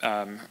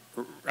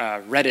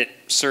Reddit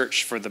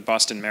search for the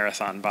Boston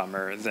Marathon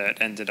bomber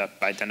that ended up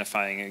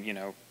identifying, you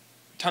know,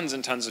 tons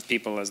and tons of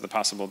people as the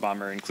possible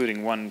bomber,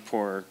 including one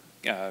poor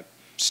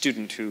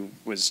student who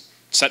was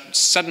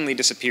suddenly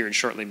disappeared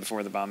shortly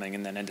before the bombing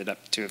and then ended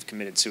up to have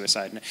committed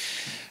suicide.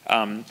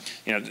 You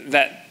know,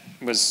 that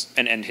was,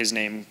 and his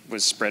name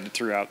was spread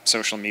throughout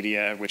social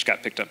media, which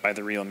got picked up by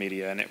the real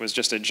media, and it was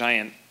just a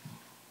giant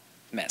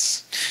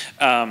mess.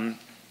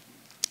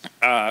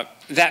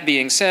 That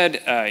being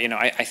said, you know,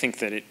 I think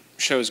that it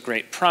shows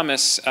great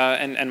promise,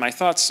 and my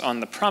thoughts on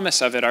the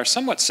promise of it are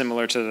somewhat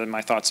similar to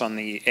my thoughts on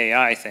the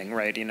AI thing,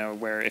 right? You know,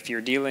 where if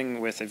you're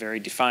dealing with a very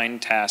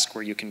defined task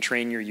where you can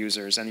train your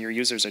users and your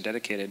users are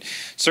dedicated,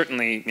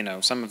 certainly, you know,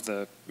 some of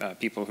the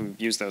people who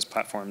use those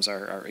platforms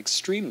are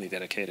extremely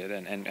dedicated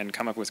and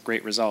come up with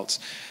great results.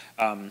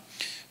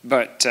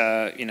 But,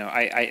 you know,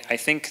 I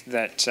think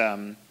that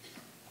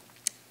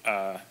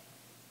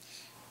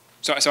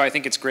So I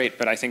think it's great,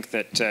 but I think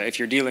that if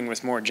you're dealing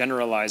with more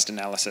generalized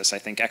analysis, I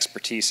think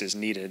expertise is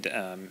needed,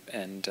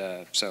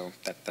 so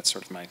that's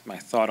sort of my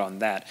thought on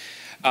that.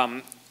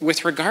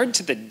 With regard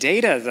to the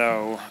data,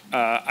 though,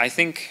 I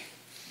think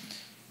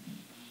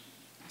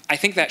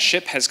that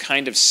ship has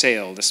kind of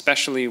sailed,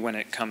 especially when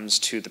it comes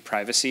to the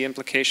privacy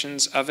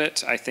implications of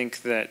it. I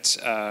think that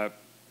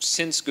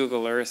since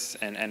Google Earth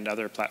and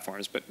other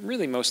platforms, but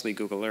really mostly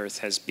Google Earth,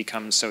 has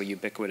become so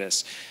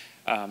ubiquitous,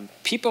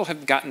 people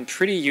have gotten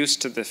pretty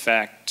used to the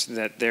fact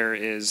that there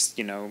is,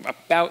 you know,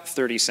 about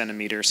 30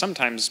 centimeters,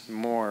 sometimes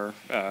more,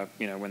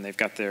 you know, when they've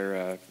got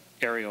their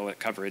aerial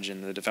coverage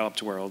in the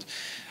developed world.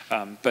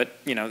 But,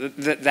 you know,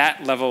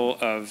 that level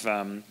of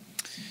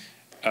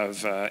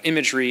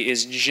imagery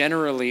is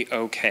generally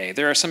okay.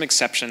 There are some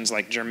exceptions,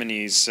 like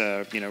Germany's,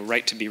 you know,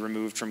 right to be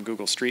removed from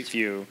Google Street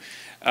View.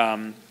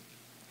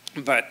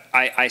 But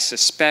I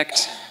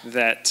suspect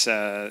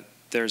that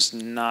there's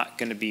not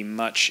going to be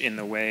much in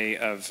the way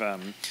of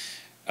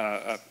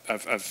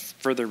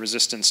further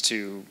resistance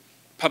to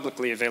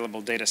publicly available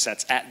data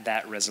sets at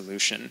that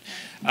resolution.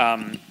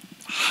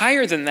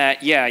 Higher than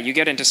that, yeah, you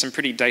get into some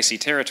pretty dicey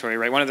territory,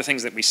 right? One of the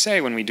things that we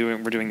say when we're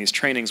doing these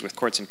trainings with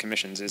courts and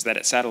commissions is that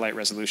at satellite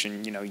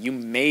resolution, you know, you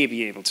may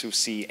be able to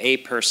see a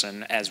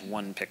person as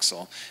one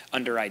pixel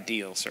under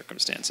ideal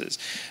circumstances.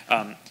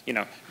 You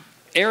know,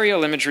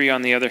 aerial imagery,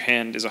 on the other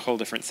hand, is a whole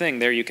different thing.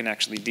 There you can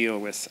actually deal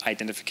with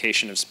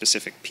identification of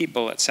specific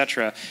people,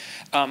 etc.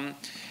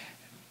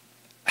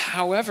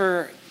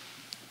 However,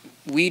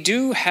 we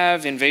do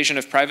have invasion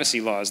of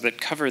privacy laws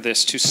that cover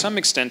this to some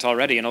extent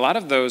already, and a lot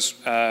of those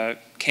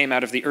came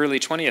out of the early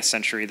 20th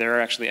century. There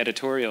are actually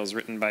editorials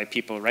written by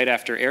people right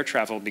after air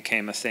travel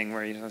became a thing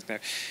where, you know,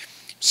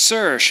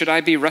 sir, should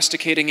I be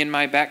rusticating in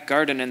my back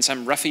garden and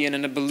some ruffian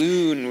in a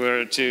balloon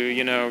were to,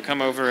 you know,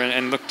 come over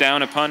and look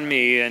down upon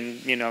me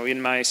and, you know, in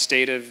my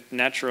state of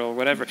natural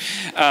whatever.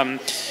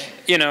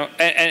 You know,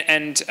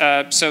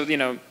 so, you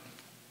know,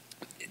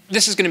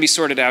 this is going to be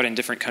sorted out in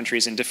different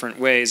countries in different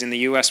ways. In the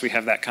US, we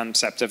have that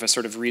concept of a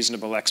sort of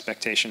reasonable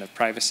expectation of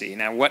privacy.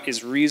 Now, what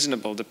is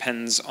reasonable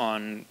depends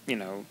on, you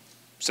know,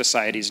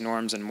 society's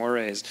norms and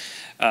mores,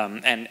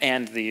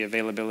 and the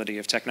availability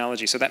of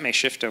technology. So that may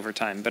shift over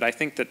time, but I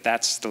think that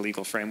that's the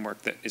legal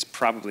framework that is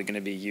probably going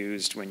to be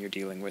used when you're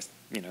dealing with,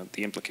 you know,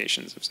 the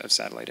implications of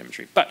satellite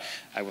imagery. But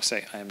I will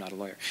say I am not a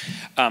lawyer.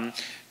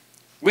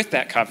 With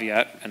that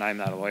caveat, and I'm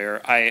not a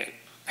lawyer, I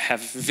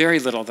have very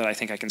little that I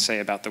think I can say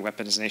about the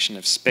weaponization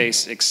of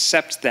space,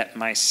 except that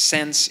my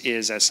sense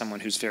is, as someone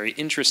who's very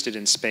interested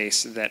in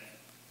space, that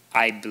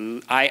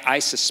I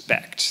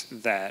suspect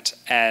that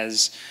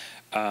as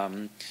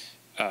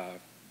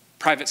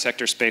private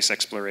sector space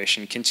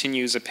exploration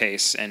continues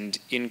apace and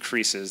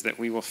increases, that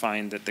we will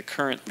find that the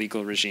current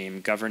legal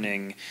regime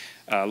governing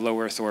low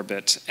Earth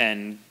orbit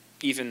and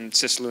even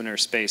cislunar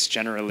space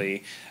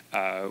generally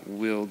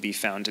will be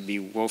found to be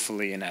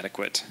woefully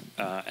inadequate.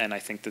 And I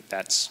think that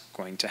that's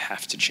going to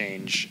have to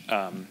change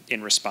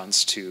in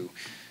response to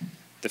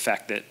the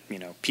fact that, you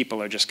know,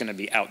 people are just going to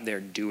be out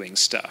there doing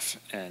stuff.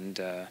 And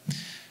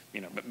you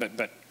know,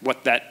 but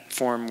what that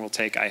form will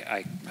take,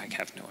 I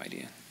have no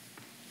idea.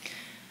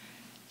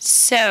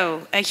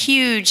 So, a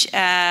huge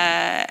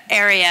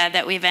area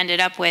that we've ended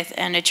up with,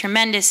 and a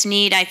tremendous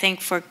need, I think,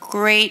 for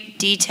great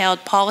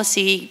detailed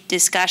policy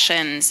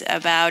discussions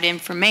about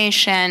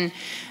information,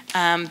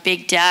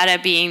 big data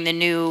being the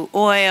new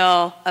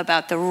oil,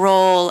 about the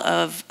role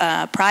of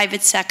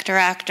private sector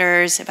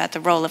actors, about the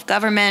role of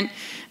government,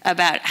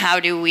 about how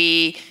do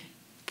we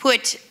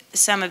put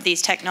some of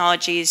these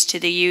technologies to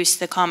the use,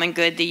 the common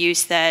good, the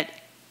use that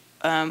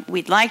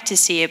we'd like to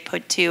see it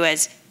put to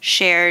as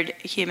shared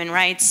human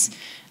rights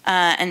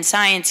and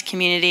science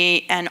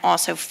community, and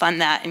also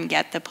fund that and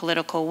get the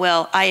political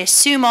will. I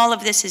assume all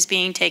of this is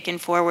being taken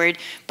forward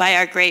by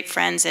our great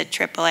friends at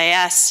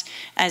AAAS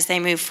as they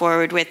move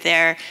forward with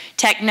their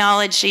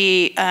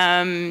technology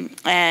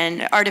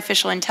and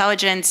artificial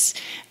intelligence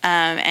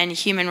and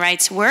human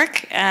rights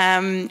work.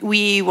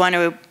 We want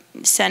to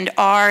send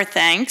our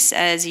thanks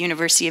as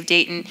University of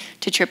Dayton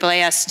to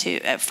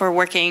AAAS for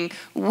working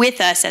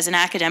with us as an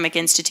academic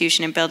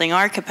institution and building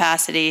our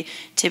capacity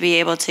to be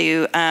able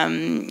to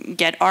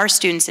get our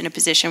students in a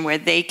position where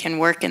they can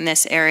work in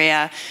this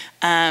area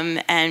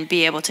and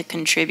be able to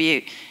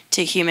contribute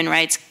to human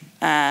rights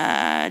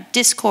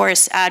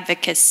discourse,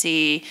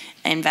 advocacy,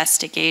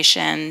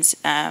 investigations,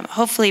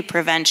 hopefully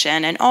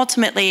prevention, and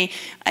ultimately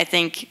I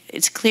think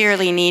it's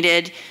clearly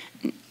needed.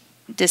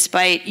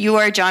 Despite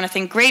your,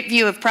 Jonathan, great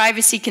view of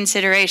privacy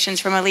considerations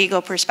from a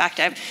legal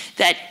perspective,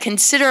 that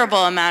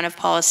considerable amount of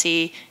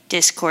policy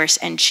discourse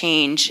and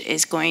change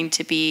is going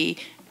to be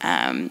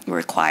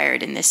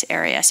required in this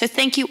area. So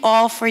thank you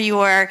all for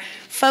your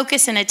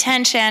focus and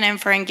attention and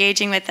for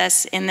engaging with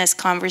us in this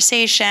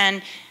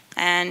conversation.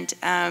 And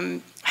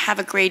have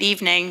a great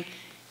evening,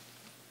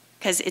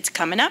 because it's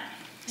coming up.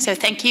 So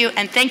thank you,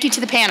 and thank you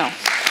to the panel.